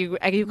ass. Like you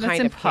kind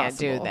of can't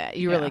do impossible. that.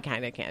 You Yeah. really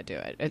kind of can't do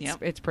it.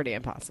 It's pretty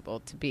impossible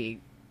to be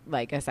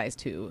like a size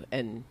 2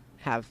 and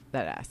have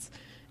that ass.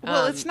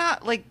 Well, it's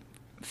not like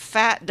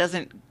fat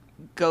doesn't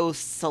go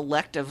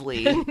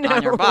selectively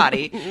on your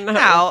body.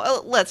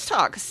 Now, let's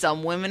talk.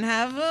 Some women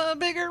have a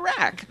bigger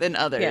rack than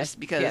others Yes,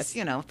 because,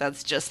 yes.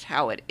 that's just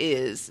how it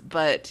is.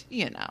 But,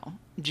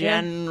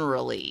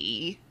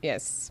 generally.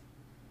 Yes.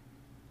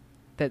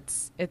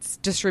 It's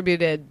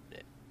distributed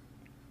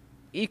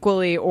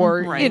equally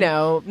or, Right.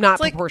 not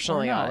It's like-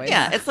 proportionally or not. always.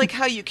 Yeah, it's like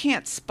how you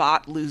can't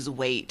spot lose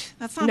weight.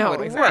 That's not No, how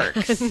it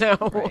exactly. works. No,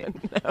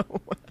 Right. no.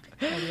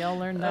 Yeah, we all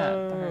learned that. the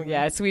Oh, hard way.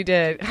 yes, we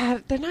did.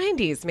 The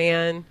 90s,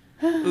 man.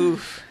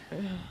 Oof.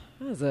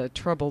 That was a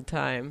troubled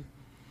time.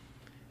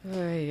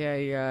 Ay,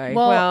 ay, ay.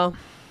 Well- Well,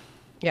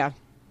 yeah.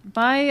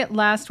 My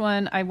last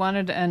one, I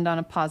wanted to end on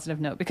a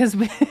positive note because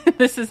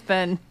this has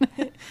been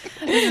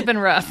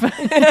rough.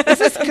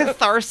 This is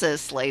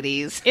catharsis,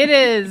 ladies. It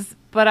is,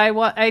 but I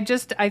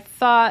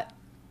thought,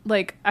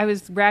 like, I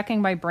was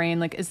racking my brain,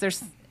 like, is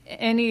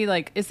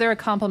there a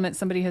compliment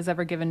somebody has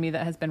ever given me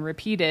that has been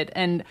repeated?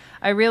 And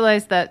I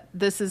realized that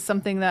this is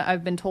something that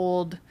I've been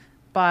told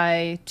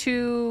by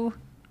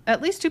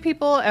at least two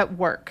people at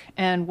work.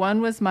 And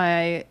one was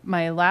my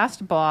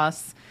last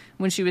boss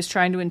when she was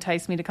trying to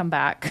entice me to come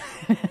back.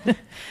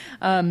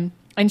 And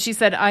she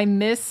said, I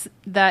miss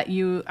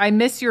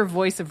your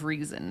voice of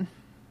reason.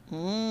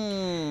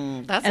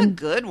 That's a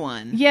good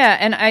one. Yeah,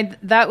 and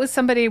that was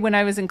somebody when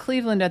I was in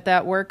Cleveland at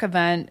that work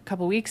event a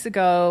couple weeks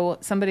ago,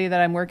 somebody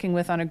that I'm working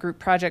with on a group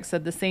project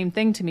said the same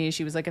thing to me.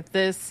 She was like, if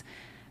this,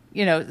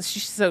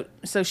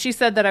 so she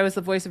said that I was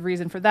the voice of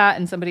reason for that,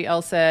 and somebody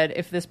else said,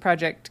 if this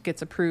project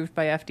gets approved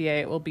by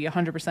FDA, it will be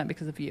 100%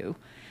 because of you.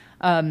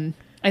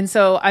 And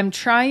so I'm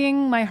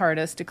trying my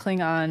hardest to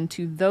cling on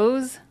to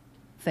those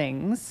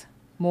things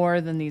more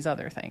than these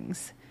other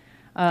things.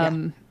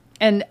 And,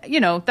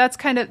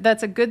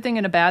 that's a good thing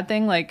and a bad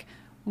thing. Like,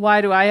 why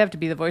do I have to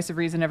be the voice of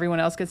reason? Everyone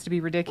else gets to be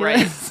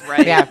ridiculous.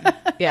 Right. Yeah.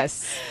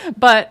 Yes.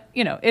 But,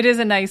 it is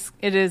a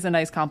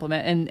nice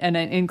compliment. And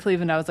in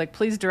Cleveland, I was like,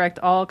 please direct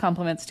all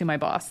compliments to my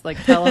boss. Like,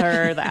 tell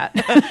her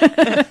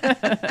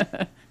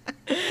that.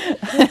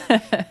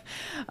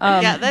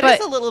 Yeah, that but-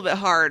 is a little bit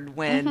hard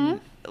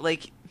when,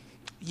 like,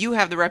 you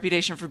have the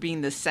reputation for being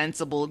the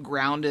sensible,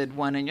 grounded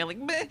one, and you're like,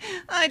 "Meh,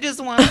 I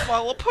just want to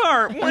fall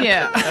apart one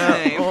Yeah.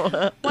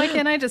 time." Why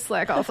can't I just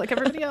slack off like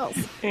everybody else?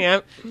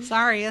 Yep.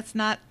 Sorry, it's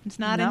not in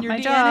your my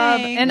DNA.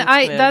 job. And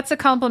Yeah. that's a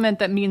compliment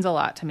that means a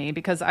lot to me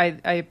because I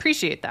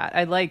appreciate that.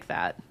 I like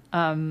that.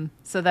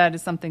 So that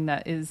is something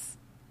that is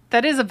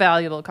a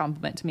valuable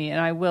compliment to me,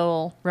 and I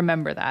will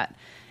remember that.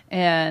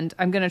 And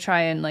I'm going to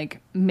try and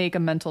like make a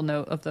mental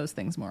note of those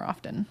things more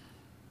often.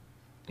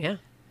 Yeah.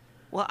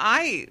 Well,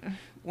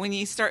 when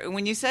you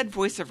said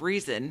voice of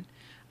reason,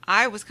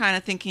 I was kind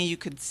of thinking you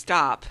could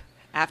stop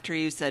after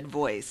you said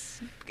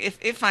voice.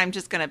 If I'm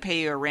just going to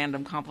pay you a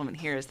random compliment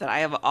here, is that I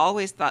have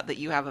always thought that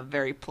you have a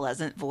very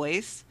pleasant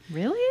voice.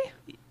 Really?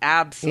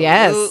 Absolutely.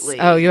 Yes.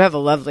 Oh, you have a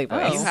lovely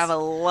voice. You have a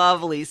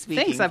lovely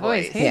speaking Thanks. I've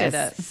always voice. hated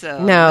Yes. it.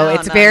 So No,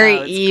 it's very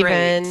it's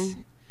even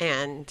great.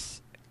 and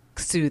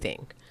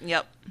soothing.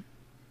 Yep.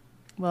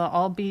 Well,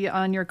 I'll be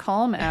on your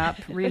Calm app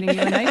reading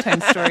you a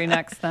nighttime story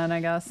next then,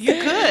 I guess.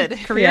 You could.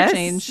 Career Yes.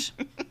 change.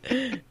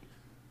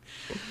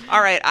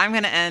 All right, I'm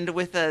going to end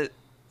with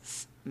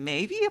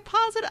maybe a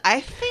positive. I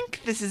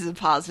think this is a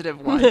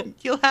positive one.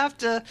 You'll have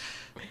to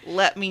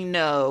let me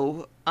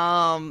know.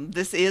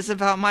 This is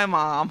about my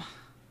mom.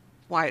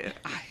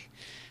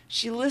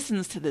 She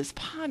listens to this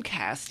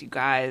podcast, you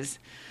guys.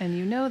 And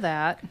you know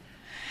that.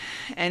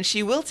 And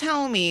she will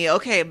tell me,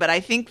 okay, but I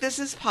think this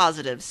is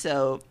positive.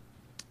 So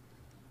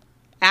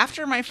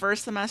after my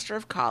first semester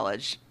of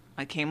college,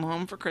 I came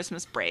home for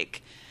Christmas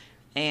break,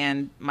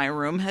 and my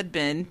room had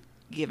been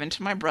given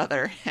to my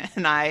brother,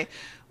 and I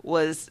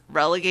was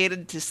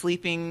relegated to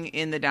sleeping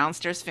in the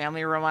downstairs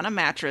family room on a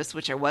mattress,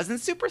 which I wasn't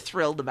super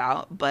thrilled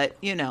about, but,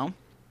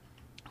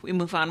 we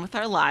move on with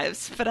our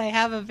lives, but I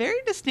have a very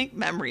distinct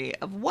memory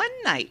of one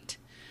night.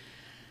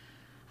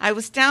 I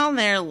was down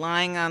there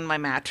lying on my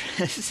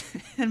mattress,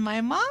 and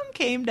my mom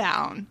came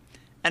down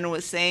and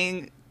was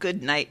saying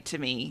good night to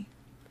me.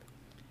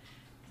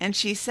 And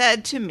she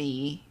said to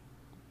me,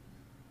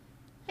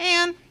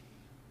 "Anne,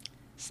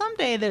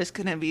 someday there's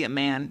going to be a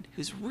man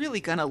who's really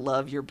going to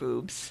love your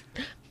boobs."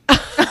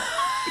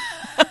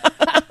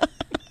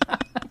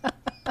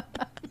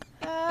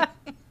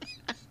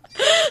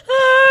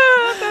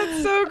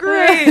 That's so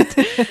great.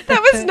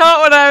 That was not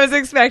what I was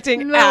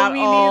expecting at me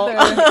all.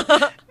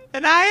 neither.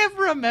 And I have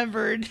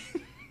remembered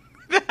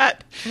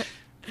that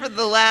for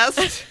the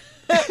last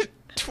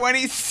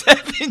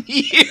 27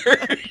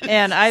 years.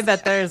 And I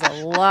bet there's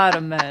a lot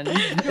of men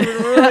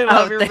Really love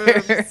out your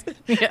there. boobs.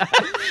 Yeah.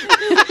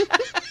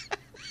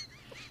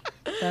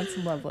 That's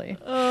lovely.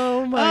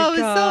 Oh my Oh, it's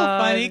so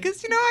funny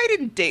because, I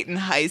didn't date in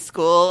high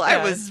school. Yeah.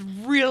 I was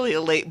really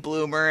a late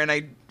bloomer, and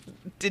I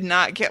did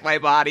not get my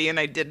body, and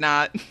I did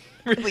not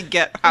really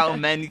get how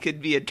men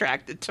could be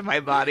attracted to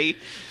my body.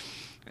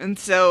 And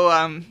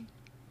so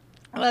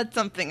that's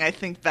something I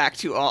think back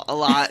to a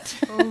lot.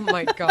 Oh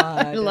my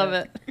God. I love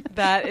it.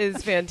 That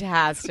is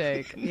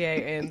fantastic.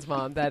 Yay, Anne's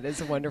mom. That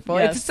is wonderful.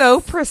 Yes. It's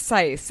so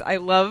precise. I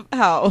love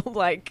how,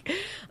 I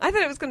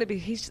thought it was going to be,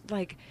 he's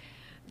like,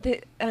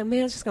 a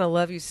man's just going to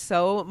love you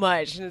so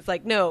much. And it's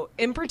like, no,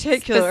 in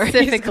particular,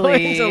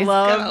 Specifically, he's going to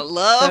love. Gonna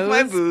love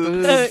my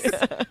those boobs.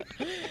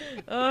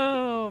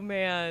 Oh,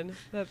 man.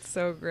 That's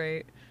so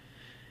great.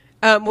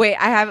 Wait,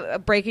 I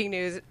have breaking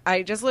news.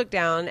 I just looked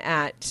down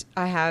at,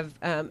 I have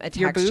a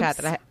Your text chat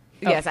boobs?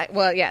 that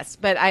Oh. yes,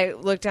 but I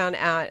looked down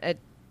at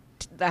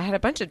I had a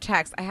bunch of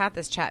texts. I had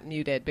this chat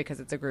muted because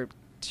it's a group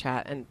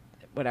chat and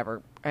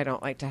whatever. I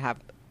don't like to have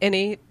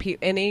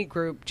any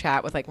group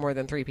chat with more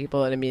than 3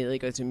 people. It immediately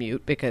goes to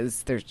mute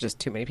because there's just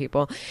too many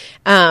people.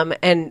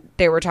 And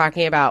they were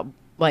talking about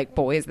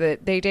boys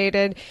that they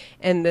dated,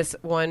 and this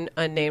one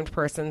unnamed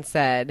person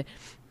said,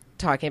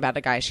 talking about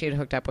a guy she had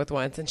hooked up with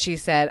once, and she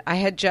said, "I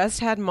had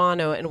just had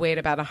mono and weighed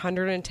about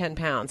 110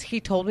 pounds.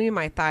 He told me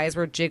my thighs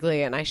were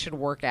jiggly and I should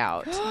work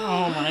out."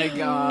 Oh, my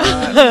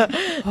God.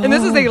 And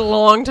this is a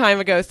long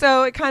time ago.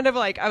 So it kind of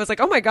I was like,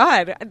 oh my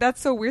God,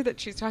 that's so weird that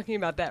she's talking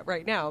about that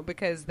right now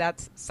because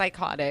that's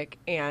psychotic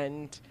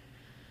and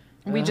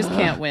We just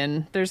can't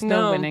win. There's no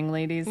No. winning,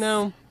 ladies.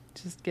 No.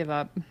 Just give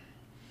up.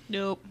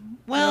 Nope.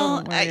 Well,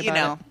 Don't worry you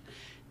about know,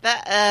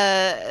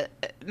 that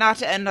not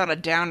to end on a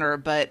downer,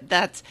 but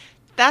that's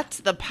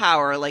the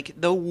power.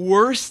 The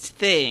worst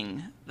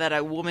thing that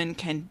a woman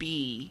can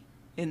be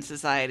in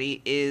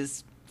society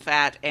is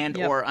fat and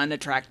Yep. or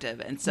unattractive,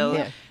 and so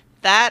Yeah.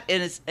 that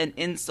is an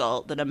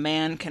insult that a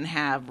man can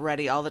have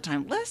ready all the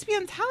time.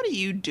 Lesbians, how do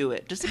you do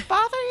it? Does it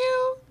bother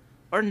you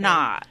or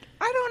not?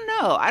 I don't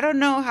know. I don't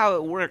know how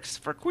it works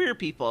for queer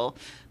people,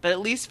 but at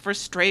least for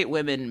straight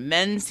women,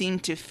 men seem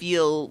to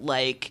feel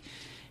like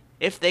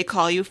if they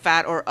call you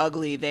fat or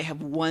ugly, they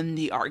have won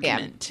the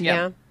argument.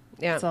 Yep.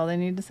 Yeah. That's all they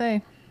need to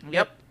say.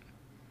 Yep.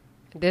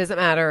 It doesn't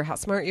matter how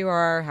smart you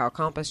are, how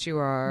accomplished you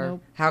are,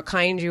 Nope. how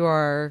kind you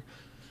are.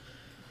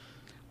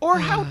 Or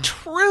how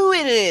true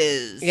it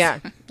is. Yeah.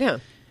 Yeah.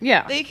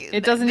 Yeah.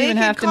 It doesn't even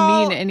have to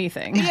mean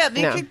anything. Yeah,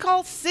 they No. could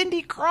call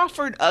Cindy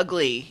Crawford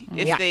ugly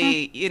if Yeah.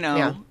 they,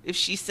 Yeah. if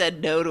she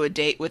said no to a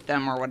date with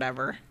them or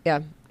whatever.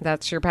 Yeah.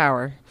 That's your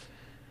power.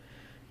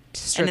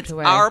 Stripped And it's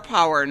away. our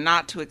power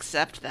not to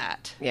accept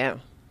that, Yeah.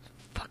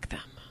 Fuck them.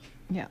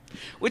 Yeah.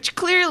 which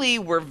clearly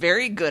we're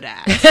very good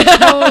at.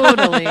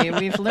 Totally.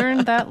 We've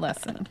learned that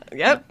lesson.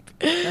 Yep.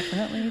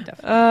 Definitely.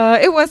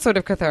 It was sort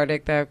of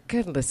cathartic, though.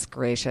 Goodness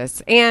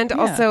gracious. And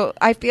also,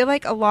 I feel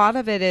like a lot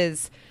of it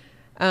is,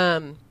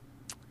 a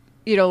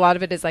lot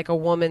of it is a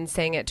woman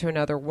saying it to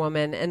another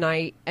woman. And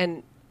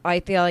I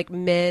feel like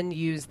men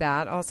use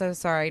that also.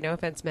 Sorry, no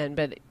offense, men,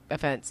 but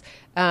offense.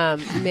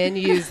 Men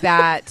use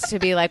that to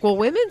be well,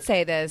 women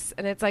say this.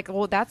 And it's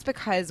well, that's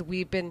because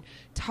we've been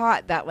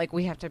taught that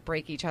we have to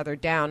break each other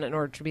down in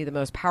order to be the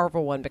most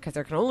powerful one because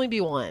there can only be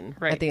one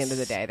Right. at the end of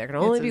the day. There can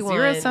only It's be a one.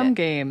 zero-sum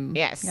game.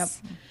 Yes. Yep.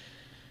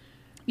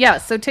 Yeah.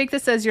 So take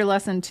this as your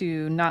lesson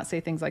to not say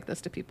things like this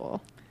to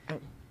people. Yeah,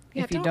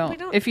 If you we don't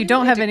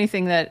don't have need to-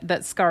 anything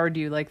that scarred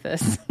you like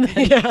this,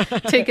 then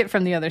take it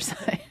from the other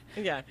side.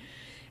 Yeah.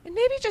 And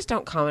maybe just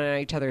don't comment on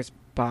each other's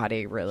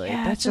body, really.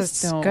 Yeah, That's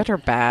just just don't. good or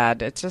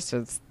bad. It's just,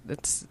 it's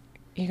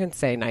you can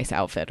say nice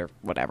outfit or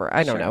whatever.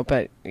 I don't Sure. know,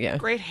 but yeah.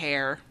 Great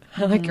hair.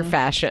 I like your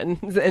fashion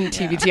in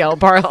TBTL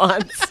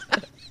parlance.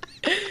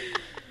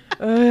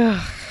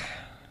 Ugh.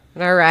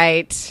 All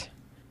right.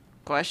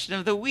 Question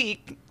of the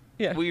week.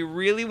 Yeah. We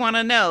really want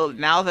to know,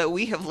 now that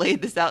we have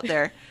laid this out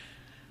there,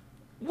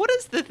 what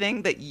is the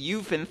thing that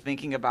you've been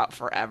thinking about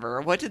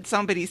forever? What did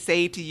somebody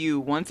say to you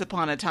once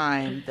upon a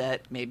time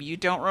that maybe you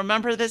don't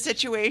remember the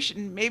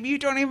situation, maybe you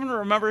don't even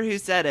remember who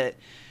said it,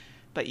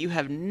 but you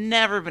have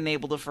never been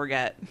able to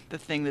forget the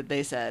thing that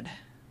they said?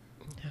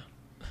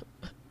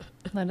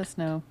 Let us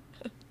know.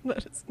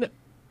 Let us know.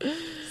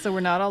 So we're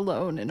not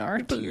alone in our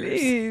tears.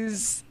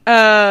 Please.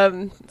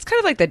 It's kind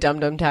of like the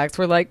dum-dum tax.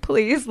 We're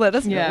please let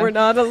us know Yeah. we're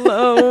not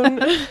alone.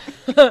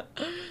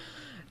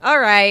 All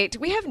right.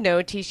 We have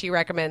no Tishy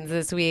recommends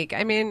this week.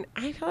 I mean,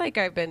 I feel like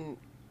I haven't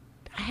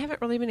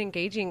really been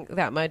engaging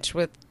that much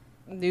with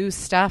new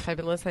stuff. I've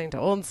been listening to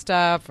old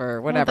stuff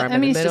or whatever. I'm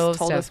in the middle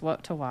just of told stuff. us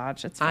what to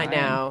watch. It's I fine.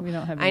 know. We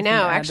don't have I anything know.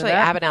 to add to Actually,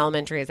 that. Abbott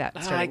Elementary is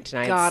starting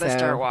tonight. Gotta so.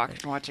 start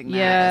watching that.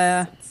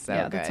 Yeah. It's so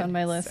Yeah, good. that's on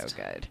my list. So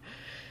good.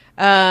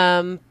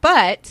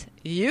 But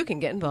you can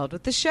get involved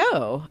with the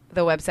show.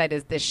 The website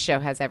is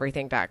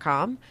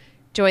thisshowhaseverything.com.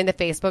 Join the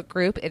Facebook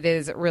group. It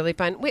is really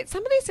fun. Wait,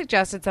 somebody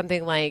suggested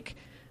something like,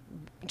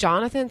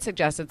 Jonathan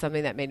suggested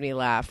something that made me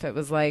laugh. It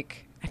was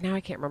like, now I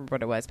can't remember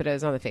what it was, but it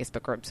was on the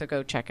Facebook group, so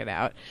go check it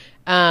out.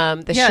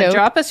 The show,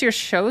 drop us your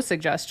show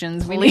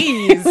suggestions.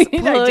 please, We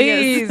need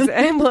ideas. please,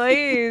 and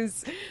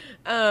please.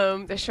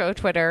 The show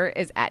Twitter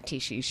is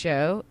 @Tishy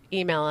Show.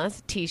 Email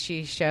us,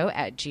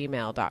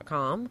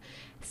 tishyshow@gmail.com.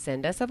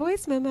 Send us a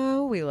voice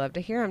memo. We love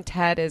to hear them.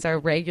 Ted is our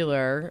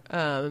regular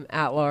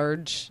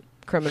at-large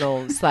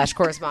criminal /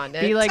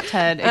 correspondent. Be like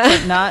Ted,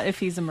 except not if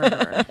he's a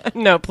murderer.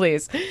 No,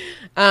 please.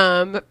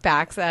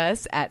 Fax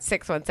us at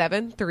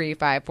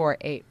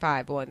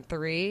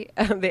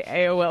 617-354-8513. The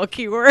AOL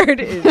keyword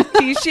is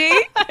Tishy.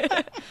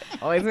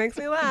 Always makes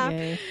me laugh.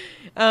 Yay.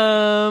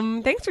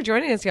 Thanks for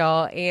joining us,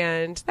 y'all.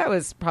 And that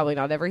was probably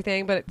not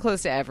everything, but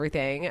close to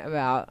everything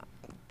about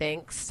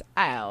thanks.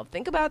 I'll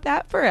think about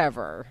that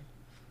forever.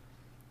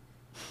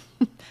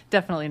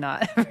 Definitely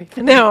not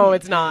everything. No,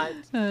 it's not.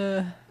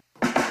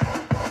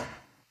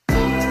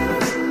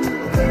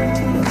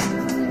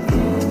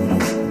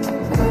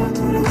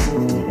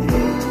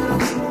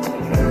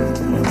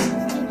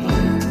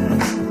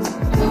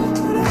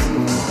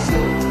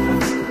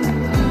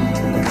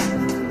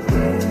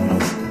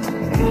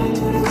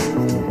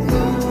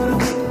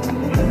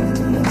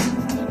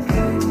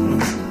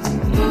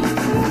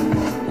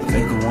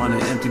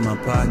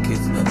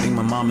 Pockets. I think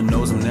my mama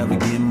knows I'm never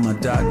getting my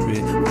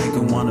doctorate. I think I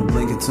wanna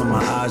blink until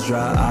my eyes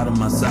dry out of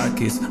my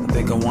sockets. I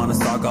think I wanna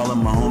stalk all of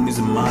my homies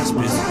in my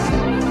pits.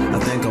 I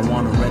think I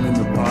wanna rent an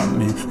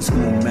apartment, a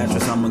school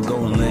mattress. I'ma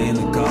go and lay in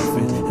the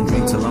coffin and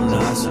drink till I'm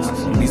nauseous.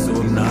 Be so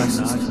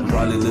obnoxious.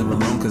 Probably live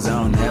alone cause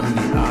I don't have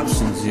any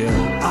options. Yeah.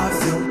 I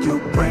feel your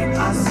brain,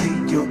 I see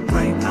your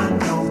brain. I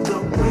know the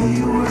way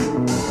you work.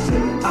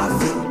 I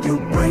feel your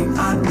brain,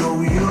 I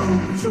know you.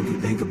 You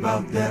can think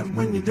about that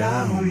when you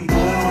die, homie.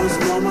 Boy, it's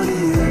normal to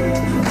you,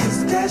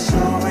 cause that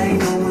sure ain't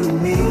normal to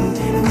me.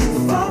 And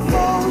if I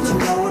fall, you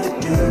know what to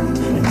do.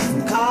 And if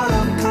I'm caught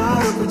up,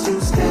 but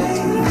you stay.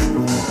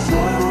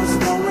 Boy, it's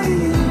normal to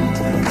you,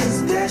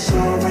 cause that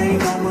sure ain't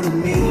normal to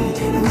me.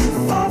 And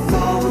if I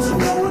fall, you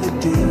know what to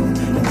do.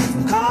 And if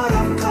I'm caught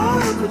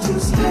up, but you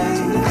stay.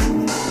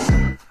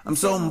 I'm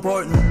so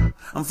important,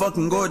 I'm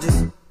fucking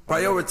gorgeous.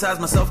 Prioritize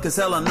myself cause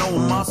hell I know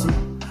I'm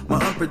awesome. My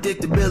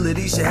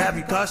unpredictability should have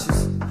you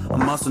cautious.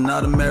 I'm also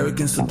not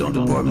American, so don't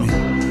deport me.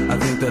 I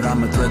think that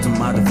I'm a threat to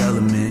my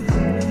development.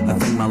 I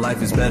think my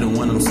life is better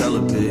when I'm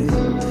celibate.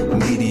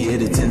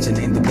 Immediate attention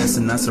ain't the best,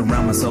 and I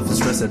surround myself with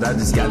stress that I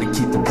just gotta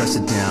keep the pressure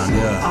down,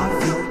 yeah. I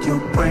feel your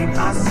brain,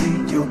 I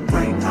see your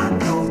brain, I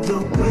know the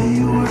way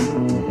you work.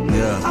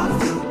 Yeah. I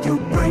feel your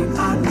brain,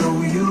 I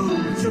know you.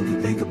 You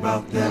can think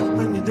about that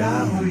when you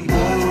die, homie.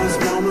 Boy, what's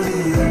normal to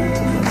you?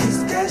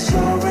 Cause that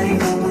sure ain't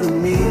normal to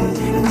me.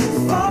 And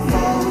if I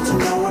fall, you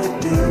know what to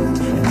do.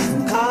 And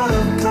if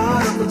I'm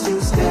caught up, but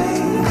you stay.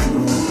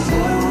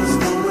 Boy, what's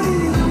normal to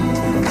you?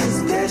 Cause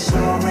that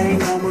sure ain't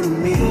normal to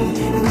me.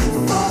 And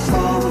if I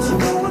fall, you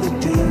know what to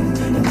do.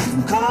 And if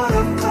I'm caught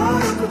up,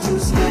 but you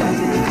stay.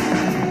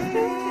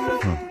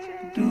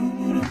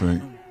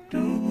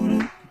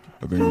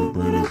 I think the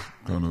brain is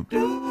kind of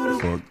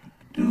fucked.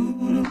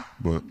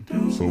 But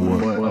so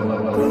what?